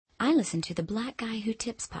I listen to the Black Guy Who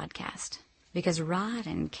Tips podcast because Rod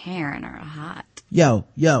and Karen are hot. Yo,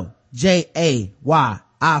 Jay,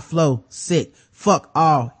 I flow sick. Fuck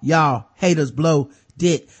all y'all haters blow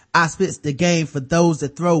dick. I spits the game for those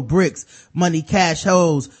that throw bricks. Money, cash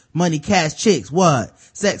hoes, money, cash chicks. What?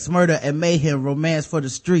 Sex, murder, and mayhem, romance for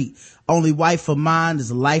the street. Only wife of mine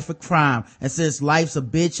is a life of crime. And since life's a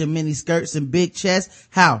bitch and mini skirts and big chests,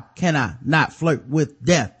 how can I not flirt with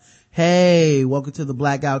death? Hey, welcome to the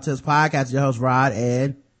Black Guy Who Tips podcast. Your host Rod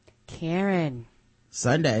and Karen.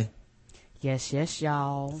 Sunday. Yes,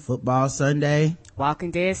 y'all. Football Sunday.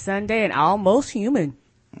 Walking Dead Sunday and Almost Human.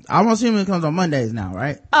 Almost Human comes on Mondays now,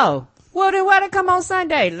 right? Oh, well then why did it come on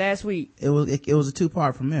Sunday last week? It was a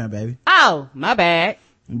 2-part premiere, baby. Oh, my bad.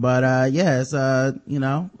 But yeah, it's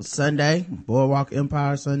Sunday, Boardwalk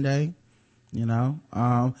Empire Sunday,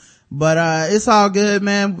 but it's all good,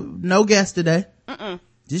 man. No guest today.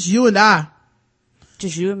 Just you and I.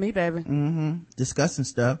 Just you and me, baby. Discussing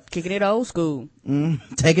stuff. Kicking it old school.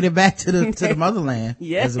 Taking it back to the motherland.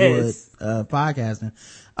 Yes. As it would, podcasting.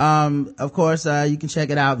 Of course, you can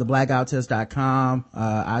check it out, theblackguywhotips.com,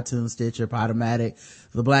 iTunes, Stitcher, Podomatic.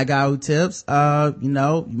 The Black Guy Who Tips.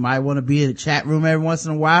 You might want to be in the chat room every once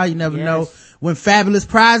in a while. You never know when fabulous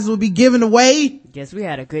prizes will be given away. Yes, we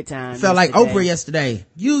had a good time. Felt like Oprah yesterday.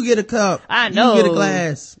 You get a cup. I know. You get a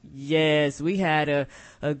glass. Yes, we had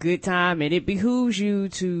a good time, and it behooves you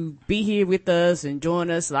to be here with us and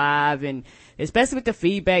join us live, and especially with the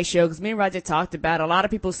feedback show, because me and Roger talked about a lot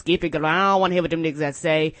of people skip it because I don't want to hear what them niggas got to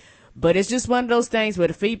say. But it's just one of those things where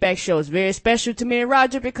the feedback show is very special to me and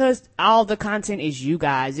Roger because all the content is you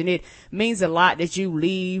guys, and it means a lot that you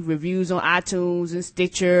leave reviews on iTunes and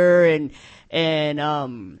Stitcher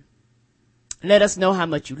and let us know how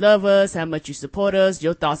much you love us, how much you support us,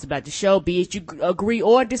 your thoughts about the show, be it you agree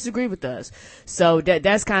or disagree with us. So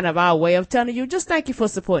that's kind of our way of telling you, just thank you for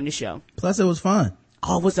supporting the show. Plus it was fun.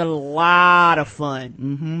 Oh, it was a lot of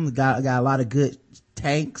fun. Got a lot of good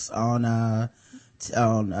takes on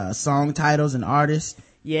song titles and artists.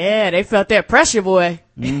 Yeah, they felt that pressure, boy.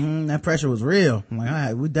 That pressure was real. I'm like, all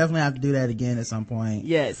right, we definitely have to do that again at some point.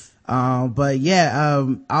 Yes. But yeah,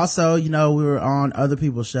 also, we were on other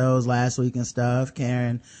people's shows last week and stuff.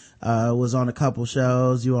 Karen, was on a couple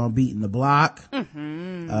shows. You were on Beating the Block.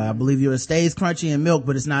 I believe you were Stays Crunchy and Milk,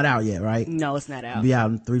 but it's not out yet, right? No, it's not out. It'll be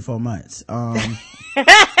out in 3-4 months.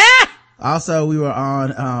 Also, we were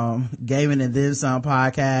on, Gaming and Then Some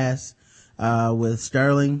podcast, with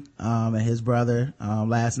Sterling, and his brother,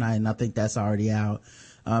 last night, and I think that's already out.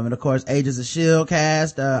 And of course, Agents of S.H.I.E.L.D.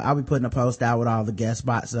 cast, I'll be putting a post out with all the guest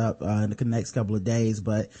spots up, in the next couple of days,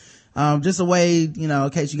 but, just a way, in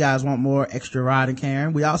case you guys want more extra Rod and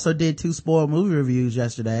Karen. We also did 2 spoiled movie reviews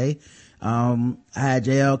yesterday. I had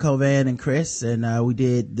JL Covan and Chris, and, we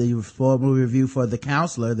did the spoiled movie review for The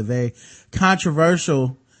Counselor, the very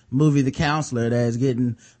controversial movie The Counselor that is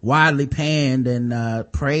getting widely panned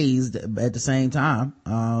and praised at the same time.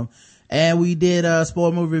 And we did a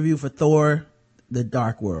spoiled movie review for Thor The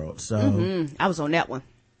Dark World. So I was on that one.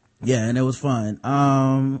 Yeah, and it was fun.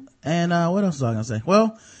 And what else was I gonna say?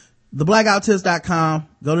 Well, theblackguywhotips.com,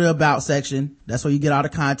 go to the about section. That's where you get all the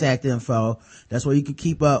contact info. That's where you can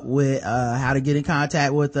keep up with how to get in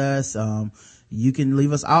contact with us. You can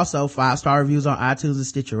leave us also 5-star reviews on iTunes and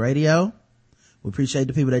Stitcher Radio. We appreciate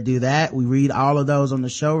the people that do that. We read all of those on the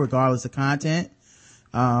show regardless of content.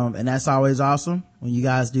 And that's always awesome when you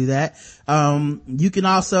guys do that. You can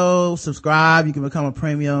also subscribe. You can become a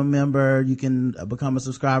premium member. You can become a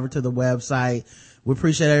subscriber to the website. We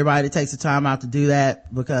appreciate everybody that takes the time out to do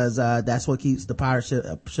that because, that's what keeps the pirate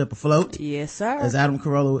ship afloat. Yes, sir. As Adam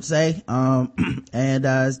Carolla would say. And,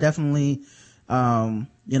 it's definitely,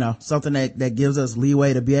 something that gives us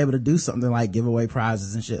leeway to be able to do something like give away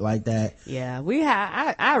prizes and shit like that. Yeah,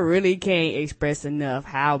 I really can't express enough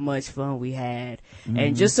how much fun we had.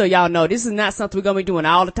 And just so y'all know, this is not something we're gonna be doing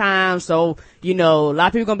all the time. So, a lot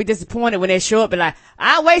of people gonna be disappointed when they show up and like,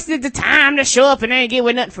 I wasted the time to show up and ain't get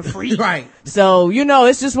with nothing for free. Right. So,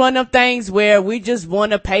 it's just one of them things where we just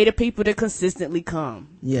want to pay the people to consistently come.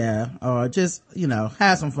 Yeah. Or just,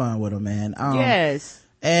 have some fun with them, man. Yes.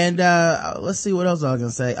 And, let's see what else I was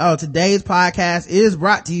gonna say. Oh, today's podcast is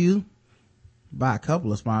brought to you by a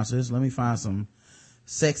couple of sponsors. Let me find some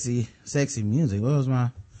sexy music. What was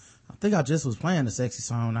I think I just was playing a sexy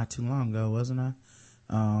song not too long ago, wasn't I?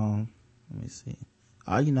 Let me see.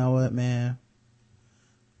 Oh, you know what, man?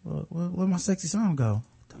 Where'd my sexy song go?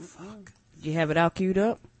 What the fuck? Did you have it all queued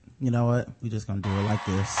up? You know what? We just gonna do it like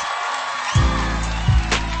this.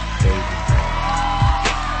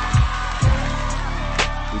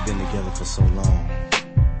 We've been together for so long,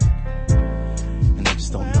 and I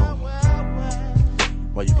just don't know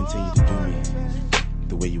while you continue to do me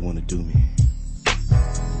the way you want to do me.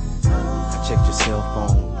 I checked your cell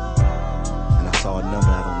phone and I saw a number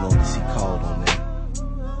I don't normally see called on there.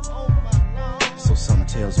 So something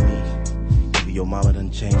tells me either your mama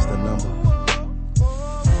done changed the number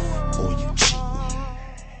or you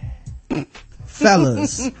cheating.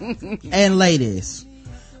 Fellas and ladies,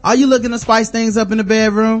 are you looking to spice things up in the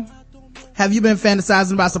bedroom? Have you been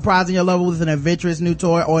fantasizing about surprising your lover with an adventurous new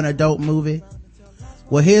toy or an adult movie?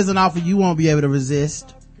 Well, here's an offer you won't be able to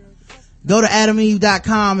resist. Go to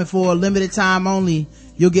AdamandEve.com and for a limited time only,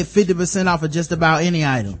 you'll get 50% off of just about any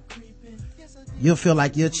item. You'll feel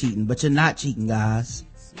like you're cheating, but you're not cheating, guys.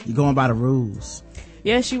 You're going by the rules.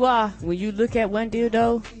 Yes, you are. When you look at one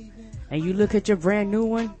dildo and you look at your brand new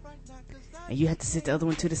one, and you have to sit the other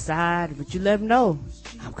one to the side, but you let them know,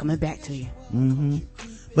 I'm coming back to you.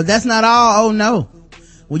 But that's not all. Oh no.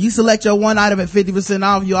 When you select your one item at 50%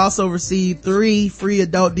 off, you also receive 3 free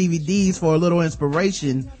adult DVDs for a little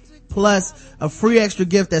inspiration, plus a free extra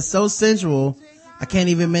gift that's so sensual, I can't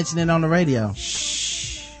even mention it on the radio.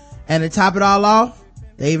 Shh. And to top it all off,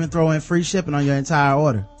 they even throw in free shipping on your entire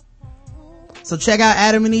order. So check out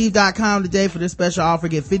AdamandEve.com today for this special offer.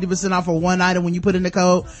 Get 50% off of one item when you put in the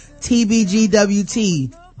code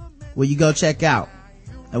TBGWT when you go check out.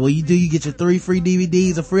 And when you do, you get your 3 free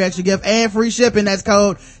DVDs, a free extra gift, and free shipping. That's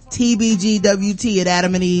code TBGWT at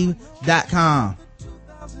AdamandEve.com.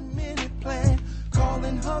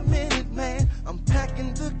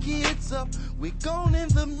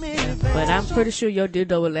 But I'm pretty sure your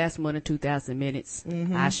dildo will last more than 2,000 minutes.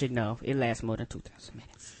 I should know. It lasts more than 2,000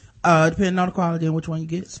 minutes. Depending on the quality and which one you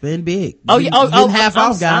get, spend big. Half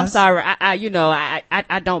off, guys. I'm sorry.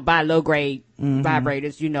 I don't buy low grade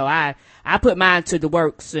vibrators. I put mine to the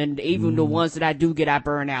works, and even the ones that I do get, I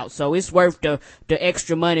burn out. So it's worth the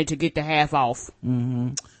extra money to get the half off.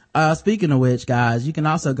 Speaking of which, guys, you can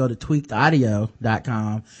also go to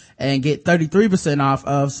tweakedaudio.com and get 33% off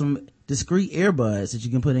of some discreet earbuds that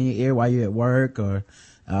you can put in your ear while you're at work or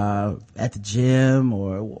at the gym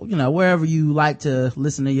or wherever you like to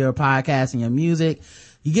listen to your podcast and your music.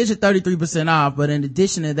 You get your 33% off, but in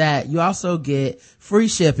addition to that, you also get free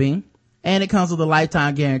shipping, and it comes with a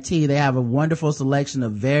lifetime guarantee. They have a wonderful selection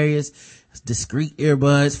of various discreet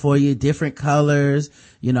earbuds for you, different colors.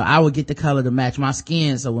 I would get the color to match my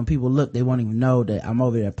skin, so when people look, they won't even know that I'm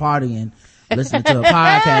over there partying, listening to a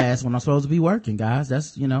podcast when I'm supposed to be working, guys.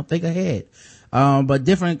 That's, think ahead. But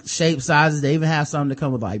different shape sizes. They even have some that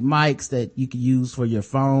come with like mics that you can use for your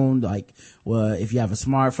phone. If you have a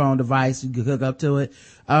smartphone device, you can hook up to it.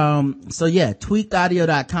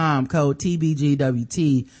 Tweakedaudio.com, code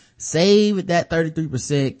TBGWT. Save that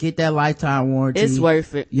 33%, get that lifetime warranty. It's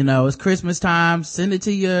worth it. It's Christmas time. Send it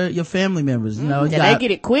to your family members. They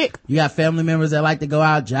get it quick. You got family members that like to go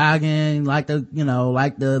out jogging, like to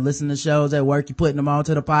listen to shows at work. You putting them on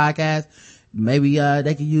to the podcast. Maybe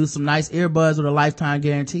they could use some nice earbuds with a lifetime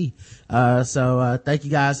guarantee. Thank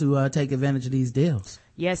you guys who take advantage of these deals.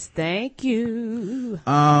 Yes, thank you.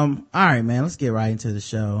 All right, man, let's get right into the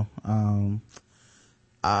show.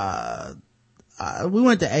 We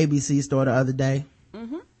went to ABC store the other day,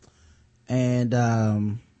 and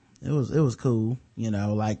it was cool. We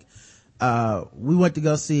went to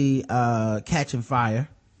go see Catching Fire,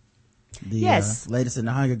 the latest in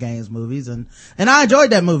the Hunger Games movies, and I enjoyed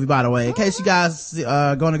that movie, by the way. In case you guys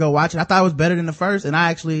going to go watch it, I thought it was better than the first, and I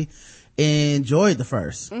actually enjoyed the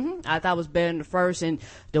first. I thought it was better than the first, and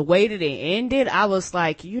the way that it ended, I was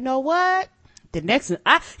like, you know what? The next one,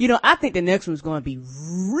 I think the next one's going to be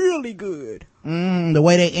really good. The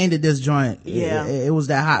way they ended this joint, yeah, it was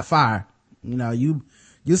that hot fire. You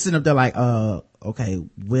sitting up there like, okay,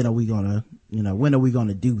 when are we gonna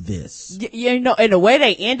do this? And the way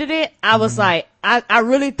they ended it, I was like, I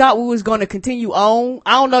really thought we was going to continue on.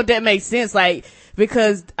 I don't know if that makes sense,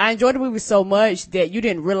 because I enjoyed the movie so much that you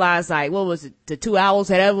didn't realize, what was it, the 2 hours,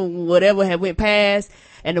 whatever had went past,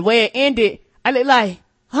 and the way it ended, I looked like,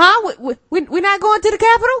 huh? We're not going to the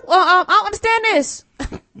Capitol? I don't understand this.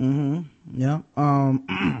 Yeah.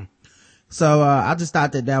 So, I just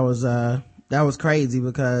thought that was crazy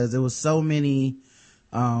because there was so many,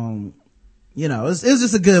 it was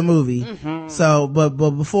just a good movie. So, but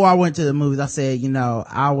before I went to the movies, I said,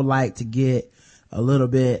 I would like to get a little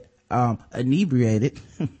bit, inebriated.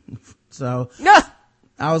 So,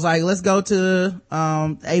 I was like, let's go to,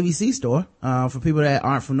 ABC store. For people that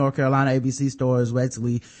aren't from North Carolina, ABC store is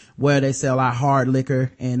basically where they sell our hard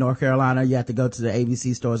liquor. In North Carolina, you have to go to the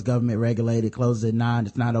ABC store. It's government regulated, closes at 9.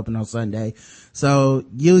 It's not open on Sunday. So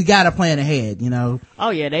you gotta plan ahead, you know.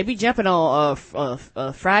 Oh yeah, they be jumping on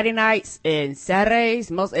Friday nights and Saturdays.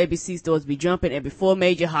 Most ABC stores be jumping, and before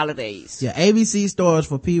major holidays. Yeah, ABC stores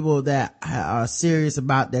for people that are serious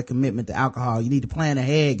about their commitment to alcohol. You need to plan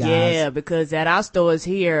ahead, guys. Yeah, because at our stores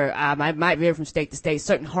here, might vary from state to state.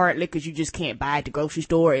 Certain hard liquors you just can't buy at the grocery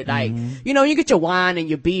store. It, like, you know, you get your wine and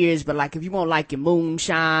your beers, but like if you want like your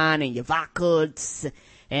moonshine and your vodkas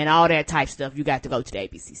and all that type stuff, you got to go to the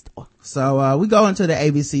ABC store. So, we go into the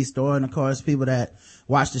ABC store, and of course, people that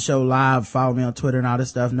watch the show live, follow me on Twitter and all this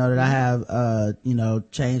stuff, know that I have, you know,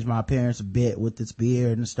 changed my appearance a bit with this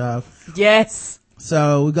beard and stuff. Yes.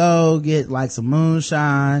 So we go get like some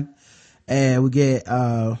moonshine, and we get,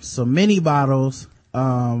 some mini bottles,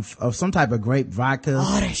 of some type of grape vodka.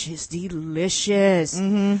 Oh, that shit's delicious.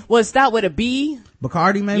 Well, it start with a B.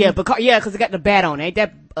 Bacardi, maybe? Yeah, yeah, cause it got the bat on it. Ain't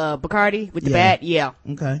that, Bacardi with the bat? Yeah.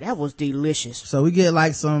 Okay. That was delicious. So we get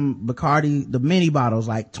like some Bacardi, the mini bottles,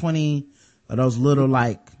 like 20 of those little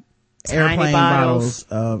like Tiny airplane bottles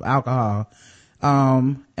of alcohol.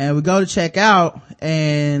 And we go to check out,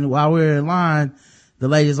 and while we're in line, the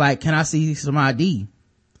lady's like, can I see some ID?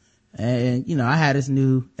 And, you know, I had this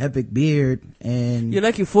new epic beard, and You're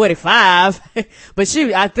lucky 45. But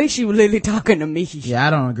I think she was literally talking to me. yeah, I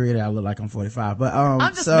don't agree that I look like I'm 45, but,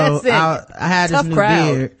 I'm just so messing. I had Tough this new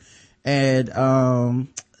crowd. beard, and,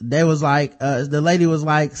 they was like, the lady was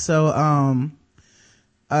like, so,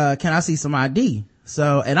 can I see some ID?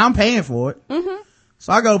 So, and I'm paying for it.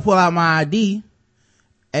 So I go pull out my ID,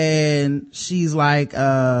 and she's like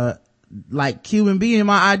Cuban being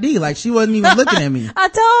my ID. Like, she wasn't even looking at me. I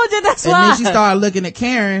told you, that's And why. then she started looking at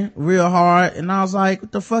Karen real hard, and I was like,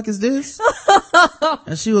 what the fuck is this?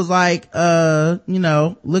 And she was like, you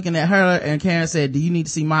know, looking at her, and Karen said, do you need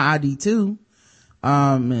to see my ID too?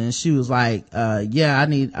 And she was like, yeah, I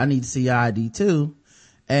need to see your ID too.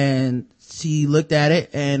 And she looked at it,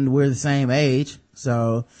 and we're the same age.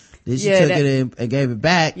 So then she took it and gave it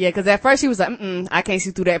back. Yeah, cause at first she was like, I can't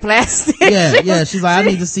see through that plastic. Yeah, she's like, I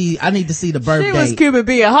need to see the birth She date. was Cuban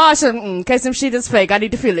being harsh, in case some shit is fake, I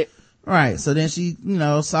need to feel it. Right. So then she, you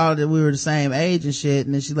know, saw that we were the same age and shit,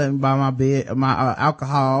 and then she let me buy my beer, my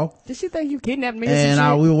alcohol. Did she think you kidnapped me?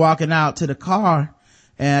 And we were walking out to the car,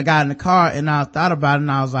 and I got in the car, and I thought about it,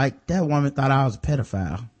 and I was like, that woman thought I was a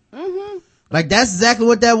pedophile. Like, that's exactly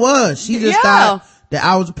what that was. She just thought that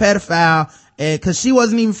I was a pedophile, and cause she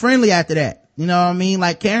wasn't even friendly after that. You know what I mean?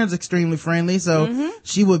 Like, Karen's extremely friendly, so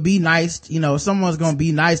she would be nice. You know, if someone's gonna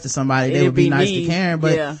be nice to somebody, they would be nice to Karen.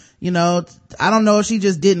 But, you know, I don't know if she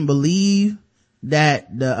just didn't believe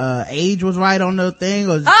that the age was right on the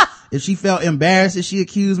thing, or if she felt embarrassed that she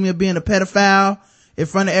accused me of being a pedophile in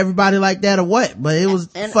front of everybody like that, or what. But it was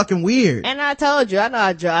fucking weird. And I told you, I know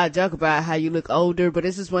I joke about how you look older, but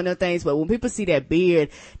it's just one of the things. But when people see that beard,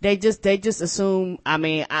 they just assume, I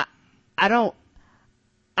mean, at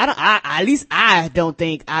least I don't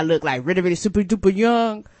think I look like really, really super duper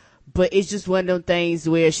young, but it's just one of them things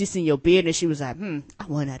where she seen your beard and she was like, I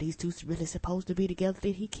wonder, are these two really supposed to be together?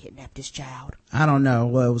 Did he kidnap this child? I don't know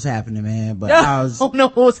what was happening, man, but I don't know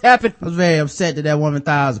what was happening. I was very upset that woman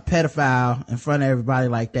thought I was a pedophile in front of everybody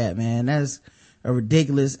like that, man. That's a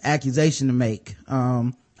ridiculous accusation to make.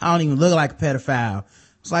 I don't even look like a pedophile.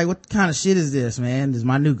 It's like, what kind of shit is this, man? Is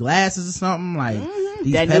my new glasses or something? Like,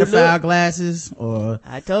 these that pedophile glasses? Or,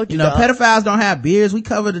 I told you, you know, pedophiles don't have beards. We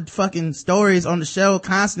cover the fucking stories on the show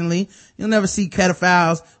constantly. You'll never see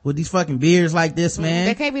pedophiles with these fucking beards like this, man.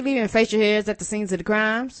 They can't be leaving facial hairs at the scenes of the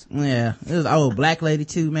crimes. Yeah. It was an old black lady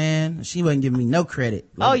too, man. She wasn't giving me no credit.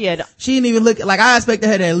 Like, Oh yeah. she didn't even look, like, I expected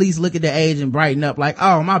her to at least look at the age and brighten up, like,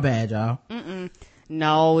 oh, my bad, y'all.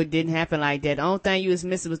 No, it didn't happen like that. The only thing you was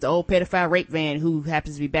missing was the old pedophile rape van who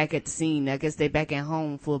happens to be back at the scene. I guess they back at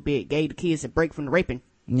home for a bit. Gave the kids a break from the raping.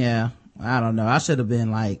 Yeah. I don't know. I should have been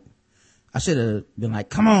like,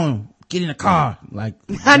 come on, get in the car. Like,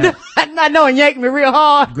 I know, and yanked me real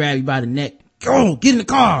hard. grab you by the neck. Go, get in the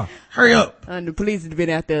car. Hurry up. And the police had been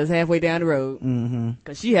out there halfway down the road.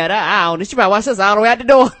 Cause she had her eye on it. She probably watched us all the way out the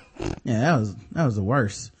door. Yeah, that was the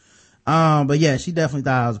worst. But yeah, she definitely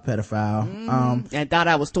thought I was a pedophile. And thought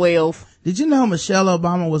I was 12. Did you know Michelle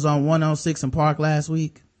Obama was on 106 in Park last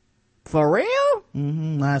week? For real?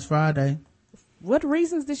 Last Friday. What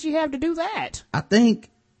reasons did she have to do that? I think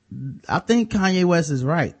Kanye West is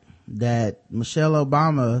right that Michelle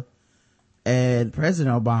Obama and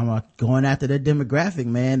President Obama going after their demographic,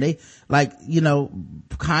 man. They, like, you know,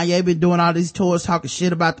 Kanye been doing all these tours talking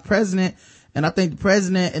shit about the president, And I think the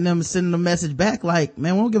president and them sending a message back like,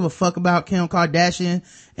 man, we don't give a fuck about Kim Kardashian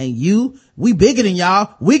and you. We bigger than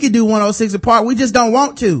y'all. We could do 106 apart. We just don't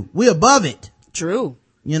want to. We above it. True.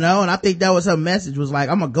 You know, and I think that was her message, was like,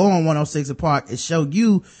 I'm gonna go on 106 apart and show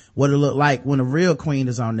you what it looked like when the real queen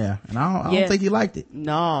is on there. And I don't think he liked it.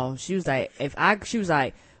 No, she was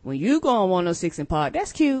like, when you go on 106 and Park,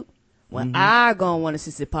 that's cute. When I go on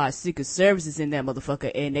 106 and Park, Secret Services in that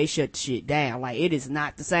motherfucker, and they shut the shit down. Like, it is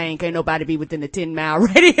not the same. Can't nobody be within the 10-mile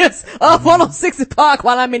radius of 106 and Park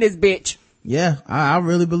while I'm in this bitch. Yeah, I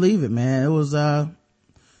really believe it, man. It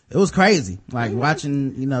was crazy. Like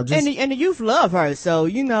watching, you know, just. And the youth love her, so,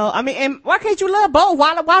 you know, I mean, and why can't you love both?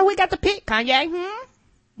 Why we got to pick, Kanye?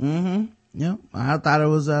 Yeah, I thought it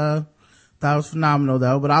was phenomenal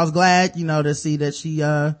though, but I was glad, you know, to see that she,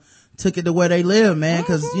 took it to where they live, man,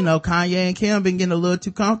 cause, you know, Kanye and Kim been getting a little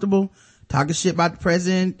too comfortable talking shit about the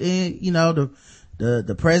president and, you know,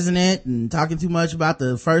 the president, and talking too much about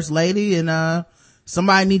the first lady, and,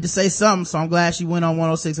 somebody need to say something, so I'm glad she went on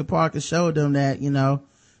 106 and Park and showed them that, you know,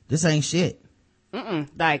 this ain't shit.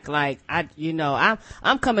 Like,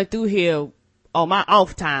 I'm coming through here on my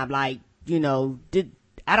off time, like, you know,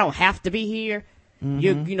 I don't have to be here.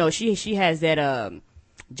 You know, she has that,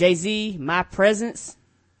 Jay-Z, my presence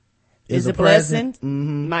is a blessing.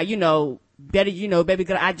 My, you know, better, you know, baby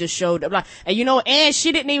girl, I just showed up. Like, and you know, and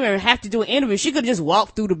she didn't even have to do an interview. She could just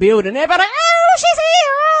walk through the building. Everybody like, oh, she's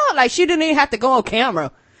here. Oh. Like, she didn't even have to go on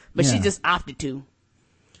camera, but she just opted to.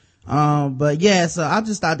 But yeah, so I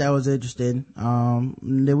just thought that was interesting.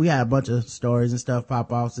 Then we had a bunch of stories and stuff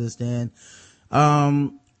pop off since then.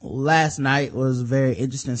 Last night was a very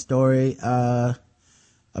interesting story.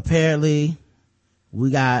 Apparently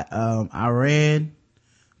we got, Iran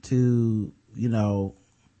to, you know,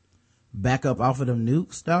 back up off of them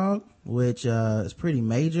nukes, dog, which, is pretty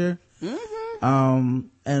major. And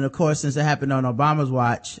of course, since it happened on Obama's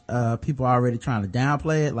watch, people are already trying to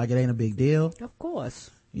downplay it like it ain't a big deal. Of course.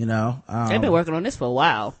 You know, they've been working on this for a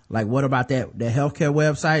while. Like, what about that healthcare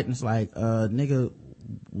website? And it's like, nigga,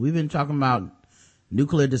 we've been talking about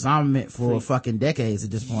nuclear disarmament for fucking decades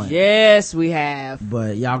at this point. Yes, we have.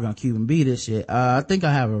 But y'all gonna Cuban B this shit. I think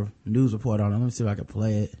I have a news report on it. Let me see if I can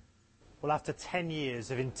play it. Well, after 10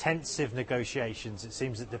 years of intensive negotiations, it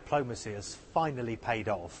seems that diplomacy has finally paid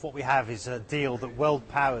off. What we have is a deal that world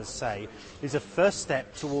powers say is a first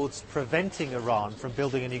step towards preventing Iran from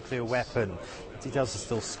building a nuclear weapon. The details are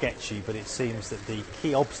still sketchy, but it seems that the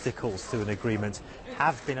key obstacles to an agreement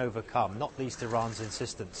have been overcome, not least Iran's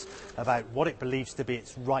insistence about what it believes to be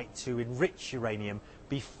its right to enrich uranium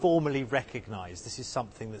be formally recognised. This is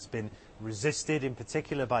something that's been resisted, in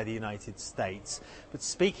particular by the United States. But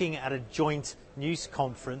speaking at a joint news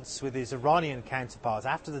conference with his Iranian counterpart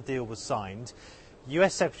after the deal was signed,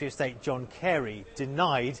 US Secretary of State John Kerry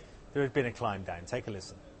denied there had been a climb down. Take a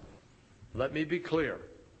listen. Let me be clear.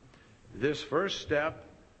 This first step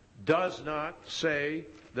does not say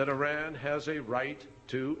that Iran has a right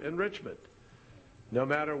to enrichment. No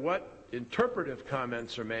matter what interpretive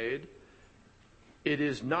comments are made, it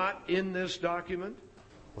is not in this document.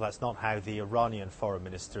 Well, that's not how the Iranian foreign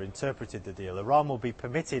minister interpreted the deal. Iran will be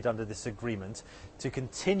permitted under this agreement to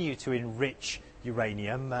continue to enrich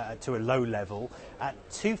uranium to a low level at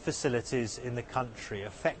 2 facilities in the country,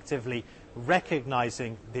 effectively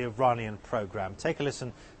recognising the Iranian program. Take a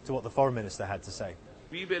listen to what the foreign minister had to say.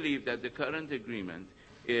 We believe that the current agreement,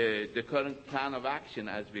 the current plan of action,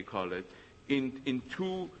 as we call it, in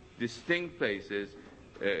 2 distinct places,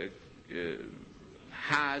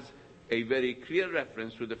 has a very clear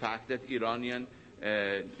reference to the fact that Iranian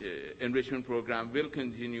enrichment program will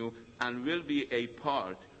continue and will be a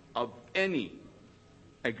part of any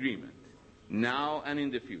agreement, now and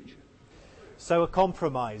in the future. So a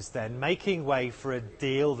compromise then, making way for a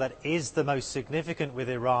deal that is the most significant with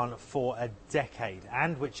Iran for a decade,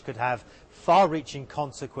 and which could have far-reaching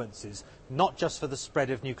consequences, not just for the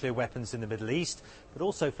spread of nuclear weapons in the Middle East, but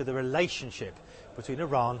also for the relationship between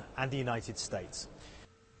Iran and the United States.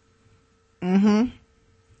 He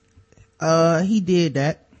did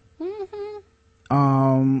that.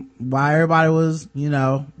 While everybody was, you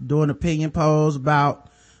know, doing opinion polls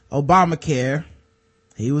about Obamacare,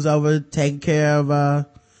 he was over taking care of,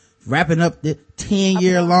 wrapping up the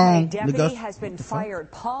 10-year-long deputy has been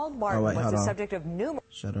fired. Paul Martin was the subject of numerous.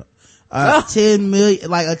 Shut up. 10 million,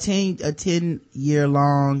 like a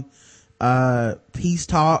 10-year-long, peace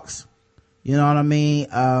talks. You know what I mean?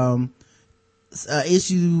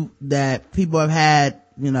 Issue that people have had,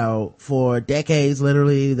 you know, for decades,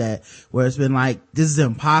 literally, that where it's been like, this is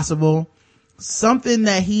impossible. Something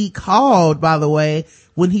that he called, by the way,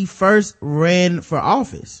 when he first ran for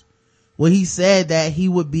office, when he said that he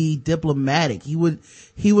would be diplomatic. He would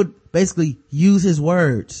basically use his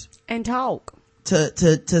words and talk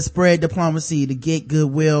to spread diplomacy, to get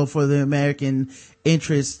goodwill for the American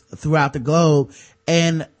interests throughout the globe,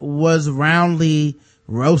 and was roundly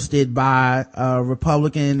roasted by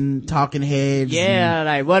Republican talking heads. Yeah,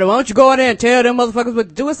 like, why don't you go in there and tell them motherfuckers what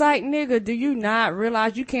to do? It's like, nigga, do you not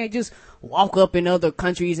realize you can't just walk up in other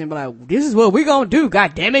countries and be like, this is what we gonna do,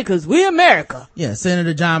 goddammit, cause we America. Yeah,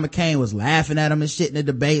 Senator John McCain was laughing at him and shit in the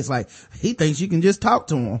debates, like, he thinks you can just talk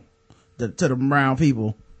to him, to the brown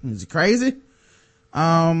people. Is he crazy?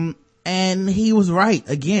 And he was right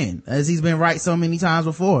again, as he's been right so many times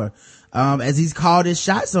before. As he's called his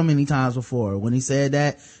shot so many times before, when he said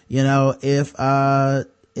that, you know,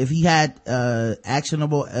 if he had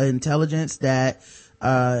actionable intelligence that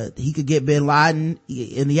he could get bin Laden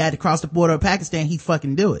and he had to cross the border of Pakistan, he'd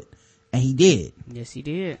fucking do it. And he did. Yes, he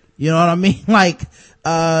did. You know what I mean? Like,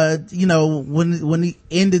 you know, when he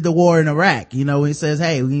ended the war in Iraq, you know, when he says,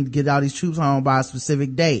 hey, we need to get all these troops home by a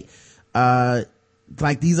specific date.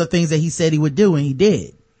 Like, these are things that he said he would do, and he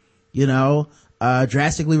did. You know,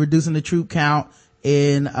 drastically reducing the troop count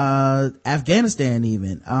in Afghanistan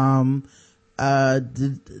even.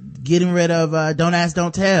 Getting rid of Don't Ask,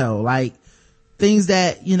 Don't Tell. Like, things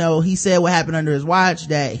that, you know, he said would happen under his watch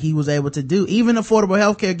that he was able to do. Even affordable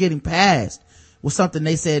healthcare getting passed was something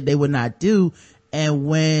they said they would not do. And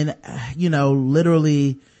when, you know,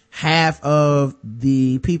 literally half of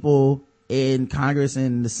the people in Congress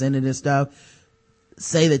and the Senate and stuff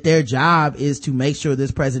say that their job is to make sure this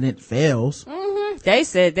president fails. Mm-hmm. They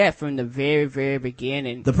said that from the very, very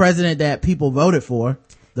beginning. The president that people voted for,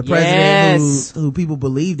 the president who people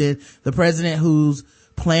believed in, the president whose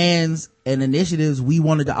plans and initiatives we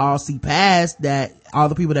wanted to all see passed, that all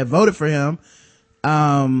the people that voted for him,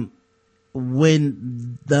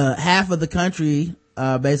 when the half of the country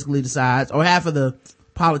basically decides, or half of the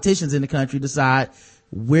politicians in the country decide,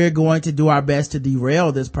 we're going to do our best to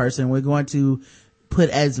derail this person, we're going to put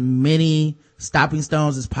as many stopping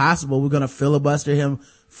stones as possible, we're going to filibuster him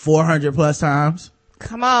 400 plus times.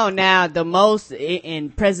 Come on now, the most in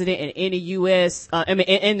president in any U.S.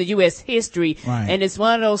 In the U.S. history. Right. And it's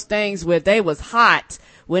one of those things where they was hot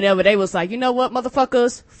whenever they was like, you know what,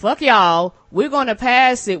 motherfuckers, fuck y'all, we're gonna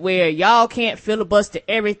pass it where y'all can't filibuster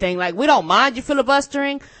everything. Like, we don't mind you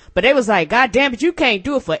filibustering, but they was like, God damn it, you can't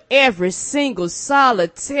do it for every single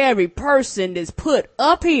solitary person that's put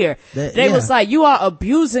up here. They was like, you are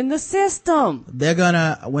abusing the system. They're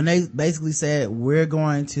gonna, when they basically said, we're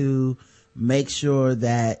going to make sure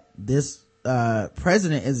that this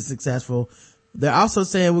president isn't successful, they're also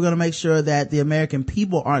saying we're going to make sure that the American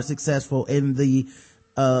people aren't successful in the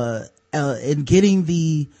in getting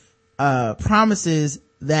the promises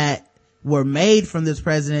that were made from this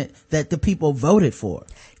president that the people voted for.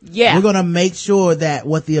 Yeah, we're going to make sure that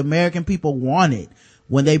what the American people wanted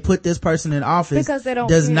when they put this person in office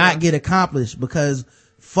does not get accomplished, because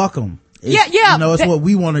fuck them. Yeah. You know, it's what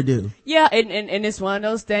we want to do. Yeah, and it's one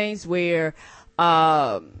of those things where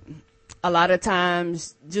a lot of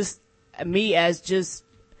times, just me as just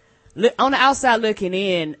on the outside looking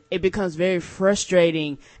in, it becomes very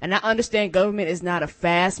frustrating. And I understand government is not a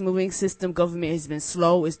fast moving system. Government has been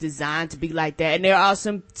slow. It's designed to be like that. And there are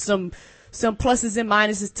some pluses and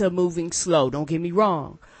minuses to moving slow. Don't get me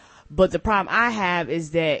wrong. But the problem I have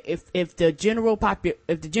is that if the general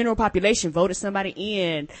population voted somebody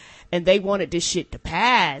in and they wanted this shit to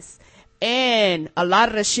pass, and a lot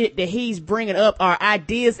of the shit that he's bringing up are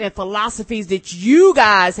ideas and philosophies that you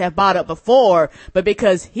guys have brought up before, but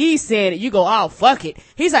because he's saying it, you go, oh, fuck it.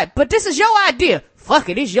 He's like, but this is your idea. Fuck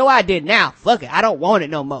it. It's your idea now. Fuck it. I don't want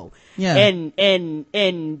it no more. Yeah. And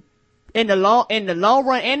in the long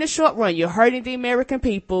run and the short run, you're hurting the American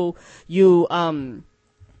people. You,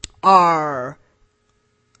 are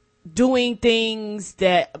doing things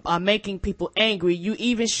that are making people angry. You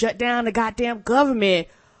even shut down the goddamn government.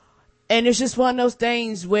 And it's just one of those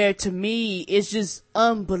things where, to me, it's just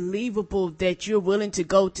unbelievable that you're willing to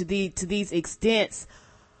go to these extents.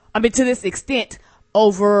 I mean, to this extent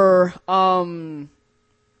over,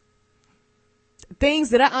 things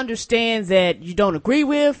that I understand that you don't agree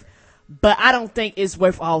with, but I don't think it's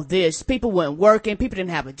worth all this. People weren't working. People didn't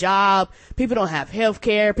have a job. People don't have health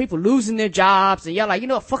care. People losing their jobs. And y'all like, you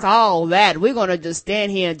know what? Fuck all that. We're going to just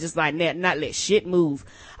stand here and just like not let shit move.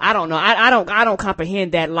 I don't know. I don't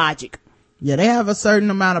comprehend that logic. Yeah, they have a certain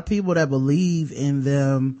amount of people that believe in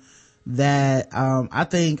them that, I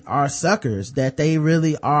think are suckers, that they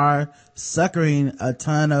really are suckering a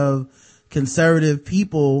ton of conservative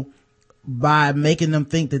people by making them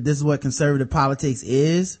think that this is what conservative politics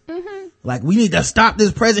is. Mm-hmm. like, we need to stop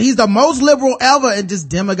this president. He's the most liberal ever, and just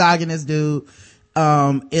demagoguing this dude,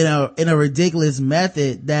 in a ridiculous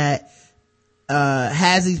method that,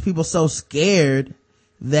 has these people so scared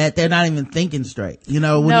that they're not even thinking straight.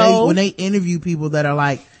 When they interview people that are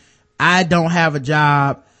like, I don't have a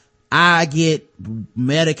job, I get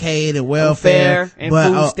Medicaid and welfare and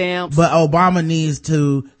food stamps, but Obama needs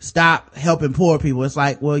to stop helping poor people. It's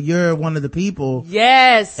like, well, you're one of the people.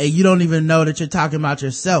 Yes. And you don't even know that you're talking about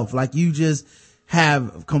yourself. Like, you just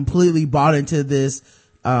have completely bought into this,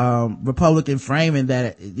 Republican framing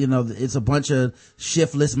that, it's a bunch of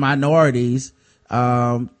shiftless minorities,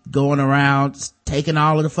 going around taking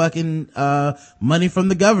all of the fucking, money from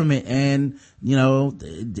the government and,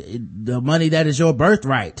 the money that is your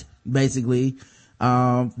birthright, basically,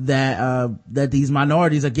 that these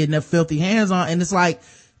minorities are getting their filthy hands on. And it's like,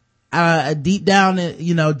 deep down,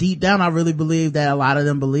 I really believe that a lot of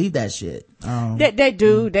them believe that shit. They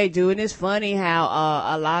do. And it's funny how,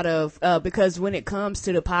 a lot of, because when it comes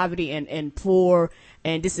to the poverty and poor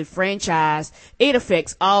and disenfranchised, it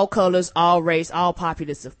affects all colors, all race, all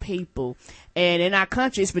populace of people. And in our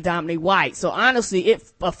country, it's predominantly white. So honestly,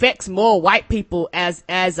 it affects more white people as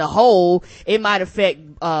a whole. It might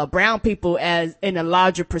affect, brown people as in a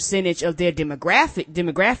larger percentage of their demographic.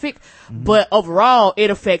 Mm-hmm. But overall, it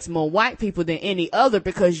affects more white people than any other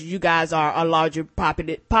because you guys are a larger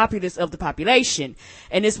populace of the population.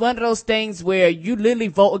 And it's one of those things where you literally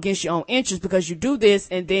vote against your own interests because you do this.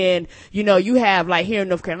 And then, you have, like here in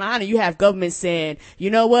North Carolina, you have government saying, you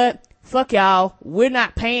know what? Fuck y'all, we're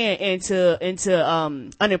not paying into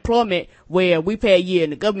unemployment where we pay a year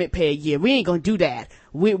and the government pay a year. We ain't gonna do that.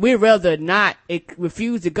 We'd rather not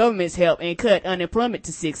refuse the government's help and cut unemployment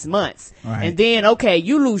to 6 months. Right. And then, okay,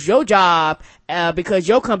 you lose your job, because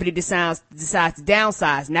your company decides to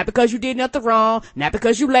downsize. Not because you did nothing wrong, not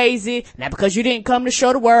because you lazy, not because you didn't come to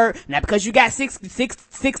show to work, not because you got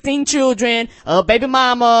 16 children, a baby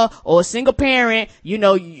mama, or a single parent.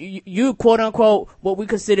 You quote unquote, what we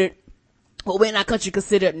in our country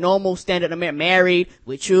considered normal standard American, married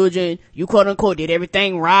with children. You quote unquote did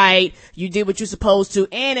everything right. You did what you're supposed to.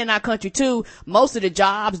 And in our country too, most of the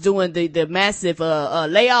jobs doing the massive,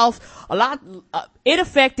 layoffs, it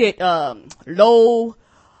affected, low,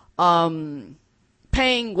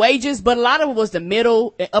 paying wages, but a lot of it was the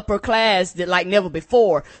middle and upper class that like never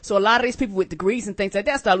before. So a lot of these people with degrees and things like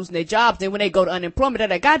that start losing their jobs. Then when they go to unemployment, they're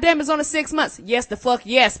like, God damn, it's only 6 months. Yes, the fuck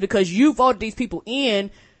yes, because you voted these people in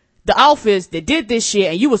the office that did this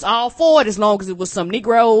shit and you was all for it as long as it was some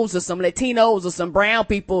Negroes or some Latinos or some brown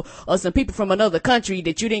people or some people from another country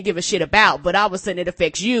that you didn't give a shit about, but all of a sudden it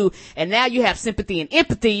affects you and now you have sympathy and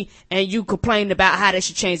empathy and you complain about how they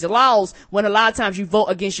should change the laws when a lot of times you vote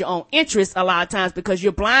against your own interests a lot of times because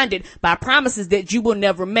you're blinded by promises that you will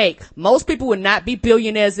never make. Most people will not be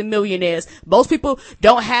billionaires and millionaires. Most people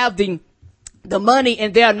don't have the money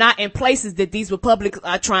and they're not in places that these Republicans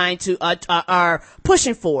are trying to, are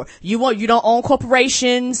pushing for. You don't own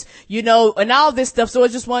corporations, and all this stuff. So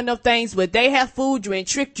it's just one of those things where they have fooled you and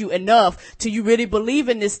tricked you enough to you really believe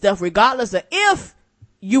in this stuff, regardless of if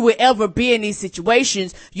you would ever be in these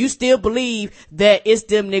situations, you still believe that it's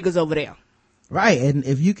them niggas over there. Right. And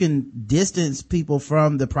if you can distance people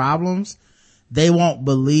from the problems, they won't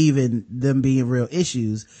believe in them being real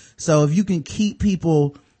issues. So if you can keep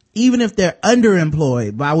people, even if they're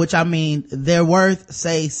underemployed, by which I mean they're worth,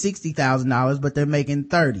 say, $60,000, but they're making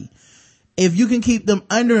 30. If you can keep them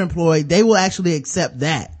underemployed, they will actually accept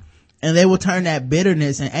that. And they will turn that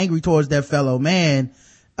bitterness and angry towards their fellow man,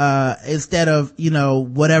 instead of,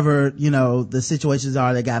 whatever, the situations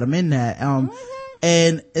are that got them in that.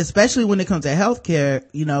 And especially when it comes to healthcare,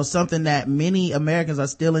 something that many Americans are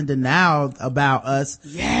still in denial about us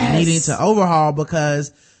needing to overhaul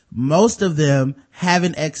because most of them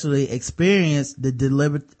haven't actually experienced the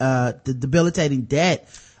debilitating debt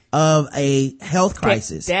of a health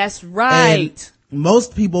crisis. That's right. And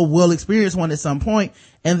most people will experience one at some point,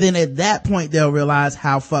 and then at that point they'll realize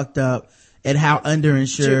how fucked up and how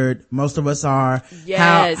underinsured most of us are.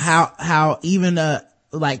 Yes. How even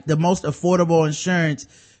like the most affordable insurance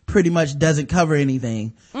pretty much doesn't cover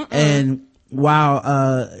anything. And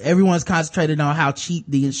while everyone's concentrated on how cheap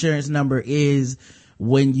the insurance number is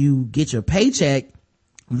when you get your paycheck,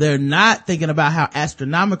 they're not thinking about how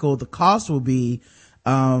astronomical the cost will be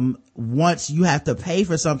once you have to pay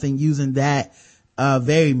for something using that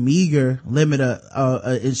very meager limit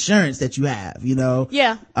of insurance that you have,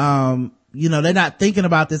 Yeah. They're not thinking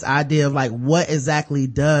about this idea of like what exactly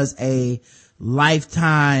does a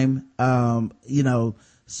lifetime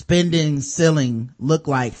spending ceiling look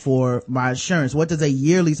like for my insurance? What does a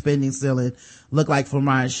yearly spending ceiling look like for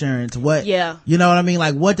my insurance? You know what I mean?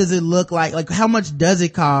 Like, what does it look like? Like, how much does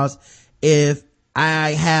it cost if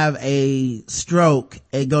I have a stroke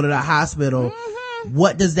and go to the hospital?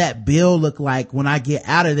 What does that bill look like when I get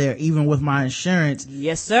out of there, even with my insurance?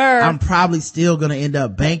 Yes, sir. I'm probably still going to end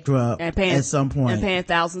up bankrupt at some point. And paying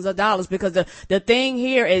thousands of dollars, because the thing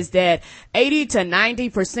here is that 80 to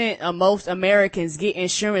 90% of most Americans get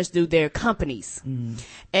insurance through their companies.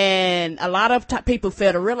 And a lot of people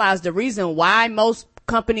fail to realize the reason why most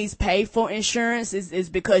companies pay for insurance is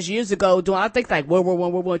because years ago, I think like World War I,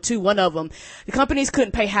 World War II, one of them, the companies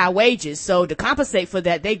couldn't pay high wages. So to compensate for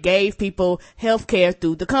that, they gave people health care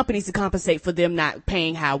through the companies to compensate for them not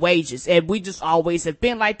paying high wages. And we just always have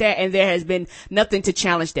been like that, and there has been nothing to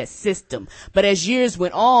challenge that system. But as years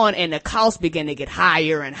went on and the costs began to get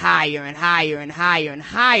higher and higher and higher and higher and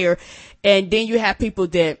higher, and then you have people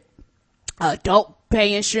that don't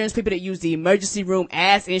pay insurance, people that use the emergency room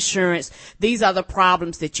as insurance. These are the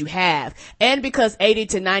problems that you have. And because 80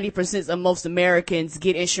 to 90% of most Americans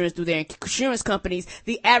get insurance through their insurance companies,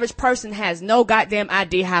 the average person has no goddamn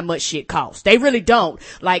idea how much shit costs. They really don't.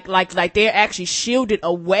 Like they're actually shielded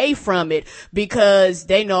away from it because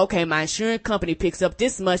they know, okay, my insurance company picks up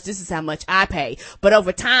this much, this is how much I pay. But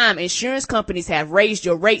over time, insurance companies have raised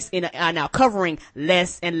your rates and are now covering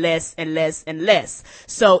less and less and less and less.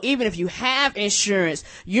 So even if you have insurance,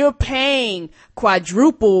 you're paying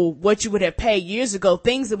quadruple what you would have paid years ago,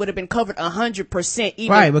 things that would have been covered 100%.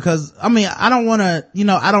 Right, because I mean, I don't want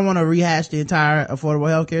to rehash the entire affordable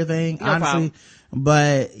healthcare thing, honestly. Problem.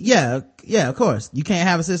 But yeah, of course, you can't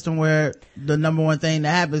have a system where the number one thing that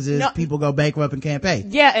happens is people go bankrupt and can't pay.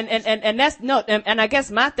 Yeah, and that's and I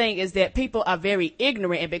guess my thing is that people are very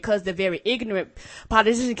ignorant, and because they're very ignorant,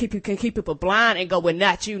 politicians can keep people blind and go, well,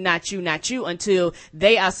 not you, not you, not you, until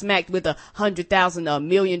they are smacked with $100,000, $1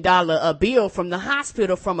 million bill from the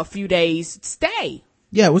hospital from a few days stay.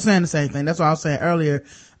 Yeah, we're saying the same thing. That's what I was saying earlier.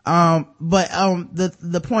 But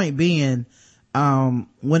the point being,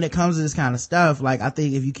 when it comes to this kind of stuff, like, I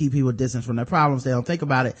think if you keep people distance from their problems, they don't think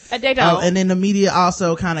about it. And they don't. And then the media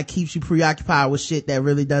also kind of keeps you preoccupied with shit that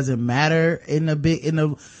really doesn't matter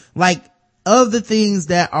like, of the things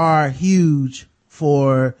that are huge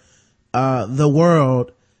for, the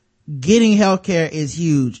world, getting healthcare is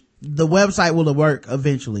huge. The website will work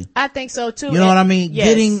eventually. I think so too. You know what I mean? Yes.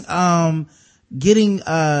 Getting,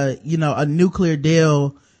 a nuclear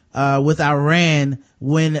deal, with Iran,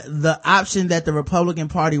 when the option that the Republican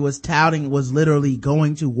Party was touting was literally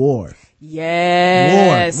going to war.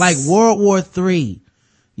 Yes. War. Like World War III.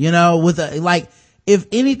 If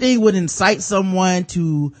anything would incite someone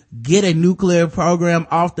to get a nuclear program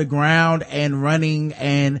off the ground and running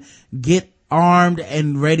and get armed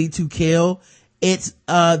and ready to kill, it's,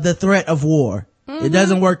 the threat of war. It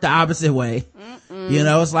doesn't work the opposite way.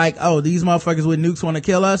 It's like, oh, these motherfuckers with nukes want to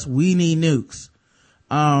kill us. We need nukes.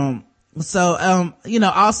 Also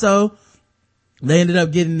they ended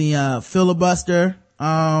up getting the filibuster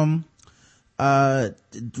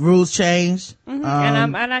rules changed.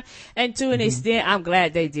 And to an extent, I'm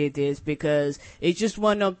glad they did this, because it's just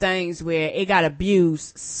one of them things where it got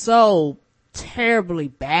abused so terribly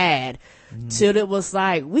bad till it was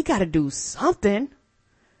like, we got to do something,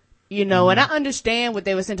 and I understand what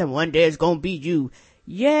they were saying to one day it's gonna be you.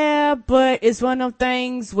 Yeah, but it's one of them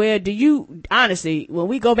things where honestly, when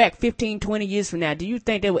we go back 15, 20 years from now, do you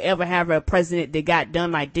think they will ever have a president that got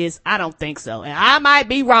done like this? I don't think so. And I might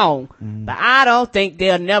be wrong, but I don't think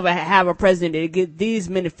they'll never have a president that get these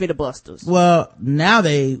many filibusters. Well, now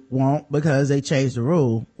they won't, because they changed the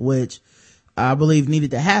rule, which I believe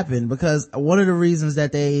needed to happen, because one of the reasons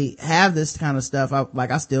that they have this kind of stuff,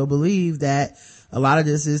 I still believe that a lot of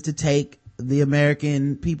this is to take the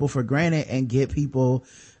American people for granted and get people,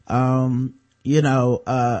 involved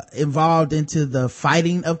into the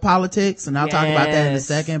fighting of politics. And I'll talk about that in a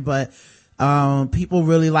second, but, people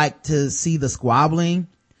really like to see the squabbling.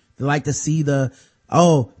 They like to see they'll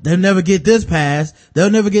never get this passed. They'll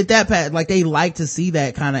never get that passed. Like, they like to see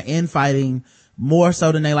that kind of infighting more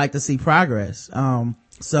so than they like to see progress.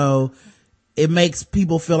 So it makes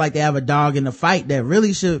people feel like they have a dog in the fight that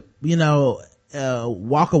really should,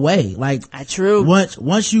 walk away. Like, true.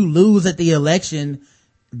 Once you lose at the election,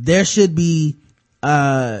 there should be,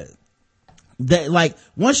 once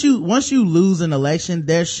you lose an election,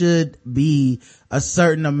 there should be a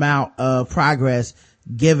certain amount of progress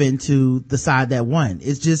given to the side that won.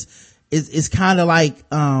 It's just, it's kind of like,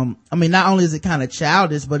 not only is it kind of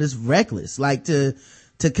childish, but it's reckless. Like, to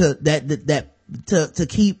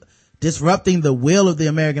keep disrupting the will of the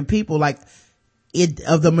American people. Like,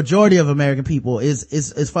 of the majority of American people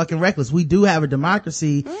is fucking reckless. We do have a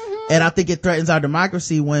democracy, and I think it threatens our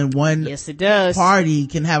democracy when one party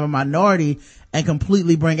can have a minority and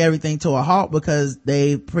completely bring everything to a halt because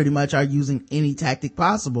they pretty much are using any tactic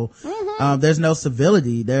possible. There's no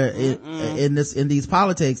civility there in these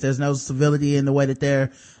politics. There's no civility in the way that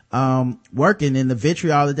they're working, and the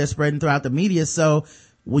vitriol that they're spreading throughout the media. So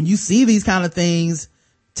when you see these kind of things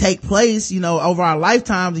take place, over our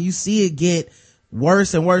lifetimes, and you see it get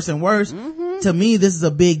worse and worse and worse, to me this is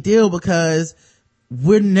a big deal, because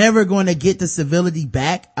we're never going to get the civility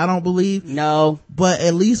back, I don't believe. No. But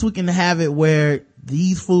at least we can have it where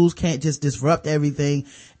these fools can't just disrupt everything.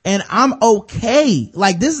 And I'm okay.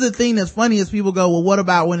 Like, this is the thing that's funny, is people go, well, what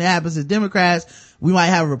about when it happens to Democrats? We might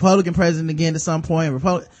have a Republican president again at some point.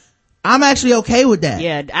 I'm actually okay with that.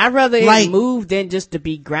 Yeah, I'd rather it move than just to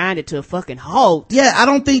be grinded to a fucking halt. Yeah, I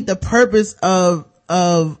don't think the purpose of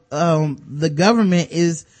the government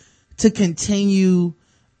is to continue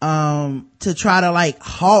to try to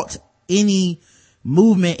halt any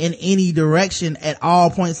movement in any direction at all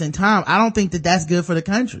points in time. I don't think that that's good for the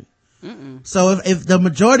country. So if the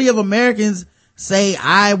majority of Americans say,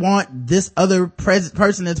 I want this other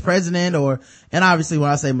person as president, and obviously when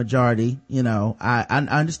I say majority, I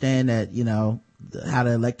understand that, how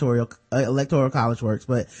the electoral college works,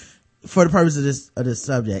 but for the purpose of this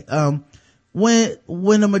subject, when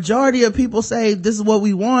the majority of people say this is what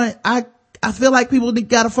we want, I feel like people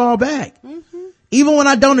gotta fall back. Even when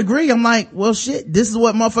I don't agree, I'm like, well shit, this is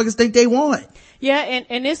what motherfuckers think they want. Yeah,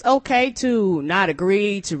 and it's okay to not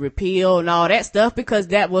agree, to repeal and all that stuff, because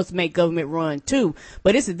that was make government run too.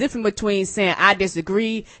 But it's a difference between saying I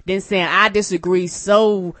disagree than saying I disagree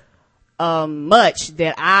so much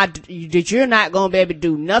that you're not gonna be able to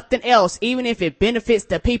do nothing else, even if it benefits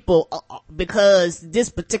the people, because this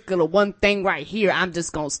particular one thing right here, I'm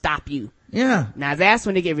just gonna stop you. Yeah. Now that's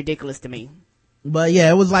when it get ridiculous to me. But yeah,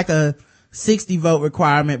 it was like a 60 vote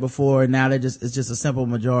requirement before. Now it's just a simple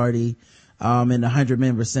majority, in the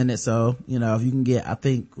 100-member Senate. So, if you can get, I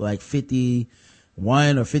think, like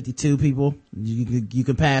 51 or 52 people, you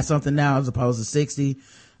can pass something now as opposed to 60.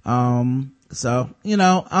 And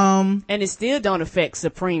it still don't affect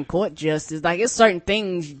Supreme Court justice. Like, it's certain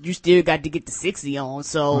things you still got to get the 60 on.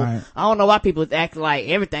 So right. I don't know why people act like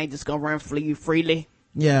everything just gonna run freely.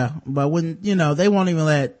 Yeah, but when, they won't even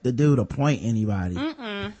let the dude appoint anybody.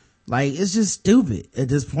 Like, it's just stupid at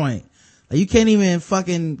this point. Like, you can't even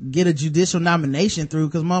fucking get a judicial nomination through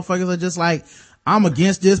because motherfuckers are just like, I'm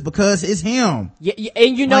against this because it's him. Yeah,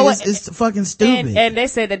 and you know what? It's fucking stupid. And they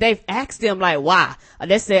said that they've asked them, like, why?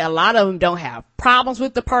 They said a lot of them don't have problems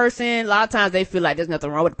with the person. A lot of times they feel like there's nothing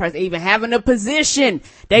wrong with the person even having a position.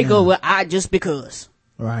 They go, well, just because.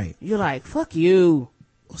 Right. You're like, fuck you.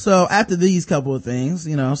 So after these couple of things,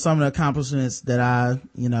 some of the accomplishments that I,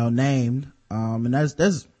 named, and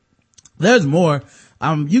there's more.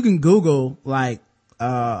 You can Google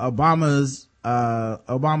Obama's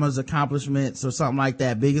accomplishments or something like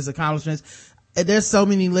that, biggest accomplishments. And there's so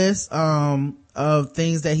many lists, of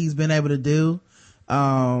things that he's been able to do.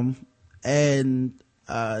 And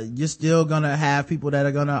you're still gonna have people that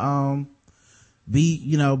are gonna,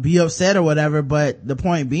 be upset or whatever. But the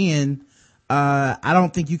point being, I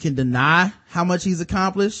don't think you can deny how much he's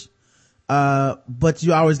accomplished. But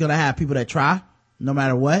you're always gonna have people that try, no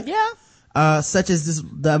matter what. Yeah. Such as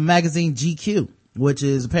the magazine GQ, which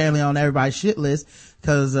is apparently on everybody's shit list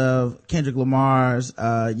because of Kendrick Lamar's,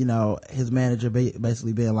 his manager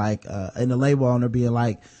basically being like, and the label owner being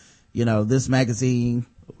like, this magazine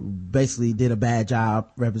basically did a bad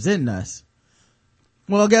job representing us.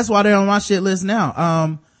 Well, guess why they're on my shit list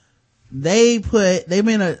now? They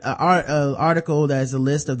made an article that's a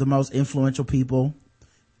list of the most influential people,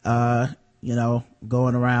 going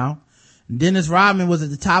around. Dennis Rodman was at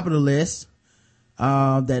the top of the list,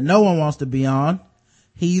 that no one wants to be on.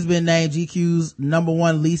 He's been named GQ's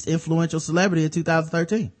 #1 least influential celebrity in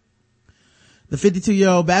 2013. The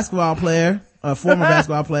 52-year-old former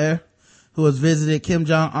basketball player who has visited Kim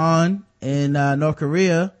Jong-un in North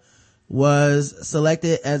Korea was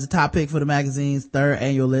selected as a top pick for the magazine's 3rd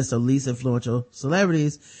annual list of least influential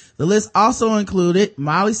celebrities. The list also included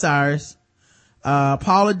Miley Cyrus,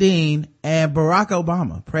 Paula Deen, and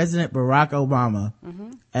President Barack Obama,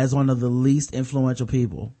 as one of the least influential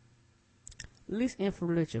people. Least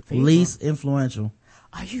influential people? Least influential.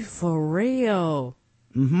 Are you for real?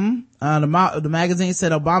 The magazine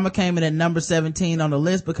said Obama came in at number 17 on the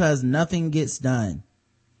list because nothing gets done.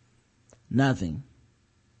 Nothing.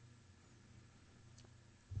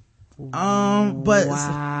 But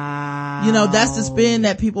wow. that's the spin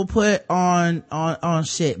that people put on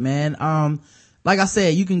shit, man. like I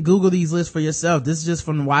said, you can Google these lists for yourself. This is just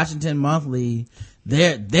from the Washington Monthly.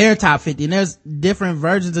 Their top 50, and there's different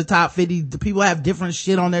versions of top 50. The people have different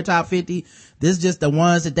shit on their top 50. This is just the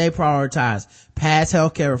ones that they prioritize. Pass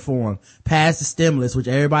healthcare reform, pass the stimulus, which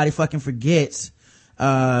everybody fucking forgets. In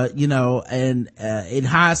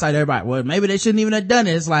hindsight, everybody, well, maybe they shouldn't even have done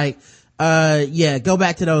it. It's like, go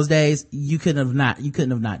back to those days. You couldn't have not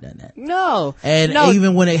done that. No. And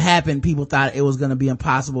even when it happened, people thought it was going to be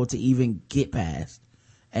impossible to even get past.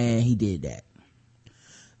 And he did that.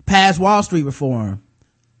 Passed Wall Street reform,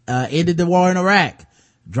 ended the war in Iraq,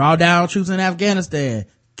 draw down troops in Afghanistan,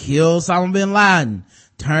 killed Osama bin Laden,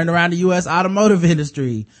 turned around the U.S. automotive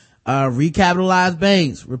industry, recapitalized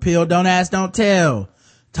banks, repealed Don't Ask, Don't Tell,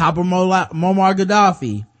 toppled Muammar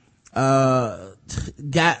Gaddafi,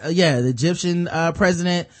 the Egyptian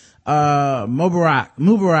president Mubarak,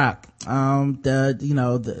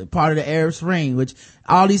 the part of the Arab Spring, which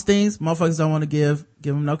all these things motherfuckers don't want to give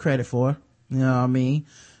them no credit for. You know what I mean?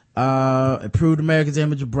 Improved America's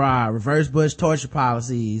image abroad, reverse Bush torture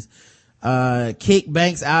policies, kick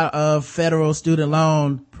banks out of federal student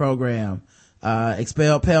loan program,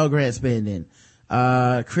 expelled Pell Grant spending,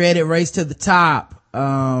 created Race to the Top,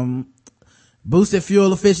 boosted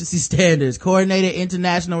fuel efficiency standards, coordinated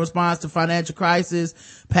international response to financial crisis,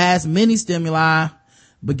 passed many stimuli,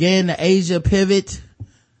 began the Asia pivot,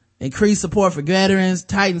 increased support for veterans,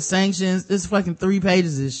 tightened sanctions. This is fucking 3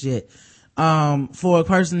 pages of this shit. For a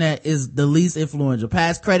person that is the least influential.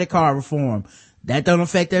 Passed credit card reform. That don't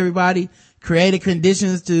affect everybody. Created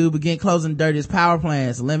conditions to begin closing dirtiest power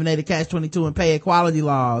plants. Eliminated Catch-22 and pay equality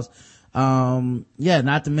laws.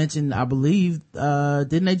 Not to mention, I believe,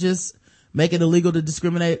 didn't they just make it illegal to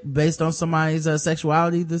discriminate based on somebody's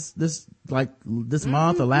sexuality this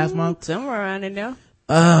month or last month? Somewhere around in there.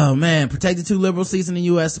 Oh man, protected 2 liberal seats in the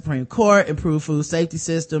U.S. Supreme Court, improved food safety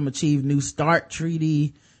system, achieved New START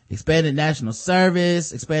treaty, expanded national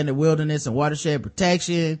service, expanded wilderness and watershed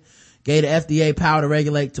protection, gave the FDA power to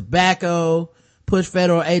regulate tobacco, pushed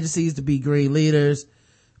federal agencies to be green leaders,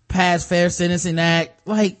 passed Fair Sentencing Act.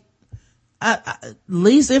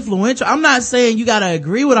 Least influential. I'm not saying you gotta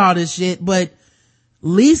agree with all this shit, but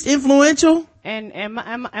least influential. And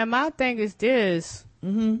my thing is this.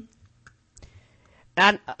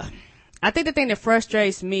 I think the thing that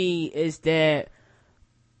frustrates me is that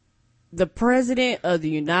the president of the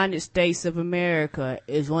United States of America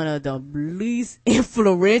is one of the least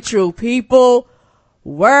influential people.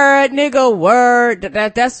 Word, nigga, word.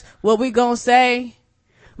 That's what we gonna say.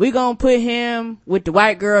 We gonna put him with the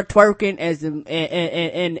white girl twerking as the,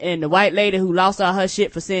 and the white lady who lost all her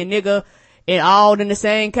shit for saying nigga, and all in the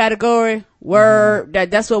same category. Word.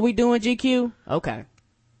 That's what we doing, GQ? Okay.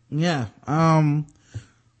 Yeah.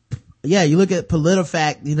 You look at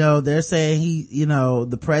PolitiFact, they're saying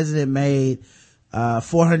the president made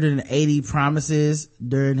 480 promises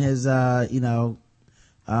during his 10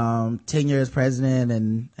 years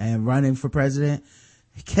president and running for president.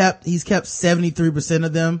 He's kept 73%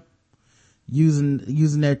 of them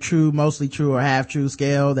using their true, mostly true or half true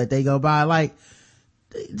scale that they go by.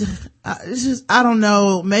 It's just, I don't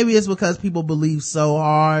know, maybe it's because people believe so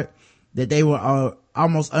hard that they were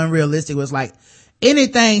almost unrealistic. It was like,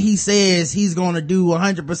 anything he says he's gonna do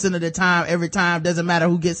 100% of the time, every time, doesn't matter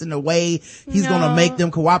who gets in the way, he's gonna make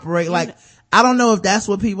them cooperate. I don't know if that's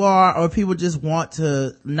what people are, or people just want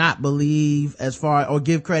to not believe or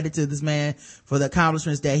give credit to this man for the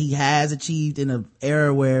accomplishments that he has achieved in an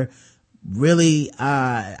era where really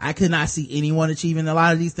I could not see anyone achieving a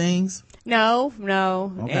lot of these things. No.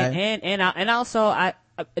 Okay. And also I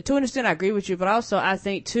to an extent I agree with you, but also I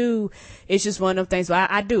think too it's just one of those things.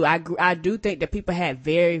 I do think that people had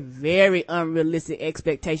very, very unrealistic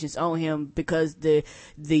expectations on him, because the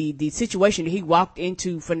situation that he walked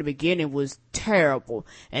into from the beginning was terrible,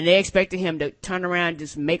 and they expected him to turn around and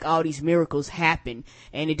just make all these miracles happen,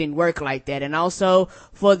 and it didn't work like that. And also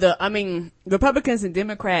Republicans and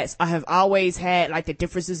Democrats have always had the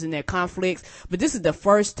differences in their conflicts, but this is the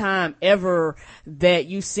first time ever that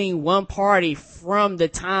you've seen one party from the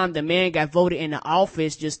time the man got voted into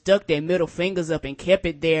office just stuck their middle fingers up and kept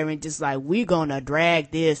it there, and just we're gonna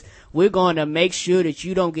drag this, we're gonna make sure that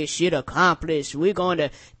you don't get shit accomplished, we're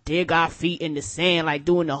gonna dig our feet in the sand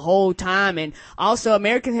doing the whole time. And also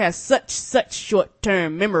Americans have such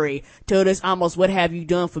short-term memory till this almost what have you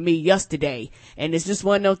done for me yesterday. And it's just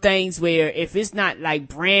one of those things where if it's not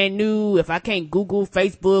brand new, if I can't Google,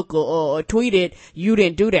 Facebook or tweet it, you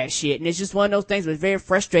didn't do that shit. And it's just one of those things that's very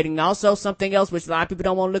frustrating. And also something else which a lot of people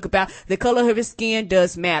don't want to look about, the color of his skin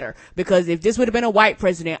does matter, because if this would have been a white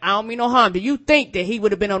president, I don't mean no harm, do you think that he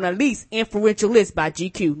would have been on the least influential list by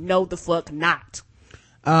GQ? No, the fuck not.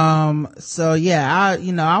 So yeah,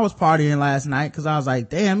 I was partying last night cause I was like,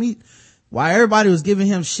 damn, while everybody was giving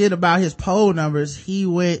him shit about his poll numbers, he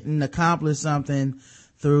went and accomplished something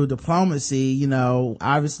through diplomacy.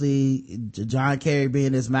 Obviously John Kerry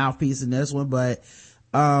being his mouthpiece in this one, but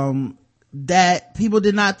that people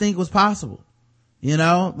did not think was possible.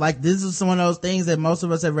 Like this is one of those things that most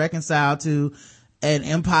of us have reconciled to an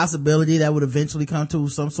impossibility that would eventually come to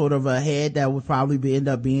some sort of a head that would probably end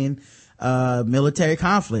up being military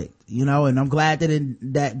conflict, and I'm glad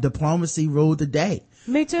that diplomacy ruled the day.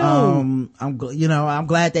 Me too. I'm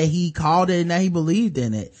glad that he called it and that he believed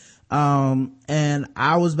in it. And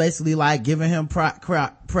I was basically like giving him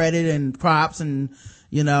credit and props and,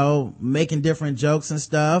 making different jokes and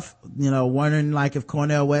stuff, wondering like if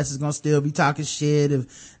Cornel West is gonna still be talking shit,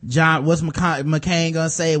 if what's McCain gonna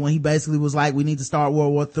say when he basically was like, we need to start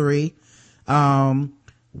World War III.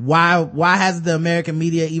 Why hasn't the American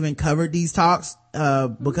media even covered these talks?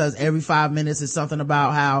 Because every 5 minutes is something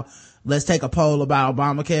about how, let's take a poll about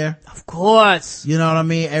Obamacare. Of course. You know what I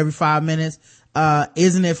mean? Every 5 minutes.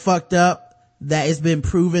 Isn't it fucked up that it's been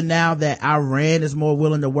proven now that Iran is more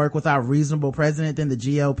willing to work with our reasonable president than the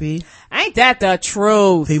GOP? Ain't that the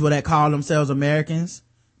truth? People that call themselves Americans,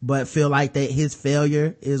 but feel like that his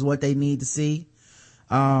failure is what they need to see.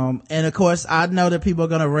 And of course, I know that people are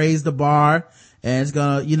gonna raise the bar and it's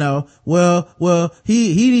gonna, he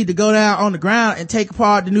need to go down on the ground and take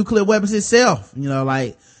apart the nuclear weapons himself.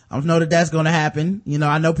 I know that that's gonna happen.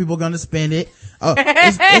 I know people are gonna spend it.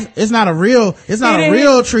 It's not a real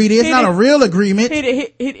treaty. It's not a real agreement.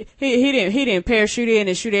 He didn't parachute in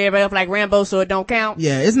and shoot everybody up like Rambo, so it don't count.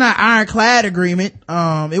 Yeah, it's not ironclad agreement.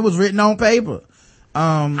 It was written on paper.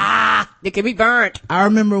 It can be burnt. I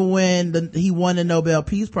remember when he won the Nobel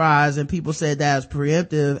Peace Prize and people said that was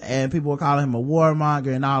preemptive and people were calling him a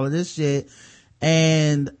warmonger and all of this shit.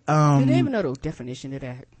 And, Did they even know the definition of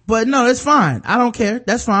that? But no, it's fine. I don't care.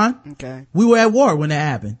 That's fine. Okay. We were at war when that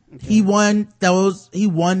happened. Okay. He won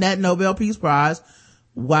that Nobel Peace Prize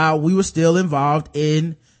while we were still involved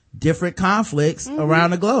in different conflicts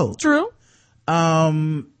around the globe. True.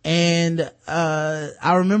 And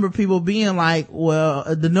I remember people being like,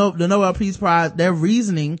 well, the Nobel Peace Prize, their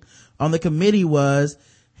reasoning on the committee was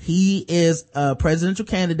he is a presidential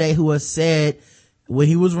candidate who has said when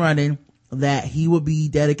he was running that he would be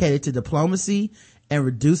dedicated to diplomacy and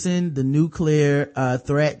reducing the nuclear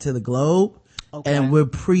threat to the globe. Okay. And we're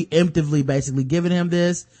preemptively basically giving him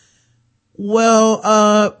this.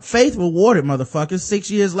 Well, faith rewarded, motherfuckers. 6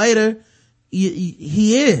 years later,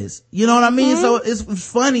 he is. You know what I mean? So it's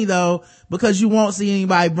funny though, because you won't see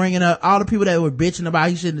anybody bringing up all the people that were bitching about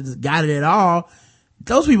he shouldn't have just got it at all.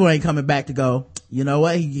 Those people ain't coming back to go, you know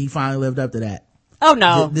what? He finally lived up to that. Oh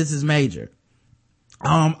no. This is major.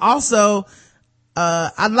 Also,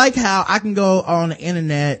 I like how I can go on the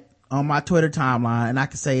internet on my Twitter timeline and I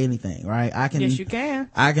can say anything, right? Yes, you can.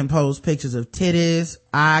 I can post pictures of titties.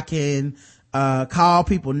 I can, call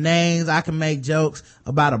people names. I can make jokes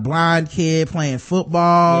about a blind kid playing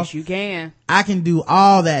football. Yes, you can. I can do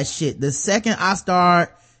all that shit. The second I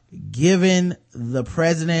start giving the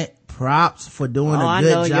president props for doing a good job. I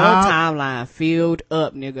know your timeline filled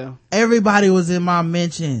up, nigga. Everybody was in my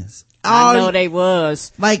mentions. I know they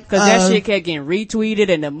was. Like, cause that shit kept getting retweeted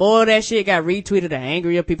and the more that shit got retweeted, the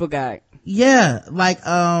angrier people got. Yeah. Like,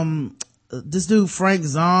 this dude Frank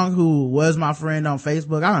Zong, who was my friend on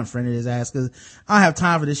Facebook, I unfriended his ass cause I don't have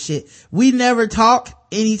time for this shit. We never talk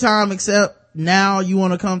anytime except now you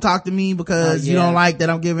want to come talk to me because you don't like that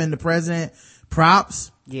I'm giving the president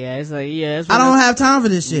props. Yeah, it's like, yeah. I don't have time for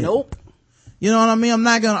this shit. Nope. You know what I mean? I'm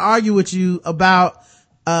not gonna argue with you about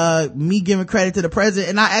me giving credit to the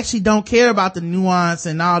president, and I actually don't care about the nuance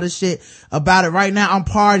and all this shit about it right now. I'm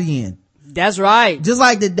partying. That's right. Just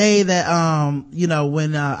like the day that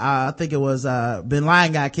when I think it was Bin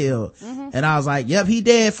Laden got killed, and I was like, yep, he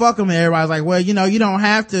dead, fuck him, and everybody was like, well, you don't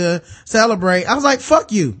have to celebrate. I was like,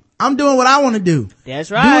 fuck you, I'm doing what I want to do.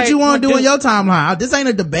 That's right. Do what you want to do in your timeline. This ain't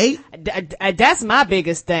a debate. That's my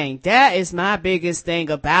biggest thing. That is my biggest thing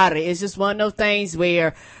about it. It's just one of those things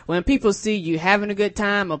where when people see you having a good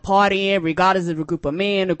time or partying, regardless of a group of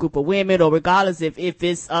men, a group of women, or regardless if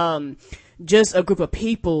it's just a group of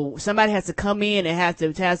people, somebody has to come in and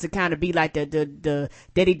has to kind of be like the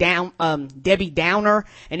Debbie Downer.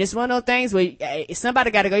 And it's one of those things where somebody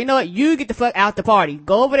got to go, you know what, you get the fuck out the party,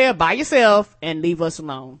 go over there by yourself and leave us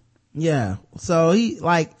alone. Yeah. So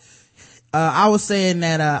I was saying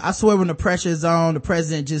that I swear when the pressure is on, the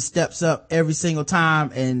president just steps up every single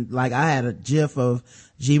time. And like I had a gif of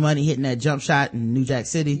G Money hitting that jump shot in New Jack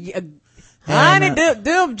City. Yeah. Honey,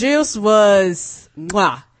 them gifs was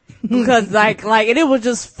mwah. because like, and it was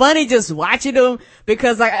just funny just watching them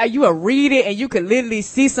because like you would read it and you could literally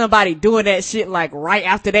see somebody doing that shit like right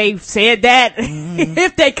after they said that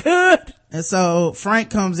if they could. And so Frank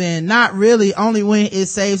comes in, not really, only when it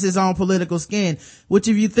saves his own political skin, which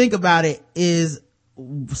if you think about it is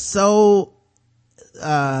so,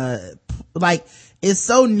 like, it's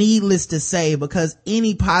so needless to say because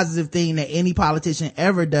any positive thing that any politician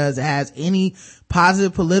ever does that has any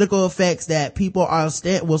positive political effects that people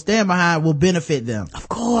will stand behind will benefit them. Of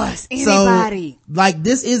course. Anybody. So, like,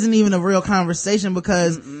 this isn't even a real conversation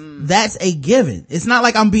because that's a given. It's not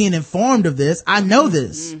like I'm being informed of this. I know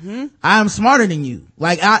this. I'm smarter than you.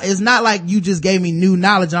 Like, it's not like you just gave me new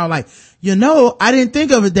knowledge and I'm like, I didn't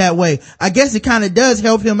think of it that way. I guess it kind of does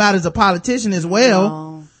help him out as a politician as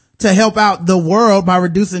well to help out the world by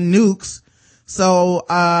reducing nukes. So,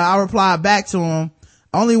 I replied back to him,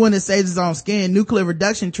 only when it saves its own skin. Nuclear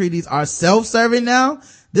reduction treaties are self-serving now.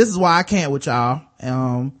 This is why I can't with y'all.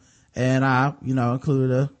 And I,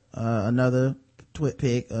 included another twit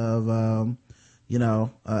pic of, of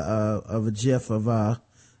a gif of,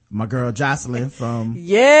 my girl Jocelyn from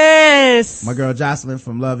my girl Jocelyn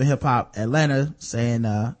from Love and Hip Hop Atlanta saying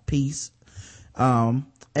peace. So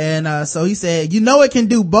he said, it can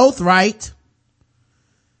do both, right?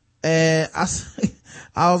 And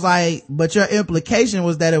I was like, but your implication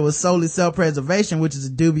was that it was solely self-preservation, which is a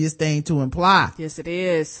dubious thing to imply. Yes, it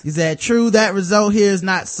is. He said, true, that result here is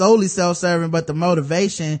not solely self-serving, but the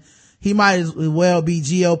motivation, he might as well be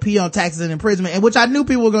GOP on taxes and imprisonment, and which I knew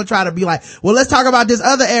people were going to try to be like, well, let's talk about this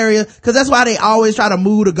other area, because that's why they always try to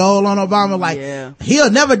move the goal on Obama, like,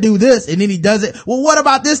 he'll never do this, and then he does it. Well, what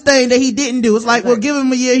about this thing that he didn't do? It's like, well, give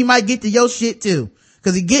him a year, he might get to your shit too,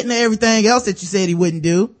 because he getting to everything else that you said he wouldn't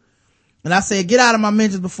do. And I said, get out of my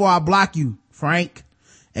mentions before I block you, Frank.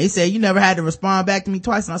 And he said, you never had to respond back to me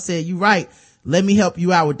twice. And I said, you right. Let me help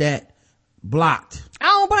you out with that. Blocked. I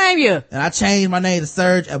don't blame you. And I changed my name to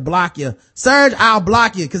Serge I'llBlockYa. Serge, I'll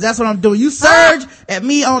block you, because that's what I'm doing. You Serge at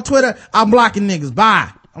me on Twitter, I'm blocking niggas.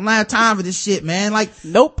 Bye. I'm not have time for this shit, man. Like,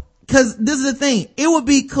 nope. Because this is the thing. It would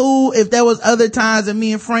be cool if there was other times that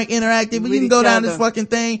me and Frank interacted, but you can go down this fucking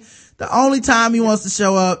thing. The only time he wants to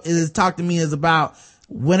show up is talk to me is about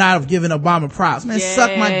when I've given Obama props. Man,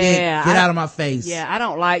 suck my dick. Get out of my face. Yeah, I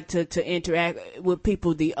don't like to interact with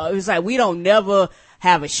people. It's like we don't never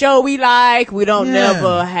have a show we like. We don't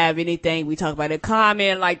never have anything we talk about. A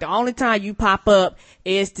comment, like the only time you pop up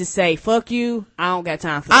is to say, fuck you. I don't got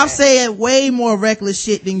time for that. I've said way more reckless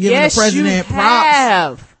shit than giving the president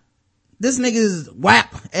props. This nigga is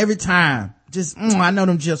whap every time. Just, I know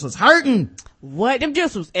them just was hurting. What? Them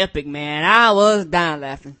just was epic, man. I was dying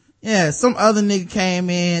laughing. Yeah, some other nigga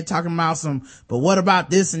came in talking about but what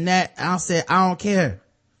about this and that? I said, I don't care.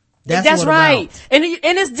 That's right. And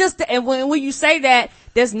it's just, and when you say that,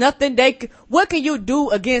 there's nothing what can you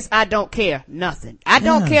do against I don't care? Nothing. I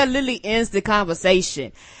don't care literally ends the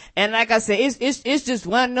conversation. And like I said, it's just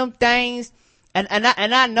one of them things. And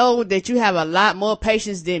I know that you have a lot more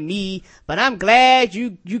patience than me, but I'm glad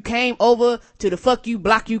you came over to the fuck you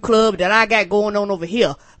block you club that I got going on over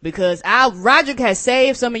here, because Roger has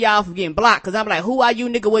saved some of y'all from getting blocked, cause I'm like, who are you,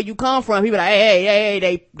 nigga, where you come from? He be like,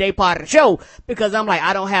 hey, they part of the show, because I'm like,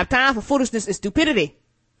 I don't have time for foolishness and stupidity.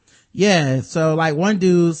 Yeah, so like one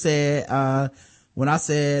dude said, when I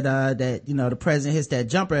said, that, the president hits that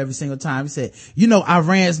jumper every single time, he said,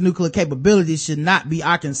 Iran's nuclear capabilities should not be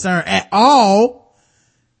our concern at all.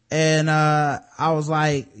 And, I was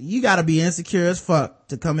like, you gotta be insecure as fuck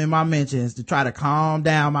to come in my mentions to try to calm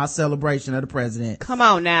down my celebration of the president. Come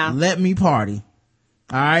on now. Let me party.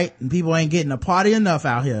 All right. And people ain't getting a party enough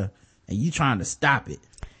out here, and you trying to stop it.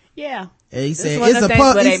 Yeah. And he said,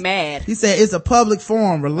 mad. He said, it's a public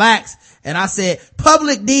forum. Relax. And I said,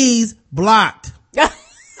 public D's blocked.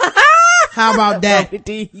 How about that?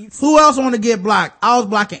 Who else want to get blocked? I was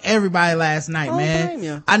blocking everybody last night,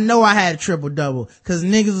 man. I know I had a triple double because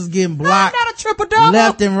niggas was getting blocked. Not a triple double.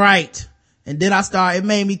 Left and right. And then it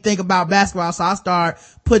made me think about basketball. So I started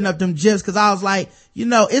putting up them gifs because I was like,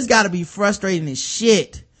 it's gotta be frustrating as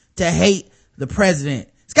shit to hate the president.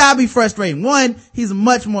 It's gotta be frustrating. One, he's a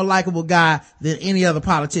much more likable guy than any other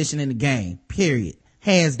politician in the game. Period.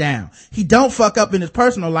 Hands down. He don't fuck up in his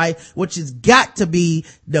personal life, which has got to be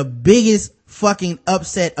the biggest fucking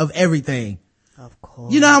upset of everything. Of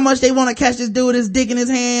course. You know how much they want to catch this dude with his dick in his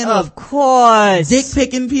hand? Of course. Dick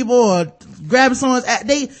picking people or grabbing someone's ass.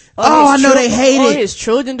 I know they hate it. His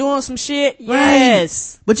children doing some shit.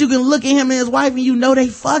 Yes. Right. But you can look at him and his wife and they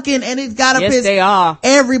fucking, and it's gotta piss they are.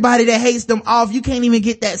 everybody that hates them off. You can't even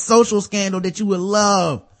get that social scandal that you would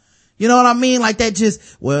love. You know what I mean? Like that just,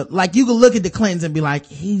 well, like you can look at the Clintons and be like,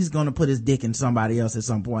 he's gonna put his dick in somebody else at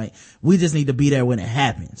some point. We just need to be there when it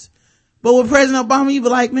happens. But with President Obama, you be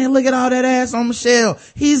like, man, look at all that ass on Michelle.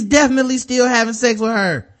 He's definitely still having sex with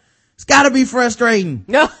her. It's gotta be frustrating.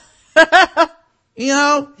 No. You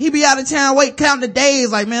know, he be out of town, counting the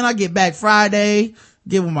days, like, man, I get back Friday,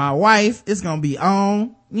 get with my wife, it's gonna be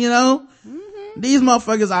on, you know? These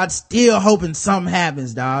motherfuckers are still hoping something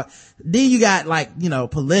happens, dog. Then you got, like, you know,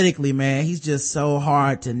 politically, man, he's just so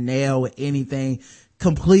hard to nail with anything.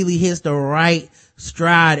 Completely hits the right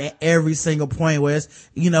stride at every single point, where it's,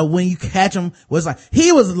 you know, when you catch him, where it's like,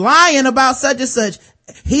 he was lying about such and such.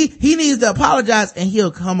 He needs to apologize, and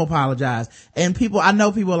he'll come apologize. And I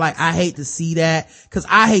know people are like, I hate to see that, cause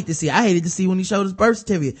I hated to see when he showed his birth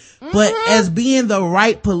certificate. But as being the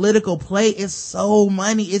right political play, it's so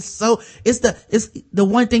money. It's the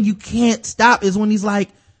one thing you can't stop is when he's like,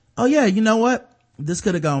 oh yeah, you know what? This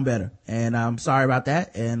could have gone better. And I'm sorry about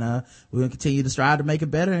that. And, we're going to continue to strive to make it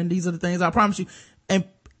better. And these are the things I promise you. And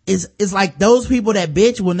it's like those people that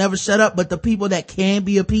bitch will never shut up, but the people that can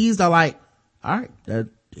be appeased are like, all right,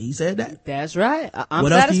 he said that. That's right. I'm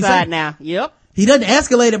satisfied now. Yep. He doesn't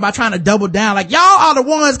escalate it by trying to double down like, y'all are the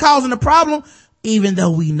ones causing the problem, even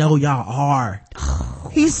though we know y'all are.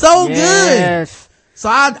 He's so good. So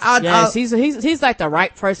he's like the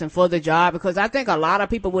right person for the job, because I think a lot of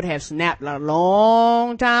people would have snapped a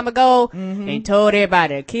long time ago and told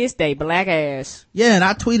everybody to kiss they black ass. Yeah, and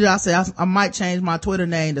I tweeted, I said, I might change my Twitter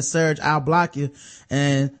name to Serge I'llBlockYa.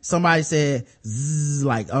 And somebody said,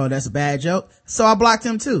 like, oh, that's a bad joke. So I blocked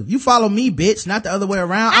him too. You follow me, bitch, not the other way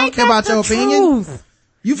around. I don't care about your opinion.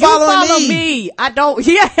 You follow me. I don't.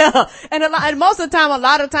 Yeah. And most of the time, a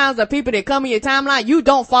lot of times the people that come in your timeline, you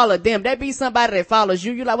don't follow them. That be somebody that follows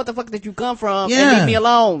you. You like, what the fuck did you come from? Yeah. And leave me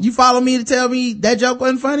alone. You follow me to tell me that joke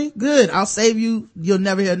wasn't funny? Good. I'll save you. You'll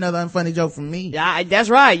never hear another unfunny joke from me. Yeah,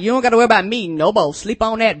 that's right. You don't gotta worry about me. No more. Sleep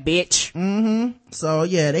on that, bitch. So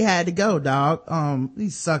yeah, they had to go, dog.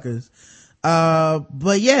 These suckers.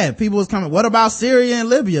 But yeah, people was coming, what about Syria and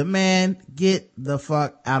Libya? Man, get the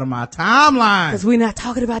fuck out of my timeline. Cause we're not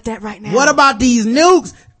talking about that right now. What about these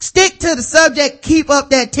nukes? Stick to the subject, keep up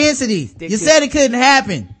that intensity. You said it couldn't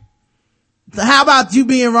happen. So how about you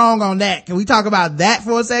being wrong on that? Can we talk about that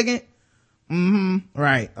for a second?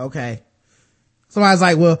 Right. Okay. Somebody's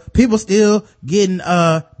like, well, people still getting,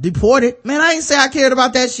 deported. Man, I ain't say I cared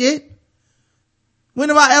about that shit. When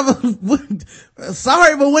have I ever,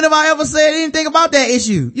 sorry, but when have I ever said anything about that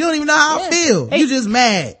issue? You don't even know how I feel. You just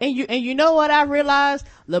mad. And you know what I realized?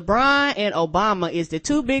 LeBron and Obama is the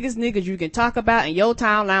two biggest niggas you can talk about, and your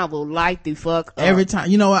timeline will light the fuck up. Every time.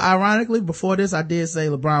 You know what? Ironically, before this, I did say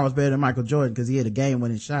LeBron was better than Michael Jordan because he had a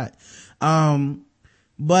game-winning shot. So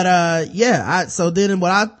then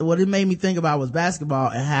what it made me think about was basketball,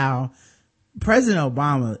 and how President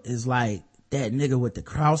Obama is like that nigga with the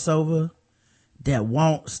crossover that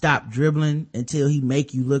won't stop dribbling until he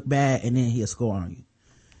make you look bad, and then he'll score on you.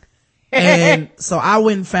 And so I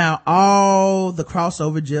went and found all the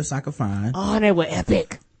crossover gifs I could find. Oh, they were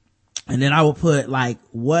epic. And then I would put like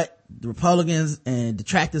what the Republicans and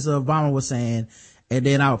detractors of Obama were saying, and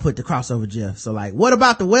then I would put the crossover gif. So like, what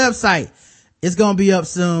about the website? It's gonna be up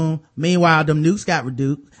soon. Meanwhile, them nukes got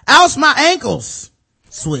reduced. Oust my ankles.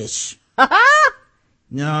 Swish. You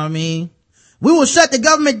know what I mean? We will shut the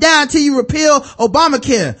government down till you repeal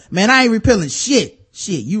Obamacare. Man, I ain't repealing shit.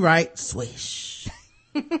 You right. Swish.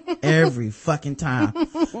 Every fucking time.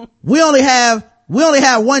 We only have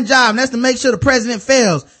one job, and that's to make sure the president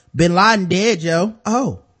fails. Bin Laden dead, Joe.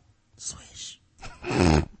 Oh. Swish.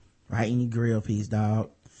 Right in your grill piece,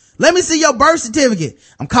 dog. Let me see your birth certificate.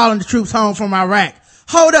 I'm calling the troops home from Iraq.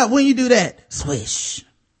 Hold up when you do that. Swish.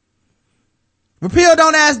 Repeal,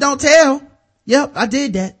 don't ask, don't tell. Yep, I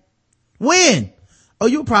did that. When? Oh,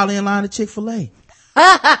 you were probably in line at Chick-fil-A.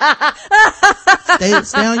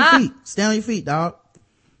 Stay on your feet. Stay on your feet, dog.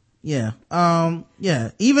 Yeah.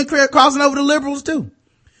 Yeah. Even crossing over the liberals too.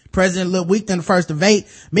 President looked weak in the first debate.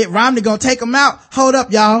 Mitt Romney gonna take him out. Hold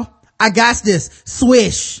up, y'all. I got this.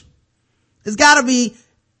 Swish. It's gotta be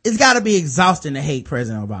exhausting to hate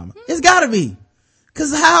President Obama. It's gotta be.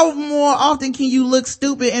 Cause how more often can you look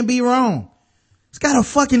stupid and be wrong? It's gotta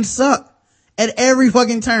fucking suck. At every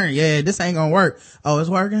fucking turn. Yeah, this ain't gonna work. Oh, it's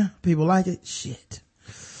working? People like it? Shit.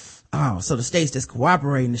 Oh, so the states that's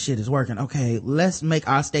cooperating, the shit is working. Okay, let's make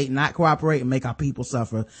our state not cooperate and make our people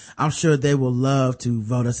suffer. I'm sure they will love to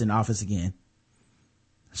vote us in office again.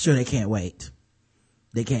 Sure, they can't wait.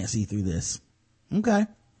 They can't see through this. Okay.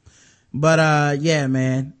 But, yeah,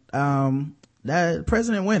 man. That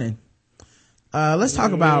president winning. Let's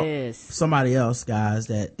talk about somebody else, guys,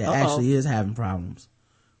 that actually is having problems.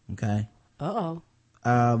 Okay. Uh-oh.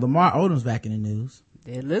 Lamar Odom's back in the news.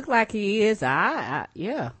 It looked like he is.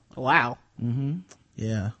 Yeah. Wow.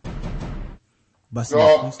 Yeah.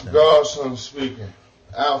 Godson speaking.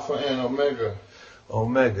 Alpha and Omega.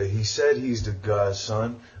 Omega, he said he's the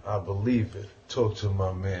godson. I believe it. Talk to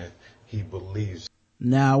my man. He believes.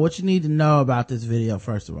 Now, what you need to know about this video,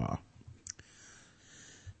 first of all.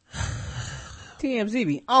 TMZ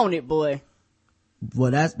be on it, boy.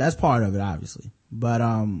 Well, that's part of it, obviously. But,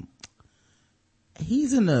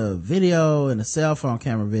 he's in a video, in a cell phone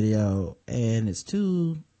camera video, and it's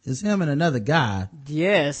him and another guy.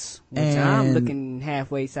 Yes. Which I'm looking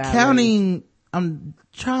halfway sideways. I'm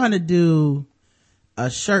trying to do a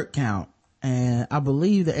shirt count, and I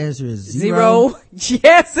believe the answer is zero.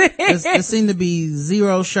 Yes, it is. There seem to be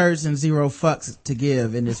 0 shirts and 0 fucks to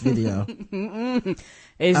give in this video.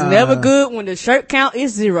 It's never good when the shirt count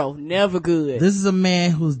is 0. Never good. This is a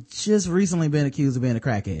man who's just recently been accused of being a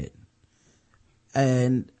crackhead.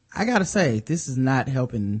 And I gotta say, this is not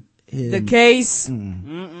helping him. The case.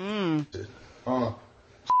 I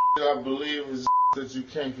believe is that you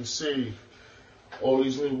can't conceive. All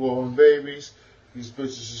these newborn babies, these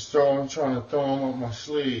bitches are trying to throw them up my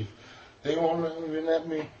sleeve. They won't even let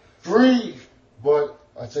me breathe. But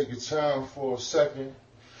I take a time for a second.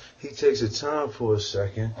 He takes a time for a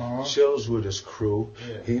second, chills with his crew.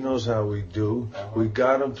 Yeah. He knows how we do. We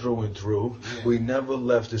got him through and through. Yeah. We never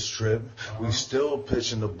left the strip. We still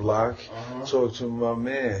pitching the block. Talk to my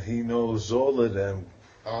man. He knows all of them.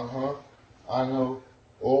 I know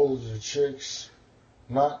all of the chicks,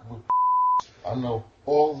 not with I know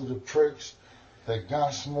all of the pricks that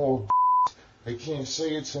got small. They can't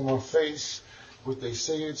say it to my face, but they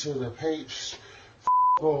say it to the papes.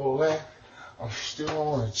 All that. I'm still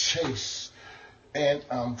on a chase, and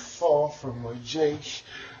I'm far from a Jake.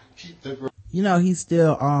 Keep the. You know, he's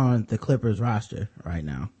still on the Clippers roster right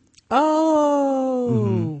now.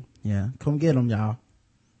 Oh. Yeah, come get him, y'all.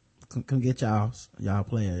 Come get y'all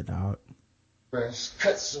player, dog. Cut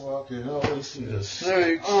so I can always see the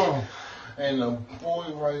snakes. And the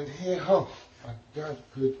boy right here, I got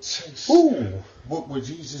good taste. Ooh. What would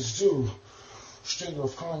Jesus do? Straight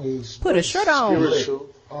off Kanye's. Put a shirt on. Spiritual.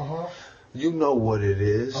 You know what it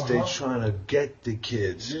is. They trying to get the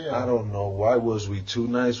kids. Yeah. I don't know. Why was we too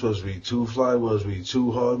nice? Was we too fly? Was we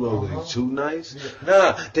too hard? Was we too nice? Yeah.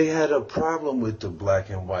 Nah, they had a problem with the black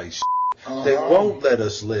and white shit. They won't let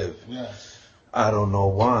us live. Yes. I don't know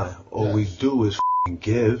why. All we do is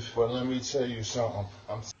give. But let me tell you something.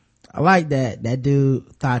 I like that dude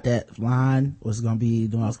thought that line was gonna be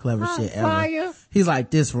the most clever shit ever. Fire. He's like,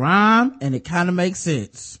 this rhyme, and it kind of makes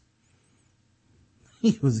sense.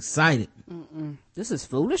 He was excited. This is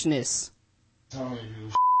foolishness. Telling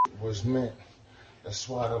you was meant. That's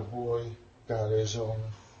why the boy got his own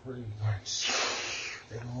fragrance.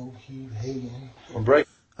 They won't keep hating.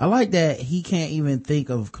 I like that he can't even think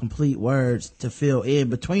of complete words to fill in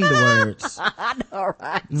between the words. I know,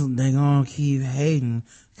 right? They gonna keep hating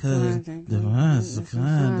cause the ones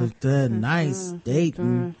that nice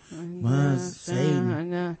dating was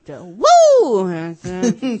Satan. Woo! I'm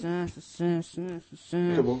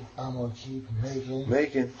gonna keep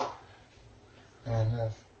Making. And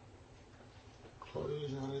if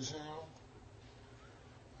Chloe's on his hand,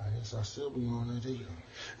 I guess I'll still be on that either.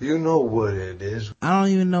 You know what it is. I don't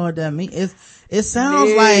even know what that means. It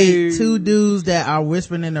sounds like 2 dudes that are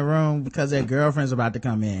whispering in the room because their girlfriend's about to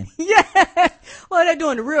come in. Yeah. What are they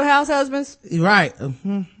doing? The Real House Husbands? Right.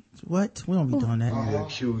 What? We don't be doing that. The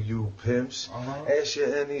QU pimps. Ask you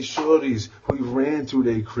any shorties. We ran through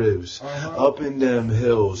they cribs. Up in them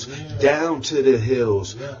hills. Down to the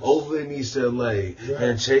hills. Over in East LA.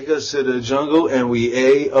 And take us to the jungle and we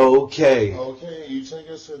A-OK. Okay, you take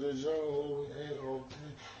us to the jungle, we A-OK.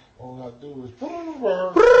 All I do is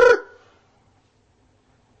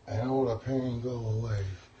and all the pain go away.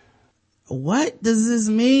 What does this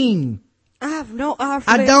mean? I have no idea.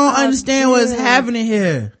 I don't understand what's happening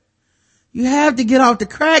here. You have to get off the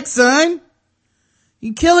crack, son.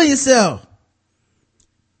 You killing yourself.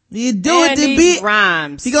 You do it, then beat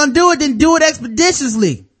rhymes. If you're gonna do it, then do it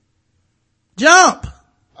expeditiously. Jump.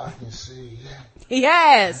 I can see that.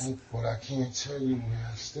 Yes. But I can't tell you where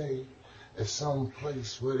I stay. It's some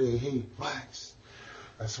place where they hate blacks.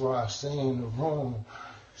 That's why I stay in the room,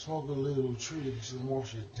 smoke a little trees and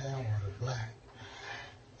wash it down with a black.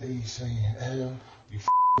 They saying, L, you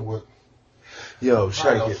with. Yo,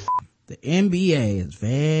 check it. The NBA is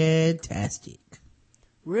fantastic.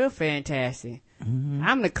 Real fantastic.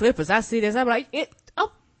 I'm the Clippers. I see this. I'm like,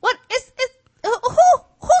 what? Who's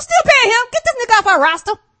still paying him? Get this nigga off our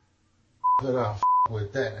roster. But I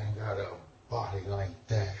with that and got a body like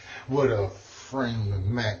that. With a frame and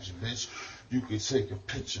match, bitch. You could take a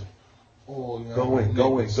picture. Oh, Going.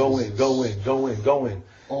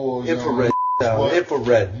 Oh, infrared down,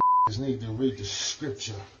 infrared. Need to read the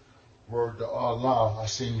scripture. Word to Allah, I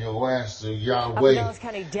seen your ass to Yahweh. A Dallas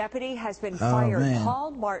County deputy has been fired. Man.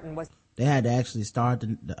 Paul Martin was. They had to actually start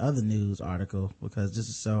the other news article because this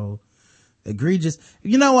is so egregious.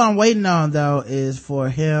 You know what I'm waiting on though is for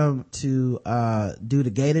him to do the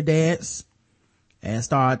gator dance and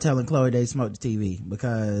start telling Chloe they smoked the TV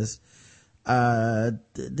because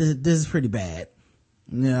this is pretty bad.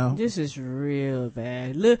 You know, this is real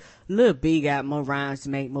bad. Lil B got more rhymes to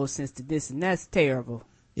make more sense to this, and that's terrible.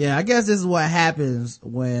 Yeah, I guess this is what happens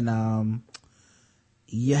when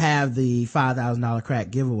you have the $5,000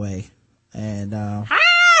 crack giveaway and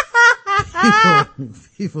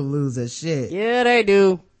people lose their shit. Yeah, they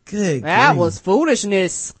do. Good that grief. Was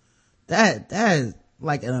foolishness. That is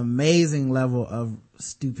like an amazing level of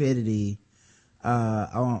stupidity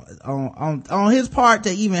on his part to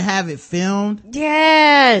even have it filmed.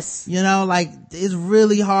 Yes, you know, like it's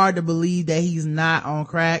really hard to believe that he's not on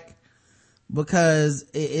crack because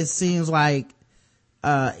it seems like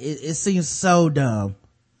it seems so dumb.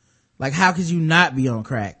 Like, how could you not be on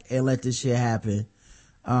crack and let this shit happen?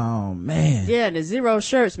 Oh man. Yeah, the zero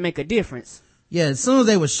shirts make a difference. Yeah, as soon as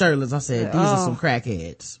they were shirtless, I said, these are some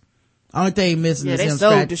crackheads. Only thing missing is they him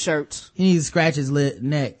sold the shirts. He needs to scratch his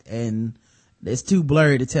neck, and it's too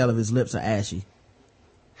blurry to tell if his lips are ashy.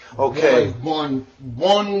 Okay. Like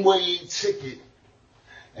one-way ticket,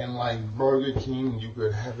 and like Burger King, you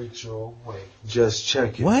could have it your way. Just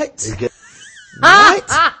check it. What?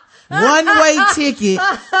 What? One-way ticket,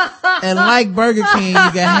 and like Burger King, you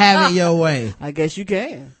can have it your way. I guess you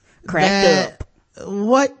can. Cracked up.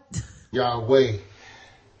 What? Yahweh.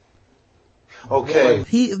 Okay. I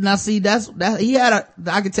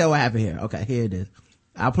can tell what happened here. Okay, here it is.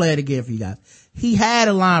 I'll play it again for you guys. He had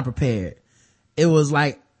a line prepared. It was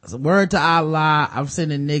like, word to Allah, I'm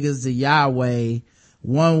sending niggas to Yahweh,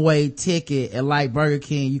 one-way ticket, and like Burger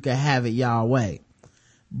King, you can have it Yahweh.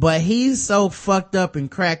 But he's so fucked up and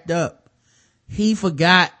cracked up, he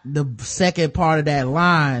forgot the second part of that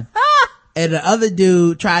line. And the other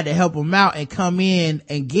dude tried to help him out and come in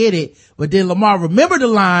and get it. But then Lamar remembered the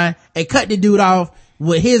line and cut the dude off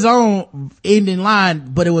with his own ending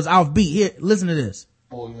line, but it was off beat. Here, listen to this.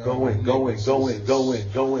 Oh, yeah, going.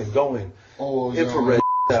 Oh, infrared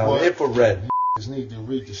down, infrared. Need to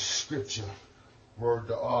read the scripture. Word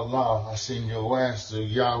to Allah, I seen your ass to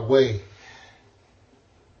Yahweh.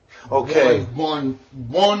 Okay. Like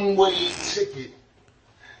one-way ticket,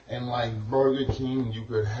 and like Burger King, you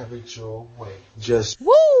could have it your way. Just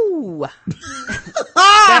woo.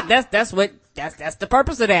 That's the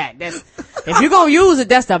purpose of that. If you're gonna use it,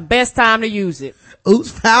 that's the best time to use it.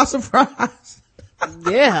 Oops, foul surprise.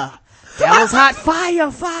 Yeah, that was hot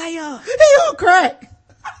fire. He on crack.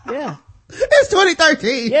 Yeah, it's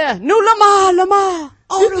 2013. Yeah, new Lamar.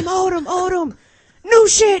 Odom. New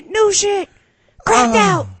shit.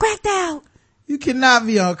 Cracked out. You cannot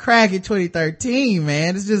be on crack in 2013,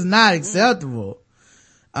 man. It's just not acceptable.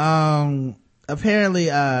 Apparently,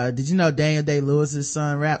 did you know Daniel Day-Lewis's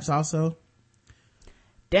son raps also?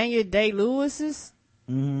 Daniel Day-Lewis's?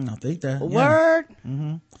 I think that. Word?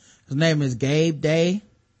 Yeah. His name is Gabe Day,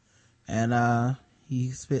 and he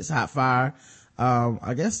spits hot fire.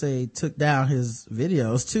 I guess they took down his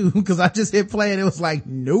videos too, because I just hit play and it was like,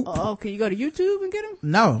 nope. Oh, can you go to YouTube and get him?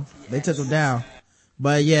 No, they took him down.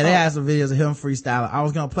 But yeah, they had some videos of him freestyling. I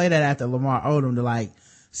was gonna play that after Lamar Odom to like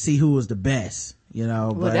see who was the best, you know.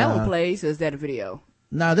 Well, but that one plays. Is that a video?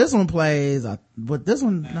 No, this one plays. But this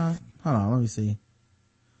one, no. Hold on, let me see.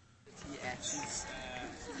 Yeah, jeez.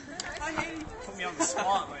 Put me on the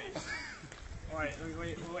spot, like. Alright,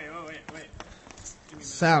 wait.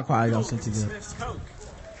 Sound quality don't seem too good. Smith's Coke.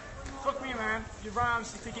 Fuck me, man. Your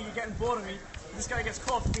rhymes, you thinking you're getting bored of me. This guy gets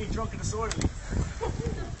caught for being drunk and disorderly.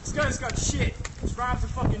 This guy's got shit. His rhymes are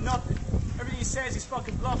fucking nothing. Everything he says, he's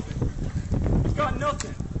fucking bluffing. He's got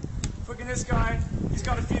nothing. Fucking this guy, he's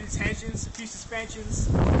got a few detentions, a few suspensions.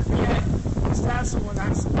 But yet, his dad's the one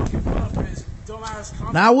that's fucking put up with his dumbass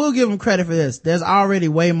comment. Now I will give him credit for this. There's already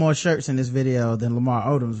way more shirts in this video than Lamar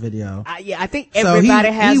Odom's video. Yeah, I think everybody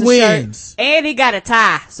has he a wins. shirt. And he got a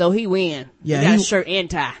tie, so he win. Yeah, he got a shirt and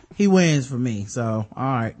tie. He wins for me. So,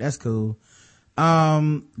 alright, that's cool.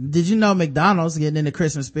 Did you know McDonald's, getting in the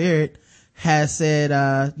Christmas spirit, has said,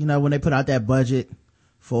 when they put out that budget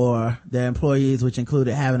for their employees, which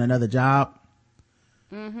included having another job.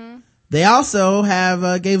 They also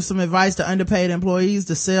have gave some advice to underpaid employees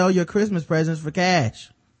to sell your Christmas presents for cash.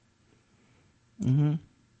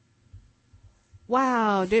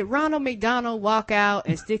 Wow, did Ronald McDonald walk out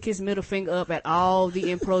and stick his middle finger up at all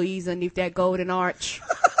the employees underneath that golden arch?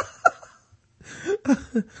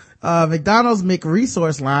 McDonald's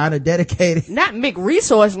McResource line, a dedicated... Not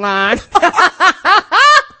McResource line.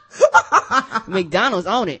 McDonald's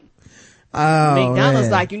on it. Oh, McDonald's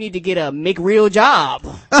man. like, you need to get a McReal job.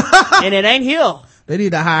 And it ain't here. They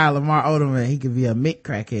need to hire Lamar Odom. He could be a Mick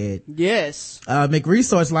crackhead. Yes.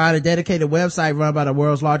 McResource Line, a dedicated website run by the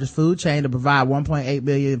world's largest food chain to provide 1.8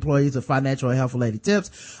 million employees with financial and health-related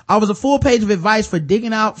tips, offers a full page of advice for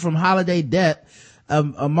digging out from holiday debt.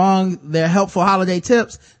 Among their helpful holiday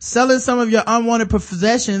tips, selling some of your unwanted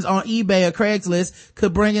possessions on eBay or Craigslist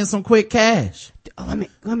could bring in some quick cash. Wait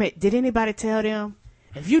a minute. Did anybody tell them,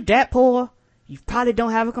 if you that poor, you probably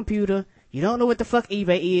don't have a computer, you don't know what the fuck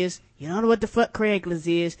eBay is, you don't know what the fuck Craigslist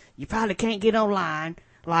is, you probably can't get online,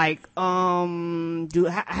 like, how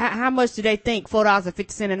much do they think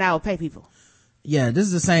 $4.50 an hour pay people? Yeah, this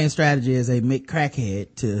is the same strategy as a Mick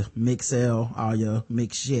crackhead to Mick sell all your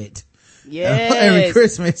Mick shit. Yes. Every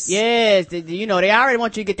Christmas. Yes. They already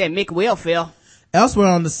want you to get that Mick welfare. Elsewhere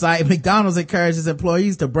on the site, McDonald's encourages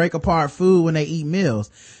employees to break apart food when they eat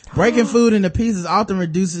meals. Breaking food into pieces often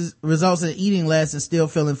results in eating less and still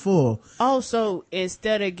feeling full. Oh, so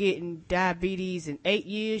instead of getting diabetes in 8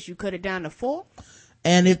 years, you cut it down to 4?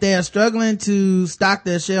 And if they are struggling to stock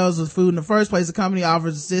their shelves with food in the first place, the company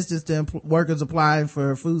offers assistance to workers applying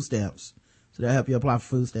for food stamps. So they'll help you apply for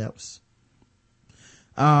food stamps.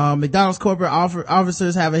 McDonald's corporate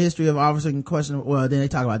officers have a history of offering questionable, well, then they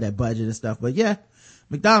talk about that budget and stuff, but yeah,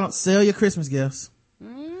 McDonald's, sell your Christmas gifts.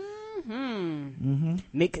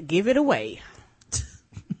 Mick, give it away.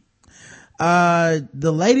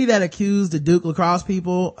 The lady that accused the Duke lacrosse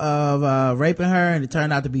people of raping her, and it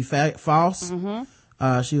turned out to be false.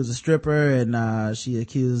 She was a stripper, and she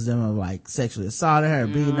accused them of like sexually assaulting her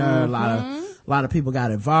and beating her. A lot of people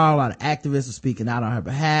got involved. A lot of activists were speaking out on her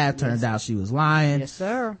behalf. Turned out she was lying. Yes,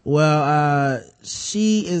 sir. Well,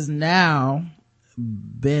 she is now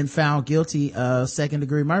been found guilty of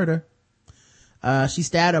second-degree murder. She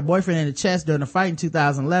stabbed her boyfriend in the chest during a fight in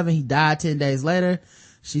 2011. He died 10 days later.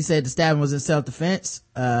 She said the stabbing was in self-defense.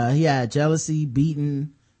 He had jealously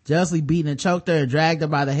beaten and choked her and dragged her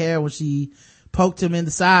by the hair when she poked him in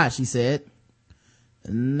the side, she said.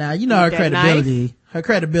 Now, you know, her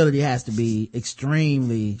credibility has to be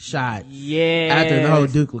extremely shot. Yeah. After the whole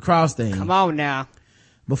Duke lacrosse thing. Come on now.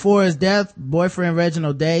 Before his death, boyfriend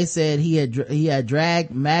Reginald Day said he had dragged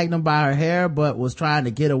Magnum by her hair, but was trying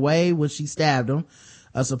to get away when she stabbed him.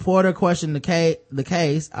 A supporter questioned the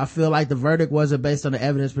case. I feel like the verdict wasn't based on the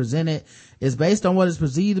evidence presented. It's based on what is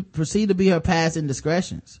perceived to be her past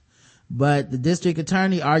indiscretions. But the district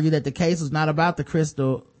attorney argued that the case was not about the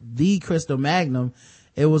crystal Magnum.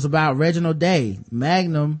 It was about Reginald Day.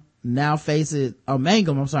 Mangum faces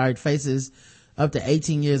up to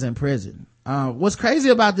 18 years in prison. What's crazy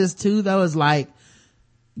about this too, though, is like,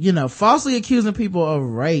 you know, falsely accusing people of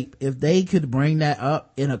rape, if they could bring that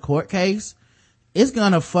up in a court case, it's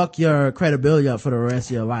gonna fuck your credibility up for the rest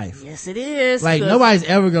of your life. Yes, it is. Like, nobody's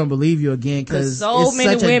ever gonna believe you again, because so it's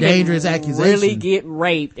many such a women dangerous accusation. really get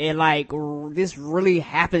raped, and like, this really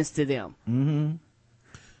happens to them.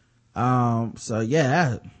 So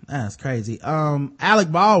yeah, that's crazy.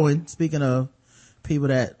 Alec Baldwin, speaking of people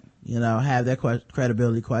that, you know, have their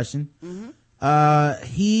credibility questioned,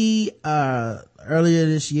 he earlier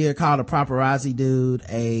this year called a paparazzi dude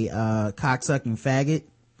a cocksucking faggot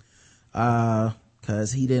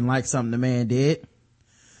because he didn't like something the man did.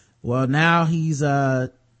 Well, now he's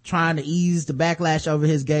trying to ease the backlash over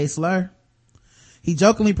his gay slur. He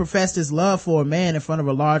jokingly professed his love for a man in front of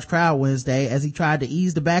a large crowd Wednesday as he tried to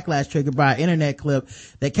ease the backlash triggered by an internet clip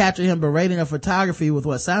that captured him berating a photography with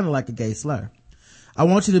what sounded like a gay slur. I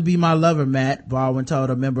want you to be my lover, Matt, Baldwin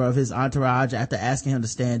told a member of his entourage after asking him to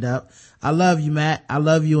stand up. I love you, Matt. I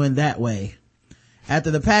love you in that way.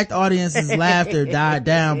 After the packed audience's laughter died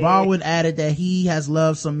down, Baldwin added that he has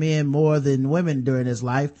loved some men more than women during his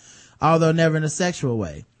life, although never in a sexual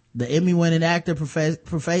way. The Emmy-winning actor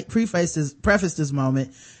prefaced his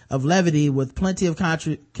moment of levity with plenty of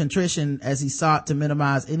contrition as he sought to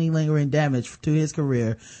minimize any lingering damage to his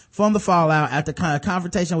career from the fallout after a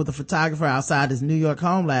confrontation with a photographer outside his New York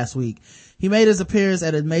home last week. He made his appearance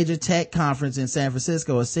at a major tech conference in San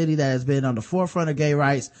Francisco, a city that has been on the forefront of gay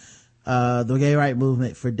rights, the gay right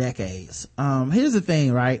movement for decades. Here's the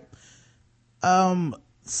thing, right?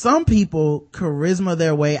 Some people charisma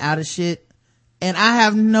their way out of shit, and I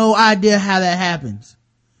have no idea how that happens.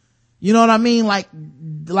 You know what I mean? Like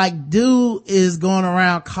dude is going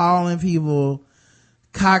around calling people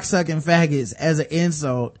cocksucking faggots as an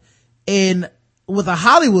insult, and with a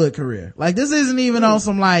Hollywood career. Like, this isn't even on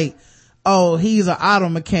some like, oh, he's an auto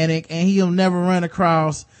mechanic and he'll never run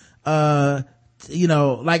across, like,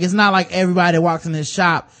 it's not like everybody that walks in his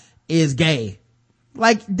shop is gay.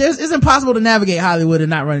 Like, it's impossible to navigate Hollywood and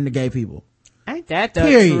not run into gay people. Ain't that the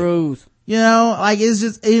Period. truth? Like, it's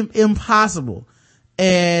just impossible.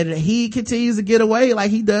 And he continues to get away. Like,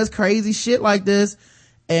 he does crazy shit like this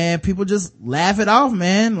and people just laugh it off,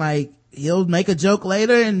 man. Like, he'll make a joke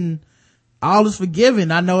later and all is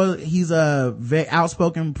forgiven. I know he's a very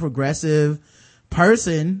outspoken progressive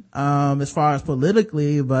person, as far as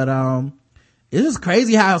politically, but, it's just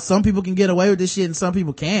crazy how some people can get away with this shit and some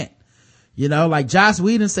people can't. Like Joss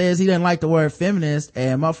Whedon says he doesn't like the word feminist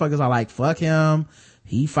and motherfuckers are like, fuck him.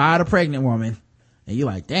 He fired a pregnant woman. And you're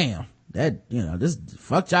like, damn, that, this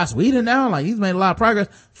fuck Joss Whedon now. Like, he's made a lot of progress.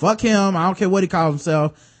 Fuck him. I don't care what he calls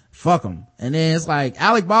himself. Fuck him. And then it's like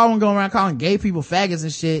Alec Baldwin going around calling gay people faggots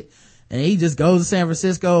and shit. And he just goes to San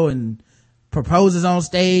Francisco and proposes on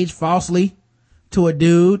stage falsely to a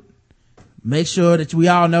dude. Make sure that we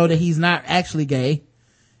all know that he's not actually gay.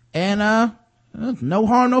 And, no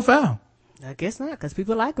harm, no foul. I guess not, because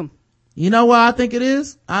people like him. You know why I think it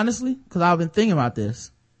is? Honestly? Because I've been thinking about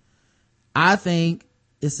this. I think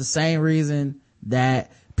it's the same reason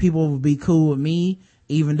that people will be cool with me,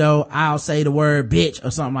 even though I'll say the word bitch or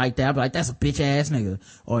something like that. I'll be like, that's a bitch ass nigga.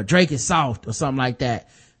 Or Drake is soft or something like that.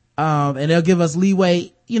 And they'll give us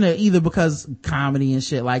leeway, either because comedy and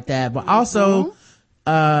shit like that, but also,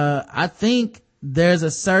 I think there's a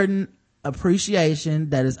certain appreciation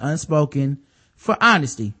that is unspoken for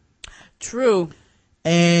honesty. True.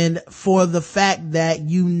 And for the fact that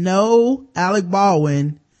Alec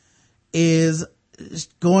Baldwin is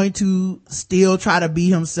going to still try to be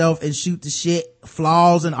himself and shoot the shit,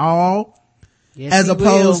 flaws and all, yes, as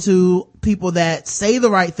opposed to people that say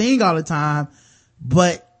the right thing all the time,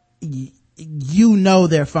 but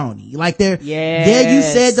they're phony. Like you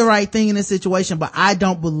said the right thing in this situation, but I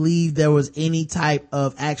don't believe there was any type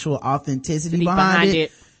of actual authenticity behind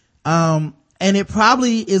it. And it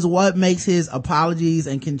probably is what makes his apologies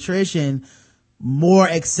and contrition more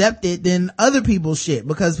accepted than other people's shit,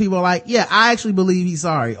 because people are like, yeah, I actually believe he's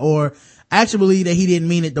sorry, or I actually believe that he didn't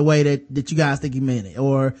mean it the way that you guys think he meant it,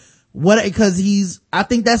 or what, because I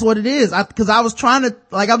think that's what it is. Because I was trying to,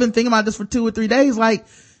 like, I've been thinking about this for 2 or 3 days, like,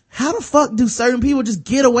 how the fuck do certain people just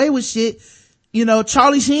get away with shit?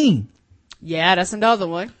 Charlie Sheen. Yeah, that's another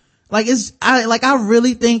one. Like, I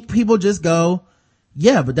really think people just go,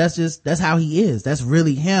 yeah, but that's how he is. That's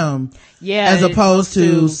really him. Yeah. As opposed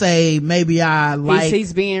to say, maybe I like.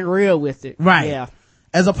 He's being real with it. Right. Yeah.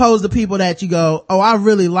 As opposed to people that you go, oh, I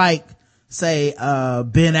really like, say,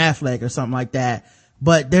 Ben Affleck or something like that.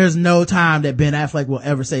 But there's no time that Ben Affleck will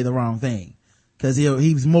ever say the wrong thing. Cause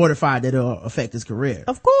he's mortified that it'll affect his career.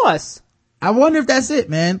 Of course. I wonder if that's it,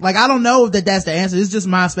 man. Like, I don't know if that's the answer. It's just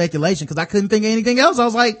my speculation, cause I couldn't think of anything else. I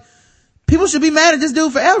was like, people should be mad at this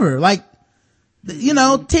dude forever. Like, 10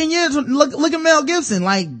 years, look at Mel Gibson.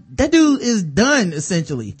 Like, that dude is done,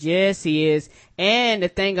 essentially. Yes, he is. And the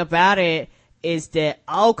thing about it is that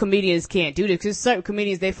all comedians can't do this, because certain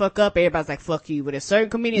comedians, they fuck up, everybody's like, fuck you. But if certain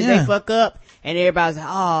comedians, they fuck up, and everybody's like,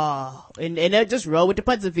 oh, and they'll just roll with the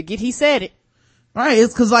punches and forget he said it. Right.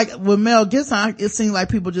 It's cause like with Mel Gibson, it seemed like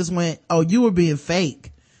people just went, oh, you were being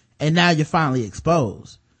fake, and now you're finally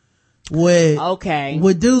exposed. With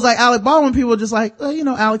dudes like Alec Baldwin, people are just like,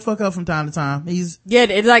 well, Alec fuck up from time to time. It's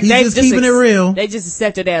like he's just keeping it real. They just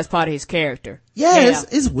accept it as part of his character. Yeah.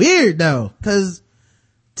 It's weird though, cause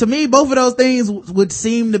to me, both of those things would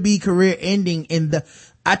seem to be career ending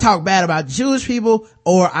I talk bad about Jewish people,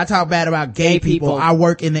 or I talk bad about gay people. I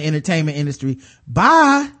work in the entertainment industry.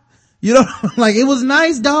 Bye. Like, it was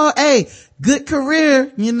nice, dog. Hey, good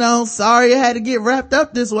career. Sorry it had to get wrapped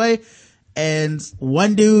up this way. And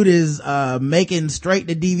one dude is making straight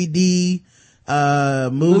to DVD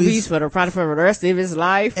movies for the rest of his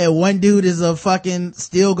life, and one dude is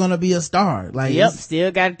still gonna be a star. Like, yep,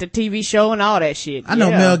 still got the TV show and all that shit. I know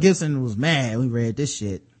Mel Gibson was mad when we read this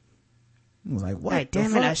shit. He was like, what? Hey,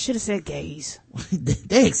 damn it, I should have said gays.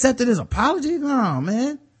 They accepted his apology? No,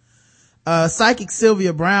 man. Psychic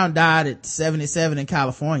Sylvia Brown died at 77 in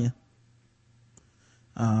California.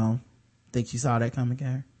 Think you saw that coming,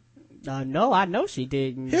 Karen? No, I know she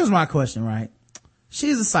didn't. Here's my question, right?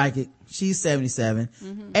 She's a psychic. She's 77.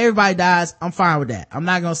 Mm-hmm. Everybody dies. I'm fine with that. I'm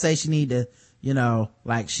not gonna say she need to,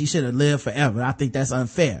 like, she should have lived forever. I think that's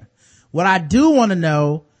unfair. What I do want to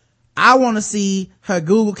know, I want to see her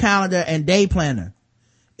Google Calendar and day planner.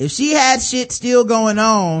 If she had shit still going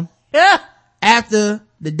on after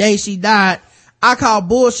the day she died, I call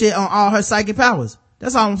bullshit on all her psychic powers.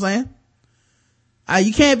 That's all I'm saying.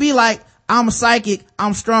 You can't be like, I'm a psychic,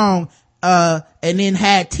 I'm strong, and then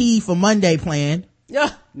had tea for Monday planned. Yeah.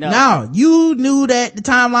 No, you knew that the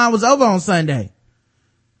timeline was over on Sunday.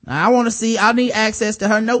 Now, I need access to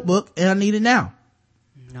her notebook, and I need it now.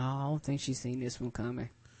 No, I don't think she's seen this one coming.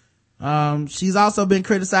 She's also been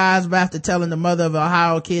criticized after telling the mother of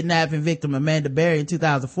Ohio kidnapping victim Amanda Berry in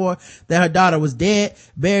 2004 that her daughter was dead.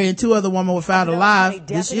 Berry and 2 other women were found alive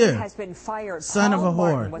this year. Has been fired. Son of a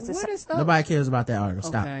whore. Nobody Nobody cares about that article.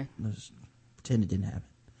 Stop. Okay. Let's pretend it didn't happen.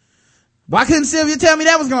 Why couldn't Sylvia tell me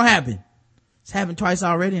that was gonna happen? It's happened twice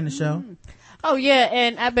already in the show. Oh yeah,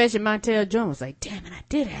 and I bet you Montel Jordan was like, damn it, I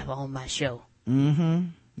did have her on my show.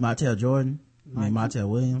 Montel Jordan. Montel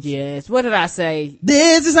Williams. Yes. What did I say?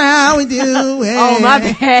 This is how we do it. Oh, my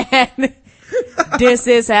bad. This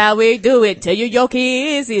is how we do it. Tell your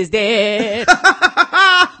kids is dead.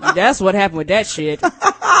 That's what happened with that shit.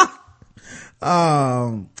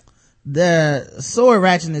 The sword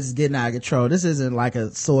ratchetness is getting out of control. This isn't like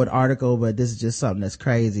a sword article, but this is just something that's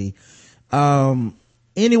crazy.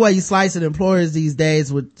 Any way you slice it, employers these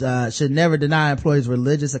days should never deny employees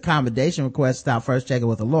religious accommodation requests without first checking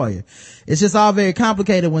with a lawyer. It's just all very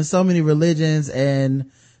complicated when so many religions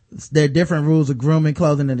and their different rules of grooming,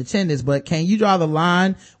 clothing, and attendance. But can you draw the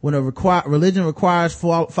line when a religion requires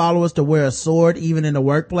followers to wear a sword even in the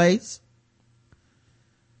workplace?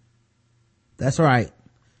 That's right.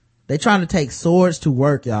 They're trying to take swords to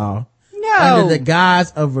work, y'all. No. Under the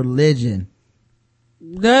guise of religion.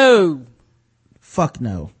 No. Fuck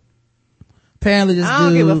no. Apparently this dude. I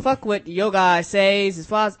don't give a fuck what your guy says. As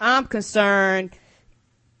far as I'm concerned,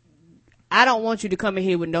 I don't want you to come in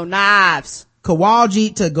here with no knives.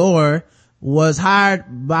 Kawaljeet Tagore was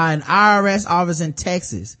hired by an IRS office in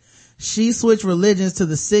Texas. She switched religions to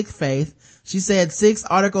the Sikh faith. She said Sikh's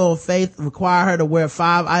article of faith require her to wear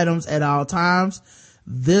 5 items at all times.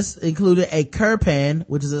 This included a kirpan,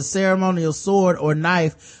 which is a ceremonial sword or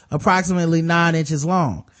knife approximately 9 inches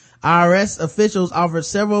long. IRS officials offered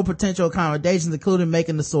several potential accommodations, including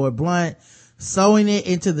making the sword blunt, sewing it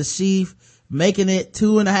into the sheath, making it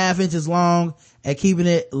 2.5 inches long, and keeping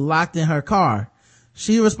it locked in her car.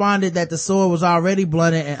 She responded that the sword was already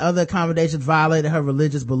blunted and other accommodations violated her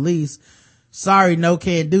religious beliefs. Sorry, no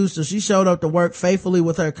can do. So she showed up to work faithfully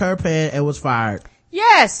with her kirpan and was fired.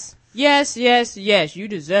 Yes. You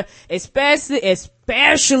deserve,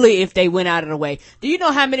 especially if they went out of the way. Do you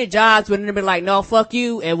know how many jobs would have been like, no, fuck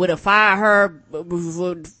you, and would have fired her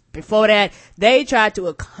before that? They tried to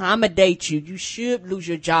accommodate you. You should lose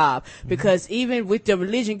your job because even with the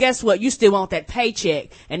religion, guess what? You still want that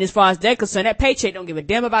paycheck. And as far as they're concerned, that paycheck don't give a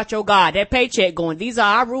damn about your God. That paycheck going, these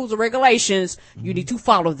are our rules and regulations. You need to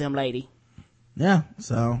follow them, lady. Yeah.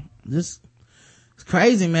 So it's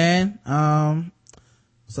crazy, man.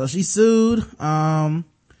 So she sued. The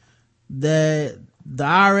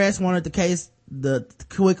IRS wanted the case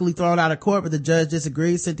quickly thrown out of court, but the judge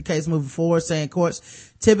disagreed, sent the case moving forward, saying courts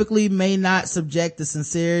typically may not subject the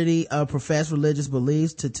sincerity of professed religious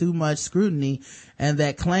beliefs to too much scrutiny, and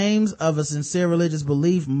that claims of a sincere religious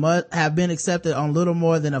belief must have been accepted on little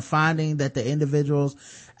more than a finding that the individual's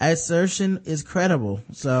assertion is credible.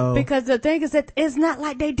 So because the thing is that it's not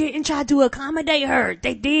like they didn't try to accommodate her.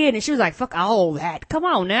 They did, and she was like, fuck all that. Come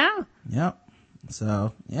on now. Yep.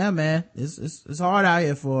 So yeah, man, it's hard out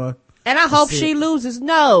here for. And I hope she loses.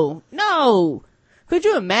 No. Could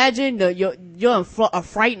you imagine your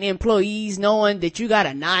frightened employees knowing that you got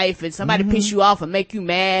a knife and somebody piss you off and make you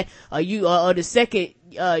mad, or the second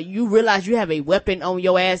you realize you have a weapon on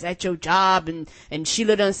your ass at your job, and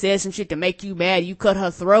Sheila done said some shit to make you mad, you cut her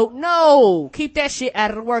throat? No, keep that shit out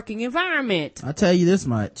of the working environment. I'll tell you this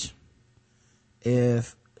much: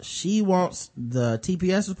 if she wants the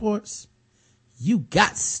TPS reports, you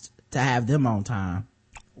got to have them on time.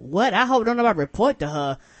 What? I hope don't nobody report to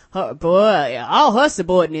her. Her boy, all her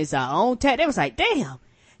subordinates are on time. They was like, damn,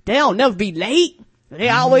 they don't never be late. They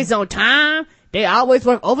always on time. They always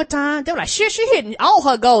work overtime. They were like, shit, she hitting all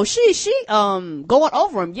her goals. She going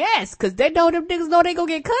over them. Yes, cause they know them niggas know they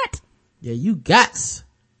gonna get cut. Yeah, you got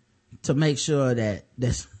to make sure that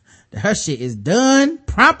her shit is done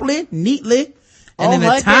properly, neatly, and in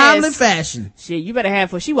a timely fashion. Shit, you better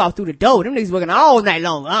have her. She walked through the door. Them niggas working all night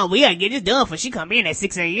long. We gotta get this done before she come in at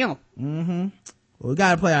 6 a.m. Well, we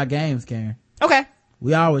gotta play our games, Karen. Okay.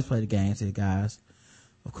 We always play the games here, guys.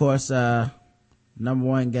 Of course, number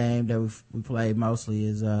one game that we play mostly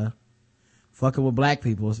is fucking with black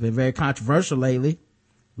people. It's been very controversial lately.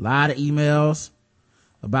 A lot of emails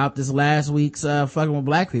about this last week's fucking with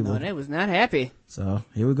black people. No, they was not happy. So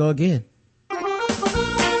here we go again.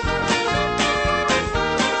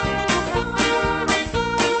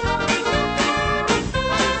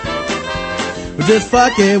 We're just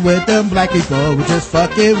fucking with them black people. We're just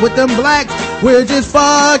fucking with them blacks. We're just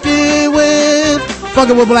fucking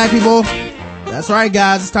with black people. That's right,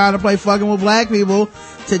 guys. It's time to play fucking with black people.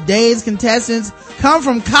 Today's contestants come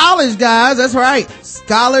from college, guys. That's right.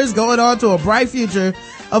 Scholars going on to a bright future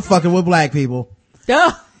of fucking with black people.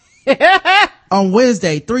 On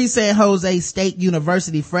Wednesday, 3 San Jose State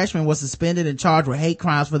University freshmen were suspended and charged with hate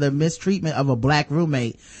crimes for their mistreatment of a black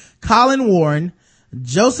roommate. Colin Warren,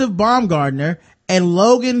 Joseph Baumgartner, and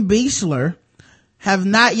Logan Beechler have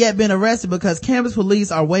not yet been arrested because campus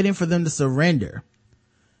police are waiting for them to surrender.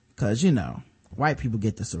 Cause, white people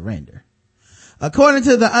get to surrender. According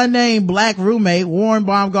to the unnamed black roommate, Warren,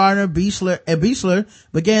 Baumgartner, Beechler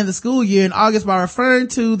began the school year in August by referring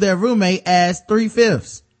to their roommate as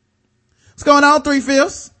 3/5. What's going on,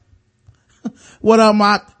 3/5? What up,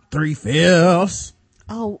 my 3/5?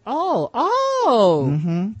 Oh.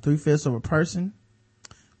 3/5 of a person.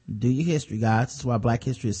 Do your history, guys. That's why black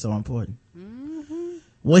history is so important.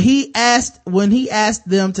 When he asked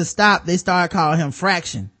them to stop, they started calling him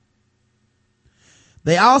fraction.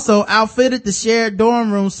 They also outfitted the shared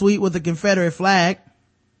dorm room suite with a Confederate flag,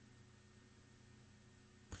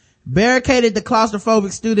 barricaded the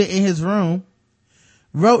claustrophobic student in his room,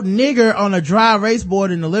 wrote nigger on a dry erase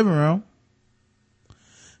board in the living room,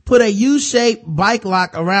 put a U-shaped bike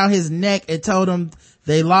lock around his neck and told him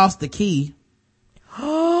they lost the key.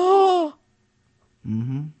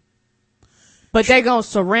 But they gonna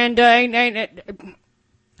surrender, ain't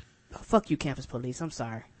fuck you, campus police. I'm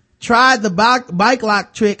sorry. Tried the bike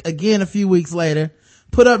lock trick again a few weeks later,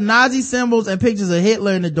 put up Nazi symbols and pictures of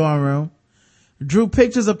Hitler in the dorm room, drew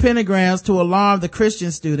pictures of pentagrams to alarm the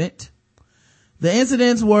Christian student. The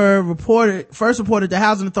incidents were first reported to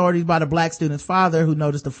housing authorities by the black student's father, who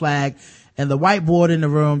noticed the flag and the whiteboard in the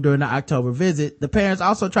room during the October visit. The parents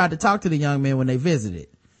also tried to talk to the young men when they visited.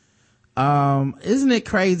 Isn't it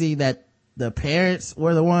crazy that the parents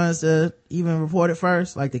were the ones to even report it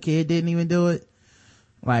first? Like the kid didn't even do it?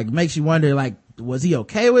 Like, makes you wonder, like, was he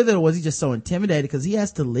okay with it, or was he just so intimidated because he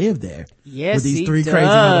has to live there with these three crazy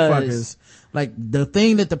motherfuckers? Like, the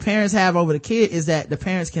thing that the parents have over the kid is that the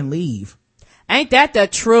parents can leave. Ain't that the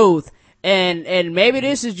truth? And maybe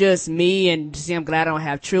this is just me, and see, I'm glad I don't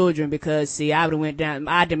have children, because see, I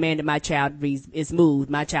demanded my child is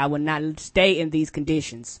moved. My child would not stay in these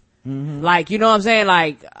conditions. Like, you know what I'm saying?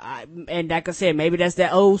 Like, and like I said, maybe that's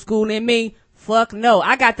that old school in me. Fuck no,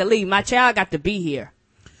 I got to leave. My child got to be here.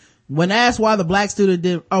 When asked why the black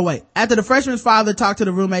student after the freshman's father talked to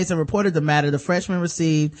the roommates and reported the matter, the freshman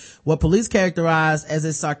received what police characterized as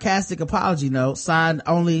a sarcastic apology note signed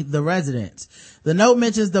only the residents. The note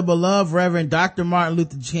mentions the beloved Reverend Dr. Martin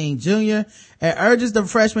Luther King Jr. and urges the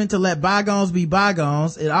freshman to let bygones be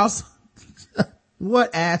bygones. It also,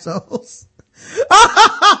 what assholes?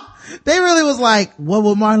 They really was like, what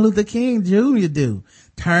would Martin Luther King Jr. do?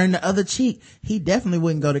 Turn the other cheek. He definitely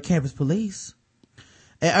wouldn't go to campus police.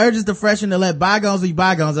 It urges the freshman to let bygones be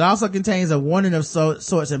bygones. It also contains a warning of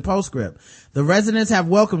sorts in postscript. The residents have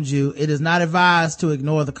welcomed you. It is not advised to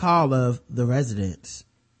ignore the call of the residents.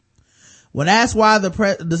 When asked why the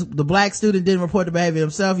black student didn't report the behavior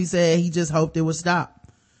himself, he said he just hoped it would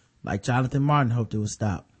stop. Like Jonathan Martin hoped it would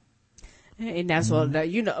stop. And that's what,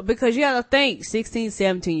 because you gotta think, 16,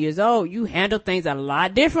 17 years old, you handle things a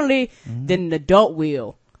lot differently than an adult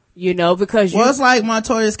will. Because it's like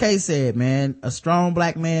Montoya's case said, man, a strong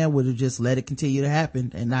black man would have just let it continue to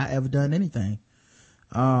happen and not ever done anything.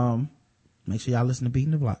 Make sure y'all listen to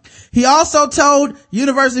Beating the Block. He also told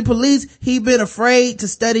university police he'd been afraid to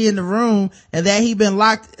study in the room and that he'd been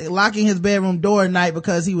locking his bedroom door at night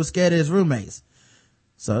because he was scared of his roommates.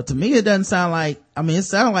 So to me, it doesn't sound like, it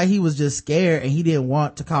sounded like he was just scared and he didn't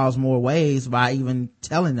want to cause more waves by even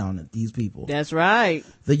telling on these people. That's right.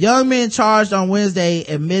 The young men charged on Wednesday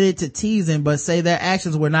admitted to teasing, but say their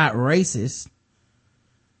actions were not racist.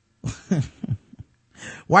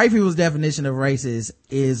 White people's definition of racist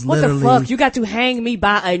is literally... What the fuck? You got to hang me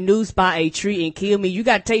by a noose by a tree and kill me. You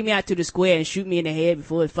got to take me out to the square and shoot me in the head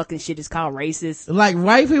before the fucking shit is called racist. Like,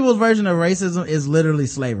 white people's version of racism is literally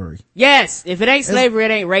slavery. Yes. If it ain't slavery,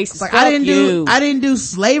 it ain't racist. Like, fuck I didn't do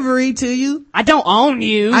slavery to you. I don't own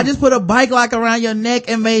you. I just put a bike lock around your neck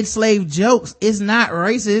and made slave jokes. It's not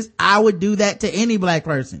racist. I would do that to any black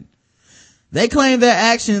person. They claim their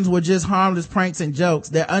actions were just harmless pranks and jokes.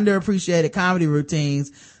 Their underappreciated comedy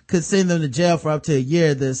routines could send them to jail for up to a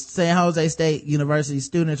year. The San Jose State University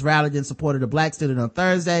students rallied in support of the black student on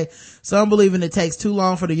Thursday. Some believing it takes too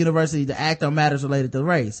long for the university to act on matters related to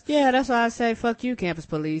race. Yeah, that's why I say fuck you, campus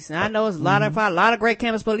police. And I know it's a lot of great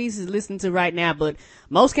campus police is listening to right now, but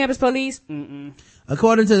most campus police,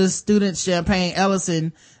 According to the students, Champagne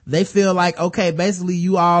Ellison, they feel like, okay, basically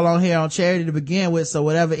you all on here on charity to begin with, so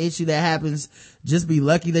whatever issue that happens, just be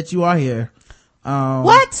lucky that you are here.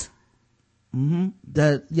 What?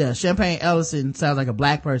 Champagne Ellison sounds like a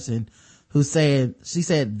black person she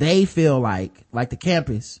said they feel like the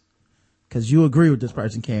campus, cause you agree with this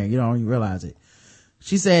person, Karen, you don't even realize it.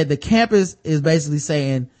 She said the campus is basically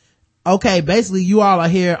saying, okay, basically you all are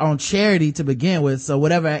here on charity to begin with, so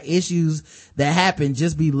whatever issues that happen,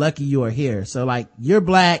 just be lucky you are here. So like, you're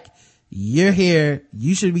black, you're here,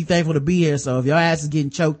 you should be thankful to be here, so if your ass is getting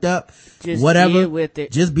choked up, just whatever, deal with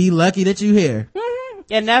it. Just be lucky that you're here.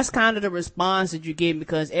 And that's kind of the response that you get,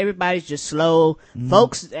 because everybody's just slow.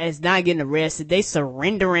 Folks is not getting arrested, they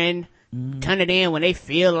surrendering, turning in when they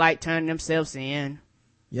feel like turning themselves in.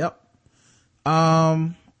 Yep. All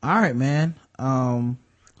right, man.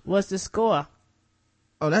 What's the score?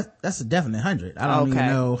 Oh, that's a definite 100. I don't even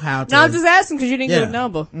know how to. No, I'm just asking because you didn't give a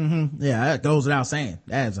number. Yeah, that goes without saying.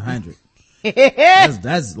 That is 100.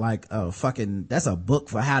 That's like a fucking, that's a book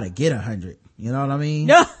for how to get 100. You know what I mean?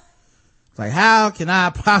 No. It's like, how can I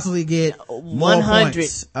possibly get 100?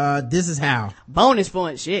 Points? This is how. Bonus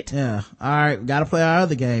points, shit. Yeah. All right. We gotta play our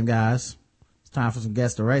other game, guys. It's time for some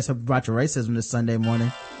Guess the Race. Hope you brought your racism this Sunday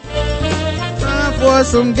morning. Time for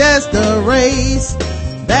some Guess the Race.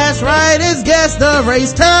 That's right, it's Guess the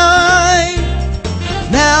Race time.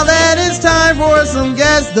 Now that it's time for some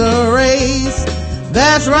Guess the Race.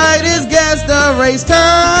 That's right, it's Guess the Race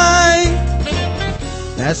time.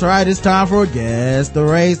 That's right, it's time for Guess the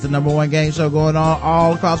Race, the #1 game show going on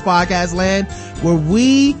all across podcast land, where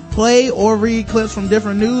we play or read clips from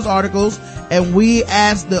different news articles and we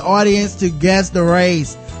ask the audience to guess the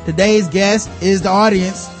race. Today's guest is the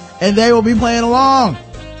audience and they will be playing along.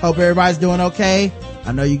 Hope everybody's doing okay.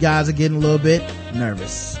 I know you guys are getting a little bit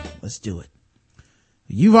nervous. Let's do it.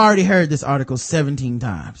 You've already heard this article 17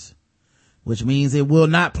 times, which means it will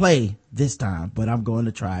not play this time, but I'm going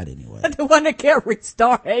to try it anyway. The one that can't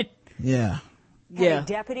restart. Yeah. A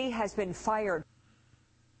deputy has been fired.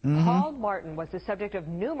 Paul Martin was the subject of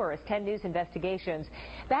numerous 10 News investigations.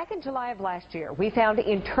 Back in July of last year, we found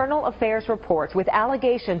internal affairs reports with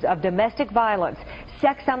allegations of domestic violence,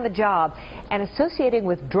 sex on the job, and associating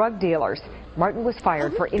with drug dealers. Martin was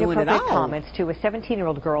fired for inappropriate comments to a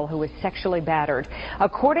 17-year-old girl who was sexually battered.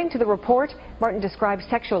 According to the report, Martin described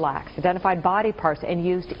sexual acts, identified body parts, and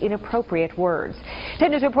used inappropriate words. 10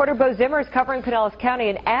 News reporter Bo Zimmer is covering Pinellas County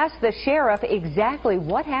and asked the sheriff exactly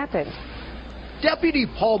what happened. Deputy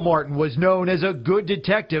Paul Martin was known as a good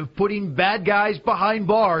detective, putting bad guys behind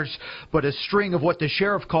bars. But a string of what the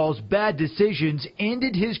sheriff calls bad decisions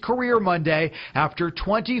ended his career Monday after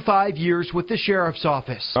 25 years with the sheriff's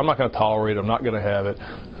office. I'm not going to tolerate it. I'm not going to have it.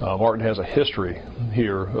 Martin has a history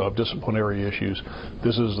here of disciplinary issues.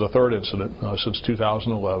 This is the third incident since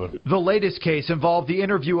 2011. The latest case involved the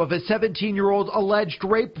interview of a 17-year-old alleged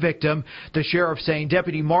rape victim. The sheriff saying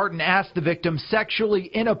Deputy Martin asked the victim sexually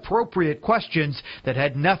inappropriate questions that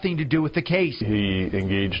had nothing to do with the case. He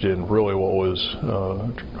engaged in really what was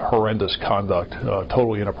horrendous conduct,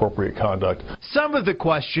 totally inappropriate conduct. Some of the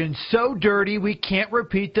questions so dirty we can't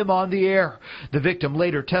repeat them on the air. The victim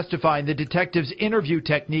later testifying the detective's interview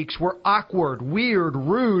techniques were awkward, weird,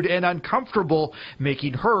 rude, and uncomfortable,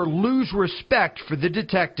 making her lose respect for the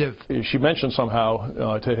detective. She mentioned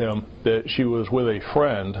somehow to him that she was with a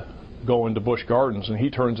friend going to Busch Gardens, and he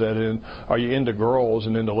turns that in, are you into girls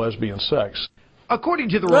and into lesbian sex? According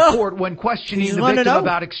to the report, when questioning the victim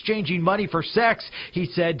about exchanging money for sex, he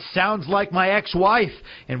said, sounds like my ex-wife,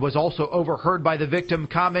 and was also overheard by the victim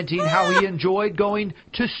commenting how he enjoyed going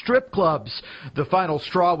to strip clubs. The final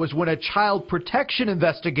straw was when a child protection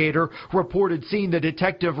investigator reported seeing the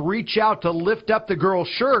detective reach out to lift up the girl's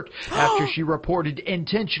shirt after she reported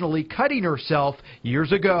intentionally cutting herself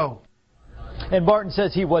years ago. And Martin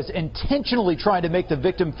says he was intentionally trying to make the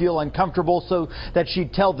victim feel uncomfortable so that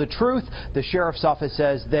she'd tell the truth. The sheriff's office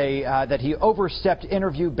says that he overstepped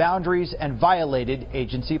interview boundaries and violated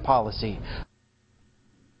agency policy.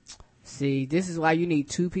 See, this is why you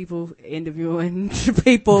need two people interviewing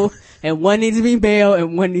people, and one needs to be male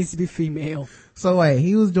and one needs to be female. So wait,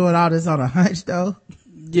 he was doing all this on a hunch though?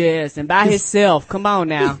 Yes, and by himself. Come on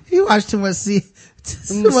now. He watched too much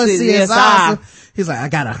CSI. He's like, I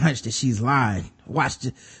got a hunch that she's lying. Watch,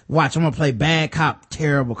 I'm gonna play bad cop,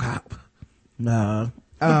 terrible cop.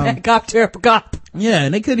 Bad cop, terrible cop. Yeah,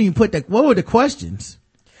 and they couldn't even put what were the questions?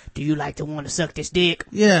 do you like to want to suck this dick?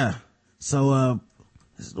 Yeah. So,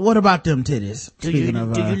 what about them titties? Do you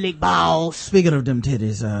lick balls? Speaking of them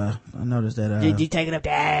titties, I noticed that, did you take it up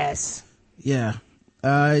the ass? Yeah.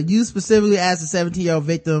 You specifically asked the 17-year-old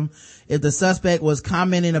victim if the suspect was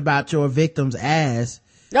commenting about your victim's ass.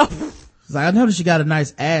 No. It's like, I noticed you got a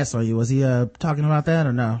nice ass on you. Was he, talking about that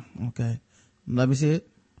or no? Okay. Let me see it.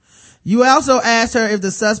 You also asked her if the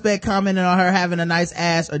suspect commented on her having a nice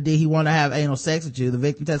ass or did he want to have anal sex with you. The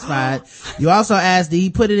victim testified. You also asked, did he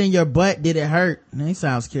put it in your butt? Did it hurt? He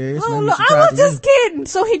sounds curious. Oh, look, I was just kidding.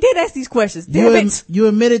 So he did ask these questions. Damn it. You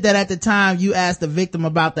admitted that at the time you asked the victim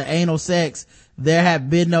about the anal sex, there had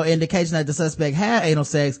been no indication that the suspect had anal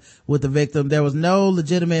sex with the victim. There was no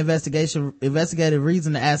legitimate investigative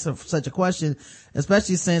reason to ask her such a question,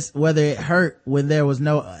 especially since whether it hurt when there was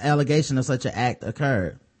no allegation of such an act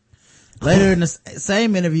occurred. Later in the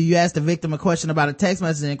same interview, you asked the victim a question about a text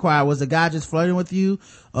message and inquired, was the guy just flirting with you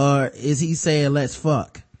or is he saying let's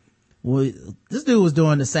fuck? Well, this dude was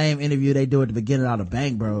doing the same interview they do at the beginning of the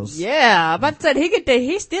Bang Bros. Yeah, but said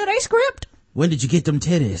he still they script. When did you get them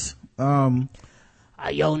titties?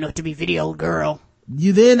 You old enough to be video girl.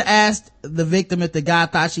 You then asked the victim if the guy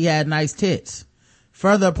thought she had nice tits.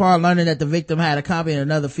 Further, upon learning that the victim had accompanied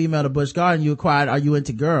another female to Busch Garden, you inquired, are you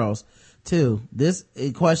into girls? Too. This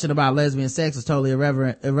question about lesbian sex is totally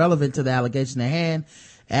irrelevant to the allegation at hand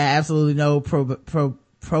and absolutely no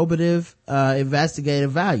probative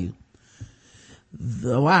investigative value.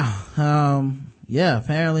 Wow. Yeah,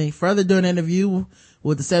 apparently. Further during the interview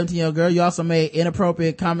with the 17-year-old girl, you also made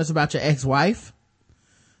inappropriate comments about your ex-wife.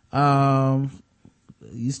 You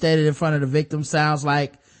stated in front of the victim, sounds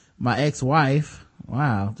like my ex-wife.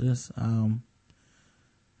 Wow. Just,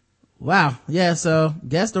 wow. Yeah. So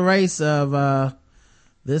guess the race of,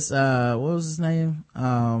 this, what was his name?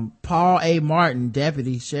 Paul A. Martin,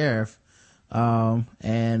 deputy sheriff,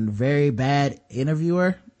 and very bad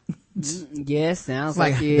interviewer. Yes, sounds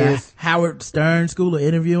like he the is. Howard Stern School of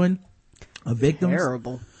Interviewing of Victims.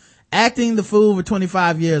 Terrible. Acting the fool for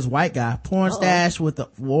 25 years, white guy. Porn stash with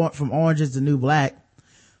from Orange is the New Black.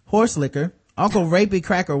 Horse liquor. Uncle Rapey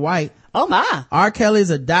Cracker White. Oh my. R. Kelly's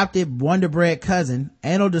adopted Wonder Bread cousin.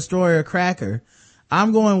 Anal Destroyer Cracker.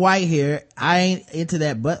 I'm going white here. I ain't into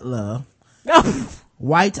that butt love.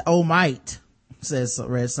 White oh might, says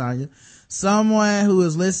Red Sonja. Someone who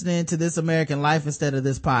is listening to This American Life instead of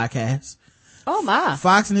this podcast. Oh my.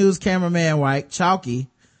 Fox News cameraman White. Chalky.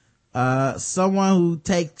 Someone who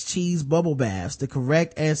takes cheese bubble baths. The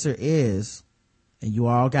correct answer is, and you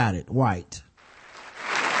all got it, white.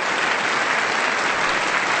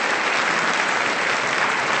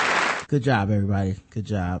 Good job, everybody. Good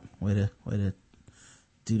job. Way to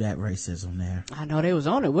do that racism there. I know they was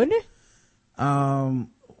on it, wasn't it? Wow,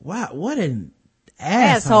 what an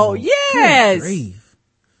asshole. Yes. Good grief.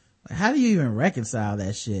 Like, how do you even reconcile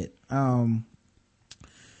that shit? All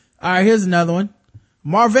right, here's another one.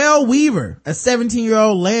 Marvell Weaver, a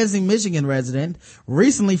 17-year-old Lansing, Michigan resident,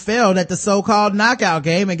 recently failed at the so-called knockout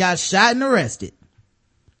game and got shot and arrested.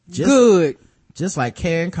 Good. Just like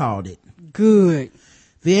Karen called it. Good.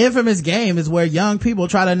 The infamous game is where young people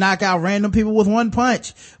try to knock out random people with one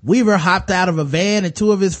punch. Weaver hopped out of a van with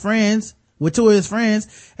two of his friends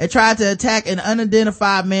and tried to attack an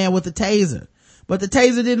unidentified man with a taser. But the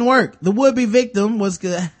taser didn't work. The would-be victim was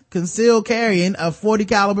concealed carrying a .40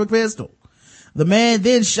 caliber pistol. The man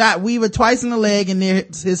then shot Weaver twice in the leg and near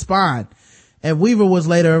his spine, and Weaver was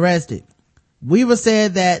later arrested. Weaver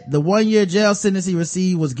said that the 1-year jail sentence he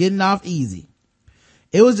received was getting off easy.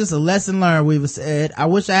 It was just a lesson learned, Weaver said. I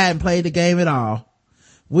wish I hadn't played the game at all.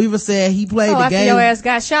 Weaver said he played the after game. Your ass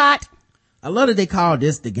got shot. I love that they call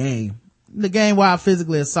this the game. The game where I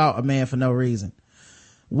physically assault a man for no reason.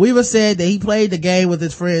 Weaver said that he played the game with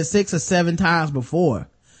his friends 6 or 7 times before.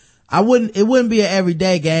 It wouldn't be an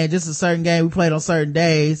everyday game, just a certain game we played on certain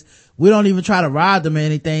days. We don't even try to rob them or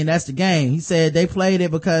anything. That's the game. He said they played it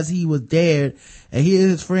because he was dared and he and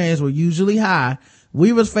his friends were usually high.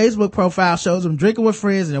 Weaver's Facebook profile shows him drinking with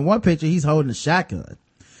friends, and in one picture he's holding a shotgun.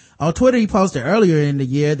 On Twitter he posted earlier in the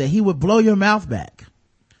year that he would blow your mouth back.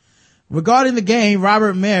 Regarding the game,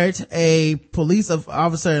 Robert Merritt, a police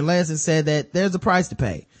officer in Lansing, said that there's a price to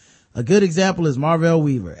pay. A good example is Marvell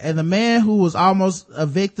Weaver. And the man who was almost a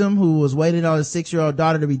victim, who was waiting on his 6-year-old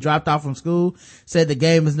daughter to be dropped off from school, said the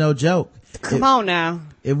game is no joke. Come on now.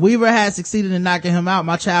 If Weaver had succeeded in knocking him out,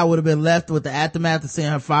 my child would have been left with the aftermath of seeing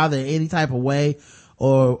her father in any type of way,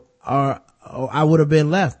 or I would have been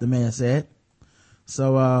left, the man said.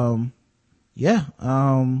 So, yeah.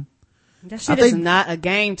 That shit is not a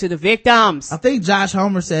game to the victims. I think Josh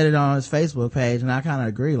Homer said it on his Facebook page, and I kind of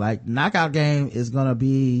agree. Like, knockout game is gonna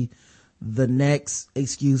be the next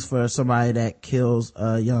excuse for somebody that kills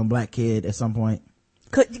a young black kid at some point.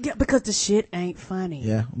 Because the shit ain't funny.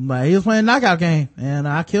 Yeah, but he was playing knockout game and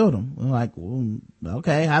I killed him. I'm like, well,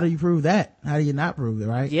 okay, how do you prove that? How do you not prove it,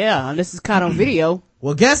 right? Yeah, unless it's caught on video.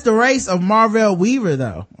 Well, guess the race of Marvell Weaver,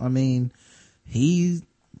 though. I mean, he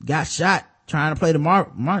got shot trying to play the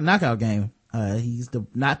knockout game. He's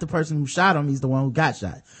not the person who shot him. He's the one who got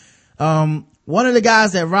shot. One of the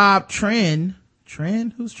guys that robbed Trend,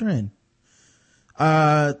 who's Trend?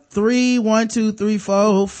 3, 1, 2, 3,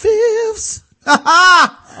 4, fifths.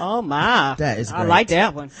 Oh my. That is great. I like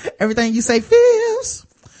that one. Everything you say fifths.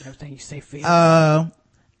 Everything you say fifths.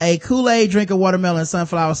 A Kool-Aid drinking watermelon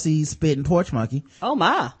sunflower seeds spitting porch monkey. Oh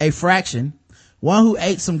my. A fraction. One who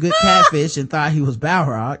ate some good catfish and thought he was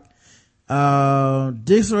Balrog.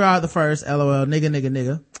 Disregard the first, LOL,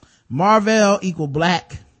 nigga. Marvell equal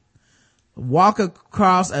black. Walk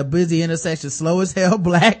across a busy intersection slow as hell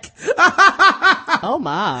black. Oh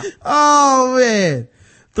my. Oh man.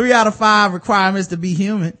 3 out of 5 requirements to be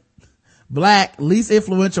human. Black, least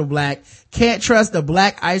influential black. Can't trust the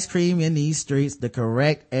black ice cream in these streets. The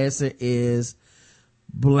correct answer is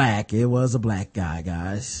black. It was a black guy,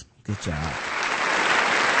 guys. Good job.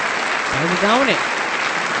 There we go on it.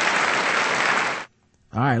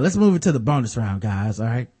 All right, let's move it to the bonus round, guys. All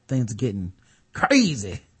right, things are getting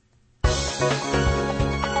crazy.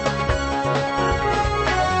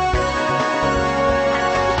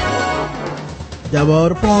 Double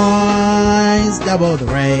the points, double the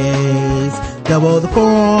raise, double the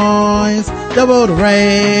points, double the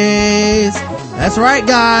raise. That's right,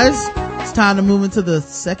 guys. It's time to move into the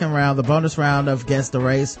second round, the bonus round of Guess the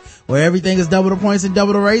Race, where everything is double the points and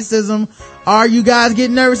double the racism. Are you guys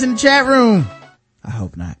getting nervous in the chat room? I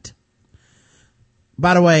hope not.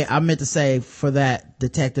 By the way, I meant to say for that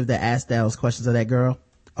detective that asked those questions of that girl,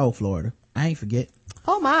 Florida. I ain't forget.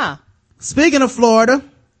 Oh my. Speaking of Florida,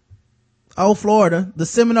 Florida, the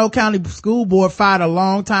Seminole County School Board fired a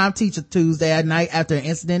longtime teacher Tuesday at night after an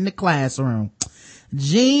incident in the classroom.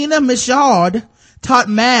 Jean Michaud taught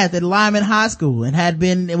math at Lyman High School and had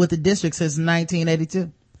been with the district since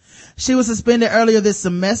 1982. She was suspended earlier this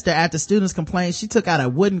semester after students complained she took out a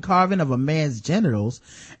wooden carving of a man's genitals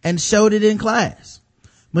and showed it in class.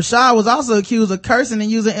 Michaud was also accused of cursing and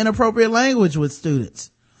using inappropriate language with students.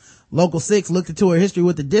 Local 6 looked into her history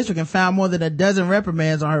with the district and found more than a dozen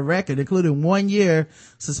reprimands on her record, including 1 year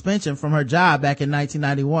suspension from her job back in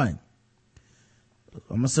 1991.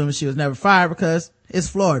 I'm assuming she was never fired because it's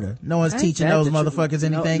Florida. No one's teaching those motherfuckers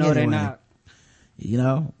anything no, anyway. They're not. You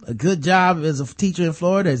know, a good job as a teacher in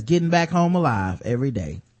Florida is getting back home alive every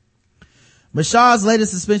day. Michaud's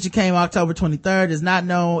latest suspension came October 23rd. It is not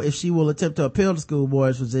known if she will attempt to appeal the school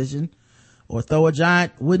board's position or throw a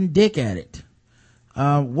giant wooden dick at it.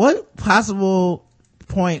 What possible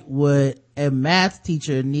point would a math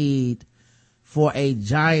teacher need for a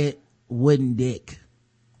giant wooden dick?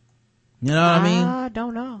 You know what I mean? I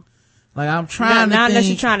don't know. Like I'm trying to not think. Unless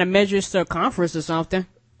you're trying to measure circumference or something.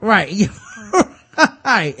 Right.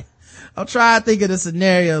 Right. I'm trying to think of the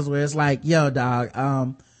scenarios where it's like, yo,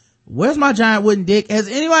 dog, where's my giant wooden dick? Has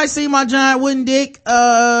anybody seen my giant wooden dick?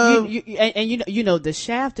 You know, the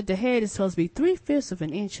shaft at the head is supposed to be 3/5 of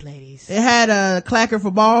an inch, ladies. It had a clacker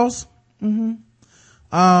for balls. Mm-hmm.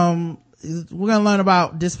 We're gonna learn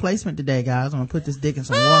about displacement today, guys. I'm gonna put this dick in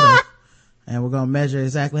some water and we're gonna measure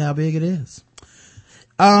exactly how big it is.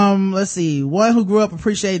 Let's see. One who grew up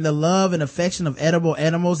appreciating the love and affection of edible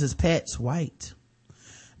animals as pets, white.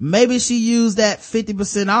 Maybe she used that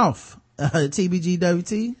 50% off.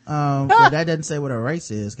 TBGWT. But that doesn't say what her race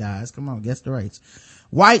is, guys. Come on, guess the race.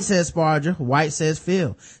 White says Sparger. White says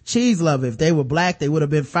Phil. Cheese lover. If they were black, they would have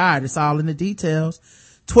been fired. It's all in the details.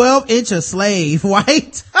 12-inch slave.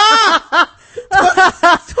 White.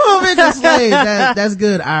 12-inch slave. That's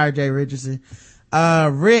good, R.J. Richardson.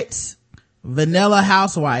 Ritz. Vanilla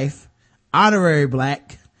housewife. Honorary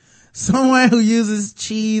black. Someone who uses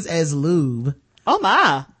cheese as lube. Oh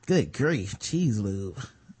my. Good grief. Cheese lube.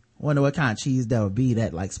 Wonder what kind of cheese that would be.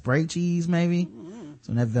 That like spray cheese maybe?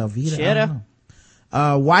 So that Velveeta. Cheddar.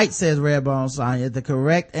 White says Redbone Sonya. The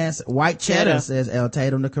correct answer. White cheddar says L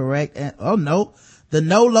Tatum. The correct oh no. The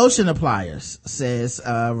no lotion appliers says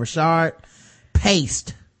Rashard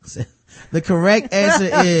Paste. The correct answer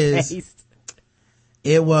is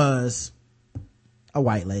it was a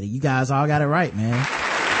white lady. You guys all got it right, man.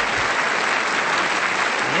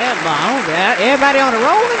 Yeah, everybody on the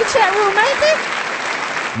roll in the chat room, ain't they?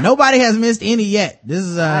 Nobody has missed any yet. This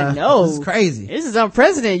is I know. This is crazy. This is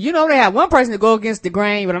unprecedented. You know, they have one person to go against the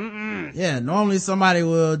grain, but yeah, normally somebody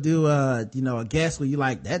will do a guess where you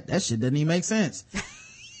like that shit doesn't even make sense.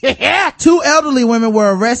 2 elderly women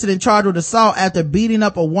were arrested and charged with assault after beating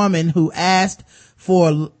up a woman who asked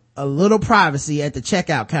for a little privacy at the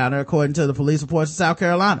checkout counter, according to the police reports in South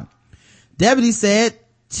Carolina. Deputies said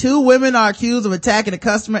 2 women are accused of attacking a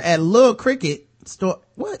customer at Little Cricket store.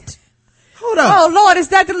 What? Hold up. Oh Lord, is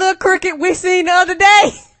that the Little Cricket we seen the other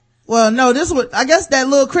day? Well, no, I guess that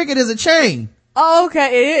Little Cricket is a chain. Oh,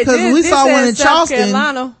 okay. Because we saw one in Charleston,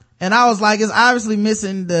 Carolina. And I was like, it's obviously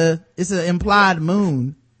missing it's an implied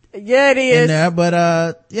moon. Yeah, it is. In there,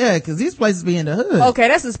 but, yeah, cause these places be in the hood. Okay,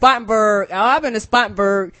 that's in Spartanburg. Oh, I've been to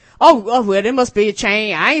Spartanburg. Oh, well, there must be a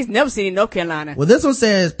chain. I ain't never seen it in North Carolina. Well, this one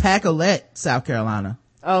says Pacolet, South Carolina.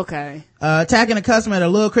 Okay. Attacking a customer at a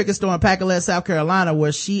Little Cricket store in Pacolet, South Carolina,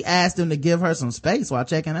 where she asked him to give her some space while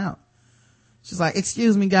checking out. She's like,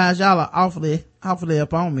 excuse me guys, y'all are awfully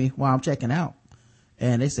up on me while I'm checking out.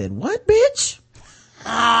 And they said, what, bitch?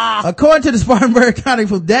 According to the Spartanburg County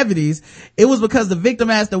deputies, it was because the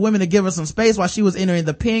victim asked the women to give her some space while she was entering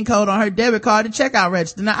the PIN code on her debit card to checkout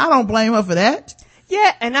register. Now, I don't blame her for that.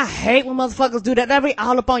 Yeah, and I hate when motherfuckers do that. They be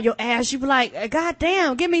all up on your ass. You be like, God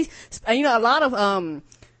damn, give me, a lot of,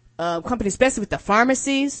 companies, especially with the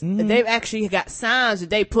pharmacies, they've actually got signs that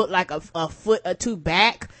they put like a foot or 2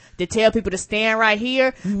 back to tell people to stand right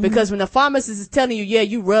here, because when the pharmacist is telling you, yeah,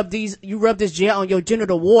 you rub this gel on your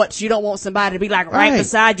genital warts, you don't want somebody to be like right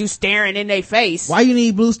beside you staring in their face. Why you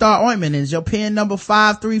need Blue Star ointment? Is your pin number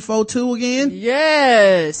 5342 again?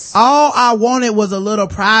 Yes. All I wanted was a little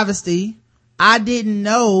privacy. I didn't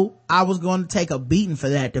know I was going to take a beating for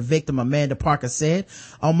that, the victim Amanda Parker said.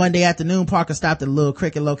 On Monday afternoon, Parker stopped at a Little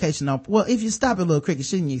Cricket location well, if you stop at Little Cricket,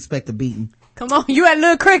 shouldn't you expect a beating? Come on, you at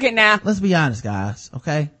Little Cricket now. Let's be honest, guys,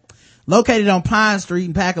 okay? Located on Pine Street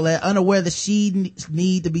in Pacolet, unaware that she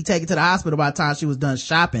need to be taken to the hospital by the time she was done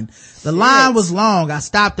shopping. The line was long. I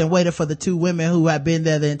stopped and waited for the 2 women who had been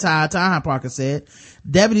there the entire time, Parker said.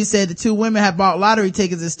 Deputy said the 2 women had bought lottery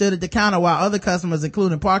tickets and stood at the counter while other customers,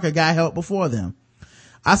 including Parker, got help before them.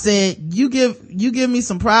 I said, you give me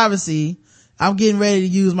some privacy. I'm getting ready to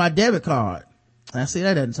use my debit card. I see,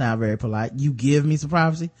 that doesn't sound very polite. You give me some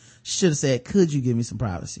privacy? Should have said, could you give me some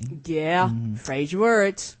privacy? Yeah, phrase your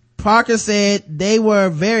words. Parker said they were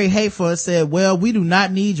very hateful and said, well, we do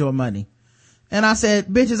not need your money. And I said,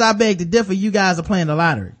 bitches, I beg to differ. You guys are playing the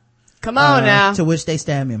lottery. Come on now. To which they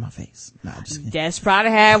stabbed me in my face. No, just kidding. That's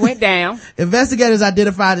probably how it went down. Investigators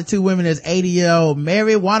identified the 2 women as 80-year-old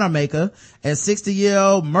Mary Wanamaker and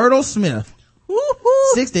 60-year-old Myrtle Smith.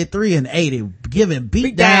 63 and 80, giving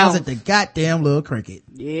beat downs at the goddamn Little Cricket.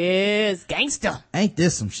 Yes, gangster. Ain't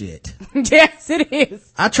this some shit? Yes, it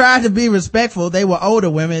is. I tried to be respectful. They were older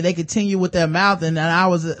women. They continued with their mouth, and I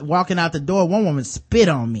was walking out the door. One woman spit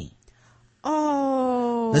on me.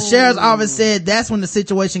 Oh. The sheriff's office said that's when the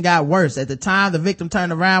situation got worse. At the time, the victim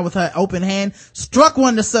turned around with her open hand, struck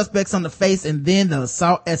one of the suspects on the face, and then the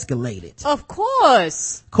assault escalated. Of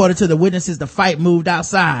course. According to the witnesses, the fight moved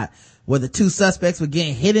outside, where the 2 suspects were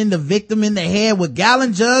getting hitting the victim in the head with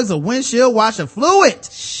gallon jugs of windshield washer fluid.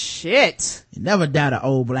 Shit. You never doubt an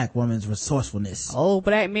old black woman's resourcefulness. Old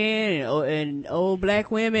black men and old black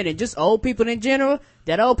women and just old people in general,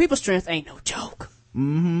 that old people's strength ain't no joke.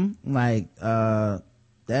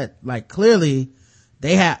 Clearly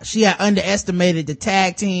she had underestimated the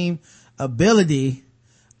tag team ability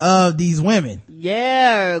of these women.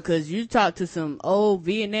 Yeah, cause you talk to some old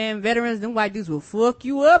Vietnam veterans, them white dudes will fuck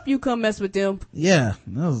you up, you come mess with them. Yeah,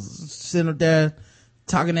 I was sitting up there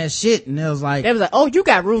talking that shit, and they was like, oh, you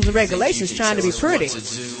got rules and regulations trying to be pretty.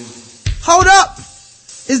 Hold up!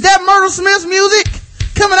 Is that Myrtle Smith's music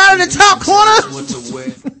coming out of the top corner?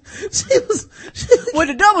 she was with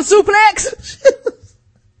a double suplex.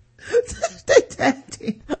 They tag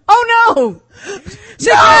team. Oh no! She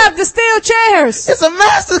grabbed the steel chairs. It's a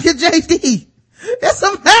massacre, JD. It's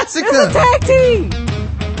a massacre. It's a tag team.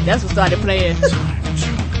 That's what started playing.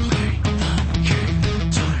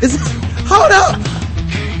 Hold up.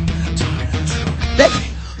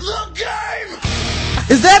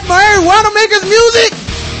 Is that Mary Wanamaker's music?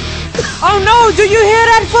 Oh no, do you hear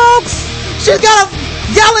that, folks? She's got a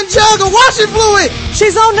gallon jug of washing fluid.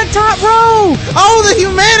 She's on the top row. Oh, the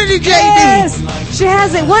humanity, JD. Yes, she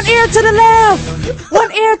has it. One ear to the left,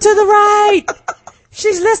 one ear to the right.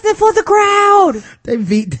 She's listening for the crowd. They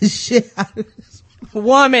beat the shit out of this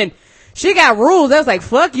woman. She got rules. They was like,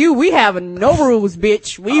 fuck you. We have no rules,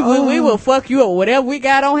 bitch. We will fuck you up, whatever we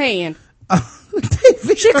got on hand.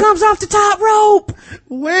 She comes off the top rope.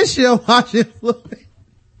 Windshield washing fluid.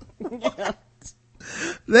 Yeah.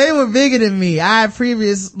 They were bigger than me. I had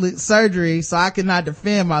previous surgery, so I could not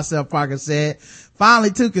defend myself, Parker said.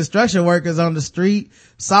 Finally, 2 construction workers on the street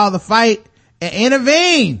saw the fight and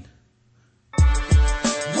intervened.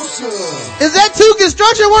 Is that two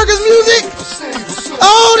construction workers music?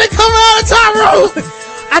 Oh, they coming out of the top rope.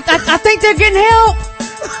 I think they're getting help.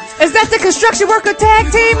 Is that the construction worker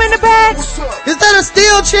tag team in the back? Is that a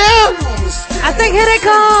steel chair? I think here they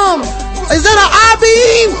come. Is that an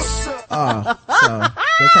I-beam? Oh,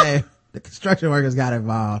 so the construction workers got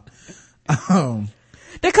involved.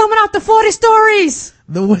 They're coming out the 40 stories.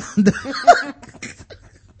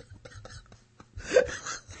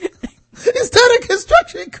 Is that a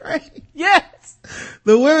construction crane? Yes.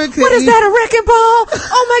 The women could What is that, a wrecking ball?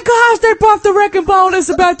 Oh my gosh, they brought the wrecking ball. It's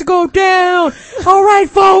about to go down. All right,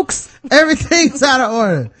 folks. Everything's out of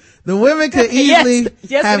order. The women could easily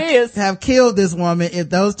have killed this woman if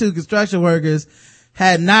those two construction workers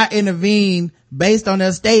had not intervened based on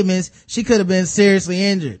their statements. She could have been seriously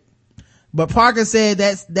injured. But Parker said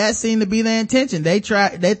that seemed to be their intention. They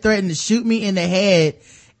threatened to shoot me in the head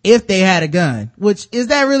if they had a gun. Which, is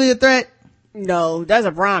that really a threat? No, that's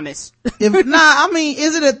a promise. Is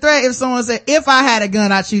it a threat if someone said, if I had a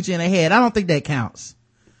gun, I'd shoot you in the head? I don't think that counts.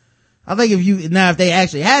 I think if they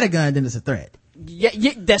actually had a gun, then it's a threat. Yeah,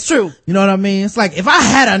 that's true. You know what I mean? It's like, if I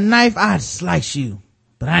had a knife, I'd slice you.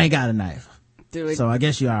 But I ain't got a knife. So I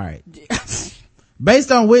guess you're alright.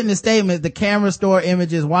 Based on witness statements, the camera store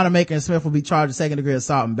images, Wanamaker and Smith will be charged with second degree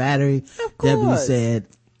assault and battery. Deputy said.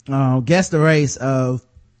 Guess the race of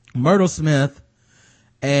Myrtle Smith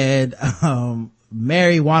and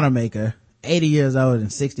Mary Wanamaker, 80 years old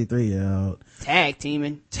and 63 years old. Tag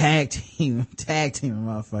teaming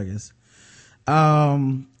motherfuckers.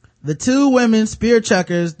 The two women spear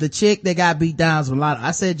chuckers, the chick that got beat down is mulatto.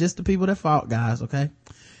 I said just the people that fought, guys, okay?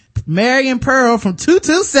 Mary and Pearl from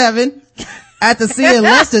 227 at the scene in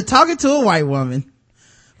Leicester talking to a white woman.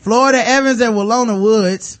 Florida Evans and Willona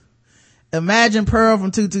Woods. Imagine Pearl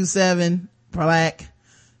from 227, black,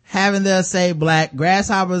 having their say black.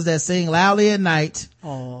 Grasshoppers that sing loudly at night.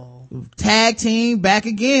 Oh. Tag team back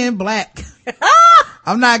again, black.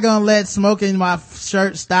 I'm not gonna let smoking my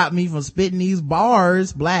shirt stop me from spitting these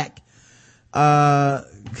bars, black. Golden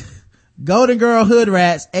Girl Hood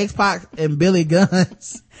Rats, X-Pac and Billy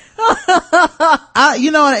Guns. It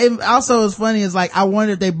also is funny is like, I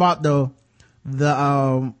wonder if they bought the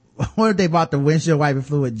windshield wiper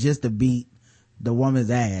fluid just to beat the woman's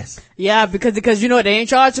ass. Yeah, because they ain't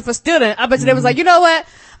charged you for stealing. I bet you they was like, you know what?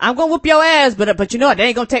 I'm gonna whoop your ass, but you know what? They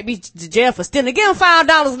ain't gonna take me to jail for stealing. Give them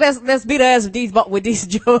 $5. Let's beat her ass with these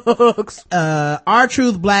jokes.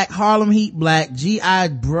 R-Truth black, Harlem Heat black, G.I.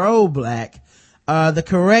 Bro black. The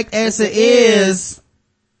correct answer is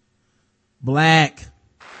black.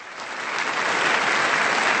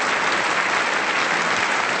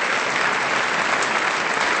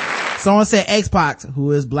 Someone said X-Pac, who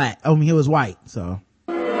is black. He was white, so.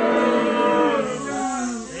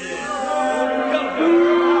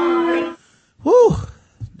 Whew.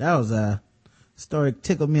 That was a story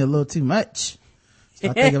tickled me a little too much.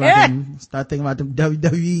 Start thinking about them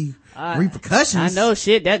WWE repercussions. I know,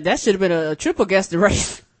 shit. That should have been a triple guest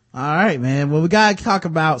race. All right, man. Well, we gotta talk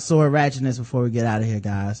about sword ratchetness before we get out of here,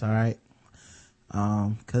 guys. All right.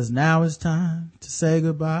 Cause now it's time to say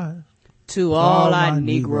goodbye to all our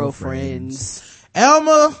Negro friends.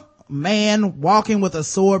 Elmer man walking with a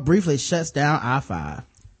sword briefly shuts down I-5.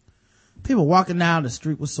 People walking down the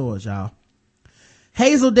street with swords, y'all.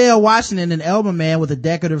 Hazeldale, Washington, an Elmer man with a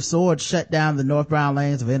decorative sword shut down the northbound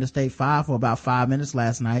lanes of Interstate 5 for about 5 minutes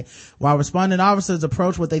last night while responding officers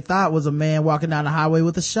approached what they thought was a man walking down the highway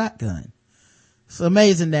with a shotgun. It's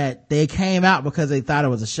amazing that they came out because they thought it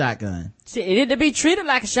was a shotgun. Shit, it need to be treated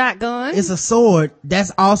like a shotgun. It's a sword.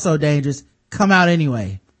 That's also dangerous. Come out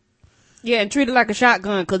anyway. Yeah, and treat it like a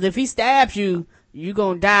shotgun, cause if he stabs you, you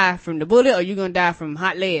gonna die from the bullet or you gonna die from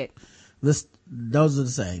hot lead. Those are the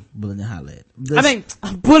same. Bullet and hot lead.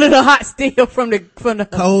 Bullet or hot steel from the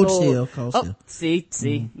cold steel.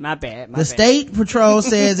 See, my bad. The state patrol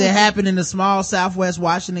says it happened in the small southwest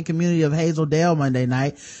Washington community of Hazeldale Monday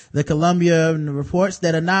night. The Columbia reports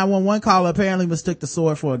that a 911 caller apparently mistook the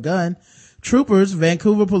sword for a gun. Troopers,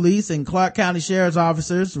 Vancouver police, and Clark County sheriff's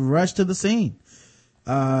officers rushed to the scene,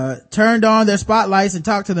 turned on their spotlights and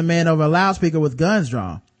talked to the man over a loudspeaker with guns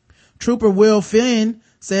drawn. Trooper Will Finn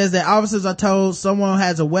says that officers are told someone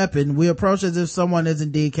has a weapon. We approach as if someone is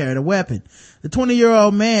indeed carrying a weapon. The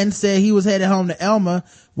 20-year-old man said he was headed home to Elma.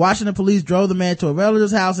 Washington police drove the man to a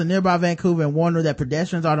relative's house in nearby Vancouver and warned her that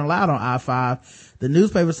pedestrians aren't allowed on I-5. The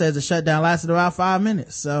newspaper says the shutdown lasted about 5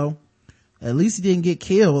 minutes. So at least he didn't get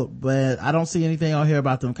killed, but I don't see anything on here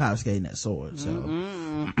about them confiscating that sword.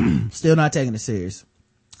 So still not taking it serious.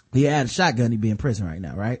 He had a shotgun, he'd be in prison right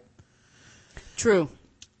now, right? True.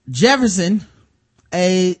 Jefferson,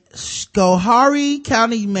 a Schoharie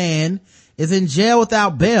County man is in jail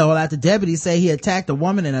without bail after deputies say he attacked a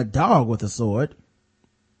woman and a dog with a sword.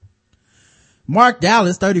 Mark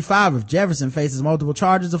Dallas, 35, of Jefferson, faces multiple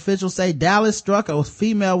charges. Officials say Dallas struck a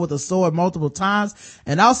female with a sword multiple times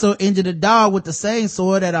and also injured a dog with the same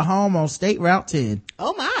sword at a home on State Route 10.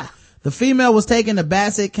 Oh my. The female was taken to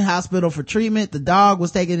Bassett Hospital for treatment. The dog was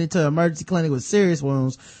taken into an emergency clinic with serious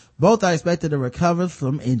wounds. Both are expected to recover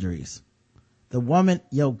from injuries. The woman,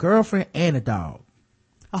 your girlfriend, and a dog.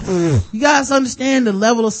 Oh. You guys understand the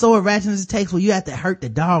level of sword ratchetness it takes when you have to hurt the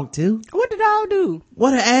dog too? What did the dog do?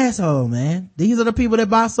 What an asshole, man. These are the people that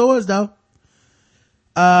buy swords though.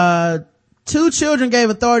 2 children gave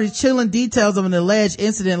authorities chilling details of an alleged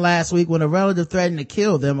incident last week when a relative threatened to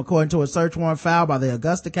kill them, according to a search warrant filed by the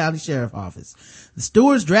Augusta County Sheriff's Office. The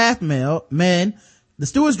Stewart's Draft man,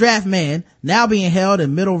 now being held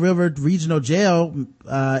in Middle River Regional Jail,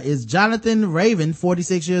 is Jonathan Raven,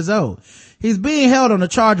 46 years old. He's being held on a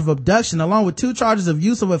charge of abduction along with 2 charges of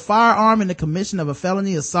use of a firearm in the commission of a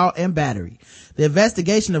felony assault and battery. The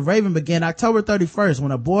investigation of Raven began October 31st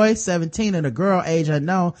when a boy, 17, and a girl, age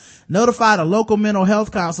unknown, notified a local mental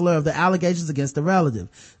health counselor of the allegations against the relative.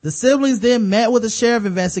 The siblings then met with a sheriff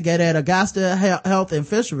investigator at Augusta Health in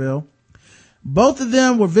Fisherville. Both of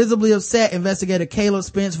them were visibly upset, investigator Caleb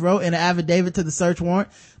Spence wrote in an affidavit to the search warrant.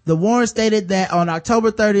 The warrant stated that on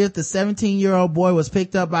October 30th, the 17-year-old boy was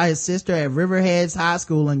picked up by his sister at Riverheads High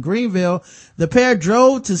School in Greenville. The pair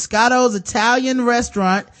drove to Scotto's Italian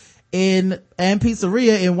restaurant and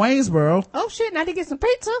pizzeria in Waynesboro. Oh shit, now they get some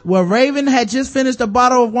pizza. Where Raven had just finished a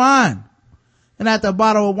bottle of wine. And after a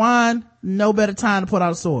bottle of wine, no better time to put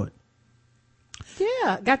out a sword.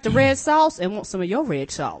 Yeah, got the red sauce and want some of your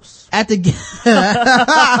red sauce. After getting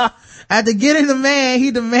the man,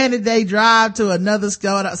 he demanded they drive to another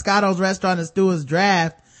Scotto's restaurant in Stewart's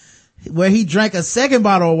Draft, where he drank a second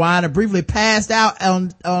bottle of wine and briefly passed out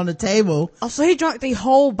on the table. Oh, so he drank the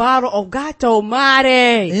whole bottle of God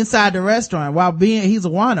Almighty inside the restaurant he's a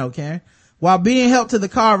wino, Karen. While being helped to the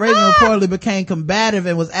car, Raven reportedly became combative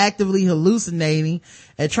and was actively hallucinating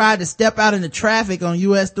and tried to step out into traffic on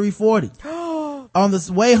US 340. On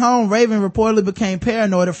the way home, Raven reportedly became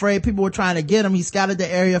paranoid, afraid people were trying to get him. He scouted the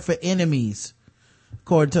area for enemies,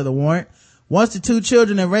 according to the warrant. Once the 2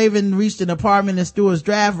 children and Raven reached an apartment in Stewart's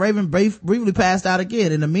Draft, Raven briefly passed out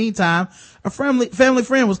again. In the meantime, a family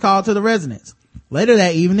friend was called to the residence. Later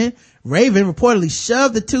that evening, Raven reportedly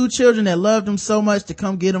shoved the 2 children that loved him so much to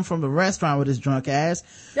come get him from the restaurant with his drunk ass.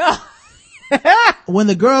 When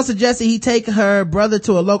the girl suggested he take her brother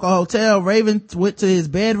to a local hotel, Raven went to his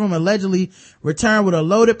bedroom and allegedly returned with a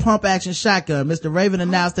loaded pump-action shotgun. Mr. Raven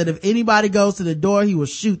announced that if anybody goes to the door, he will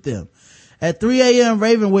shoot them. At 3 a.m.,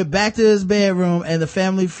 Raven went back to his bedroom and the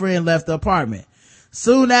family friend left the apartment.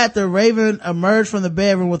 Soon after, Raven emerged from the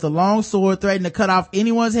bedroom with a long sword, threatening to cut off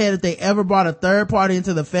anyone's head if they ever brought a third party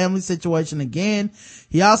into the family situation again.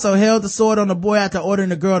 He also held the sword on the boy after ordering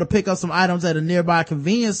the girl to pick up some items at a nearby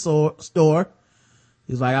convenience store.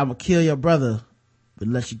 He was like, I'm gonna kill your brother, but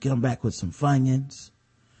unless you come back with some Funyuns,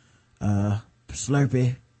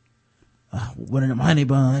 Slurpee, one of them honey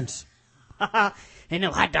buns. And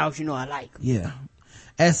them hot dogs, I like. Yeah.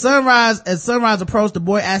 As sunrise approached, the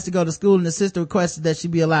boy asked to go to school and the sister requested that she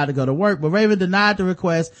be allowed to go to work, but Raven denied the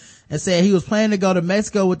request and said he was planning to go to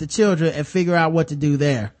Mexico with the children and figure out what to do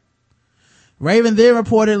there. Raven then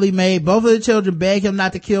reportedly made both of the children beg him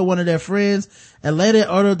not to kill one of their friends and later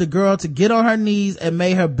ordered the girl to get on her knees and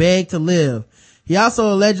made her beg to live. He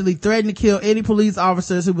also allegedly threatened to kill any police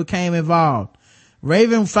officers who became involved.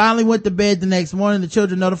 Raven finally went to bed the next morning. The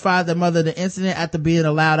children notified their mother of the incident after being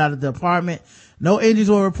allowed out of the apartment. No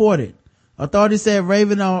injuries were reported. Authorities said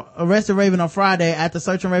arrested Raven on Friday. After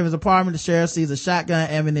searching Raven's apartment, the sheriff sees a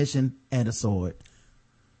shotgun, ammunition, and a sword.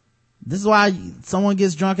 This is why someone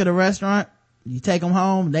gets drunk at a restaurant, you take them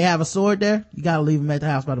home, they have a sword there, you gotta leave them at the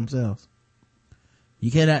house by themselves.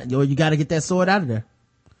 You gotta get that sword out of there.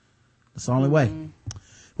 That's the only way.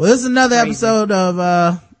 Well, this is another episode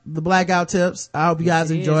of the Blackout Tips. I hope you guys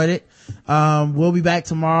enjoyed it. We'll be back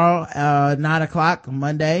tomorrow 9:00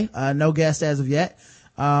 Monday. No guest as of yet,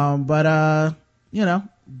 but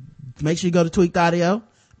make sure you go to Tweaked Audio.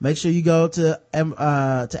 Make sure you go to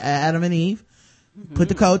Adam and Eve. Put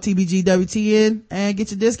the code TBGWT in and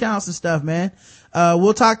get your discounts and stuff, man.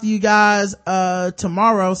 We'll talk to you guys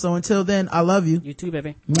tomorrow, so until then, I love you. You too,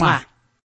 baby. Mwah.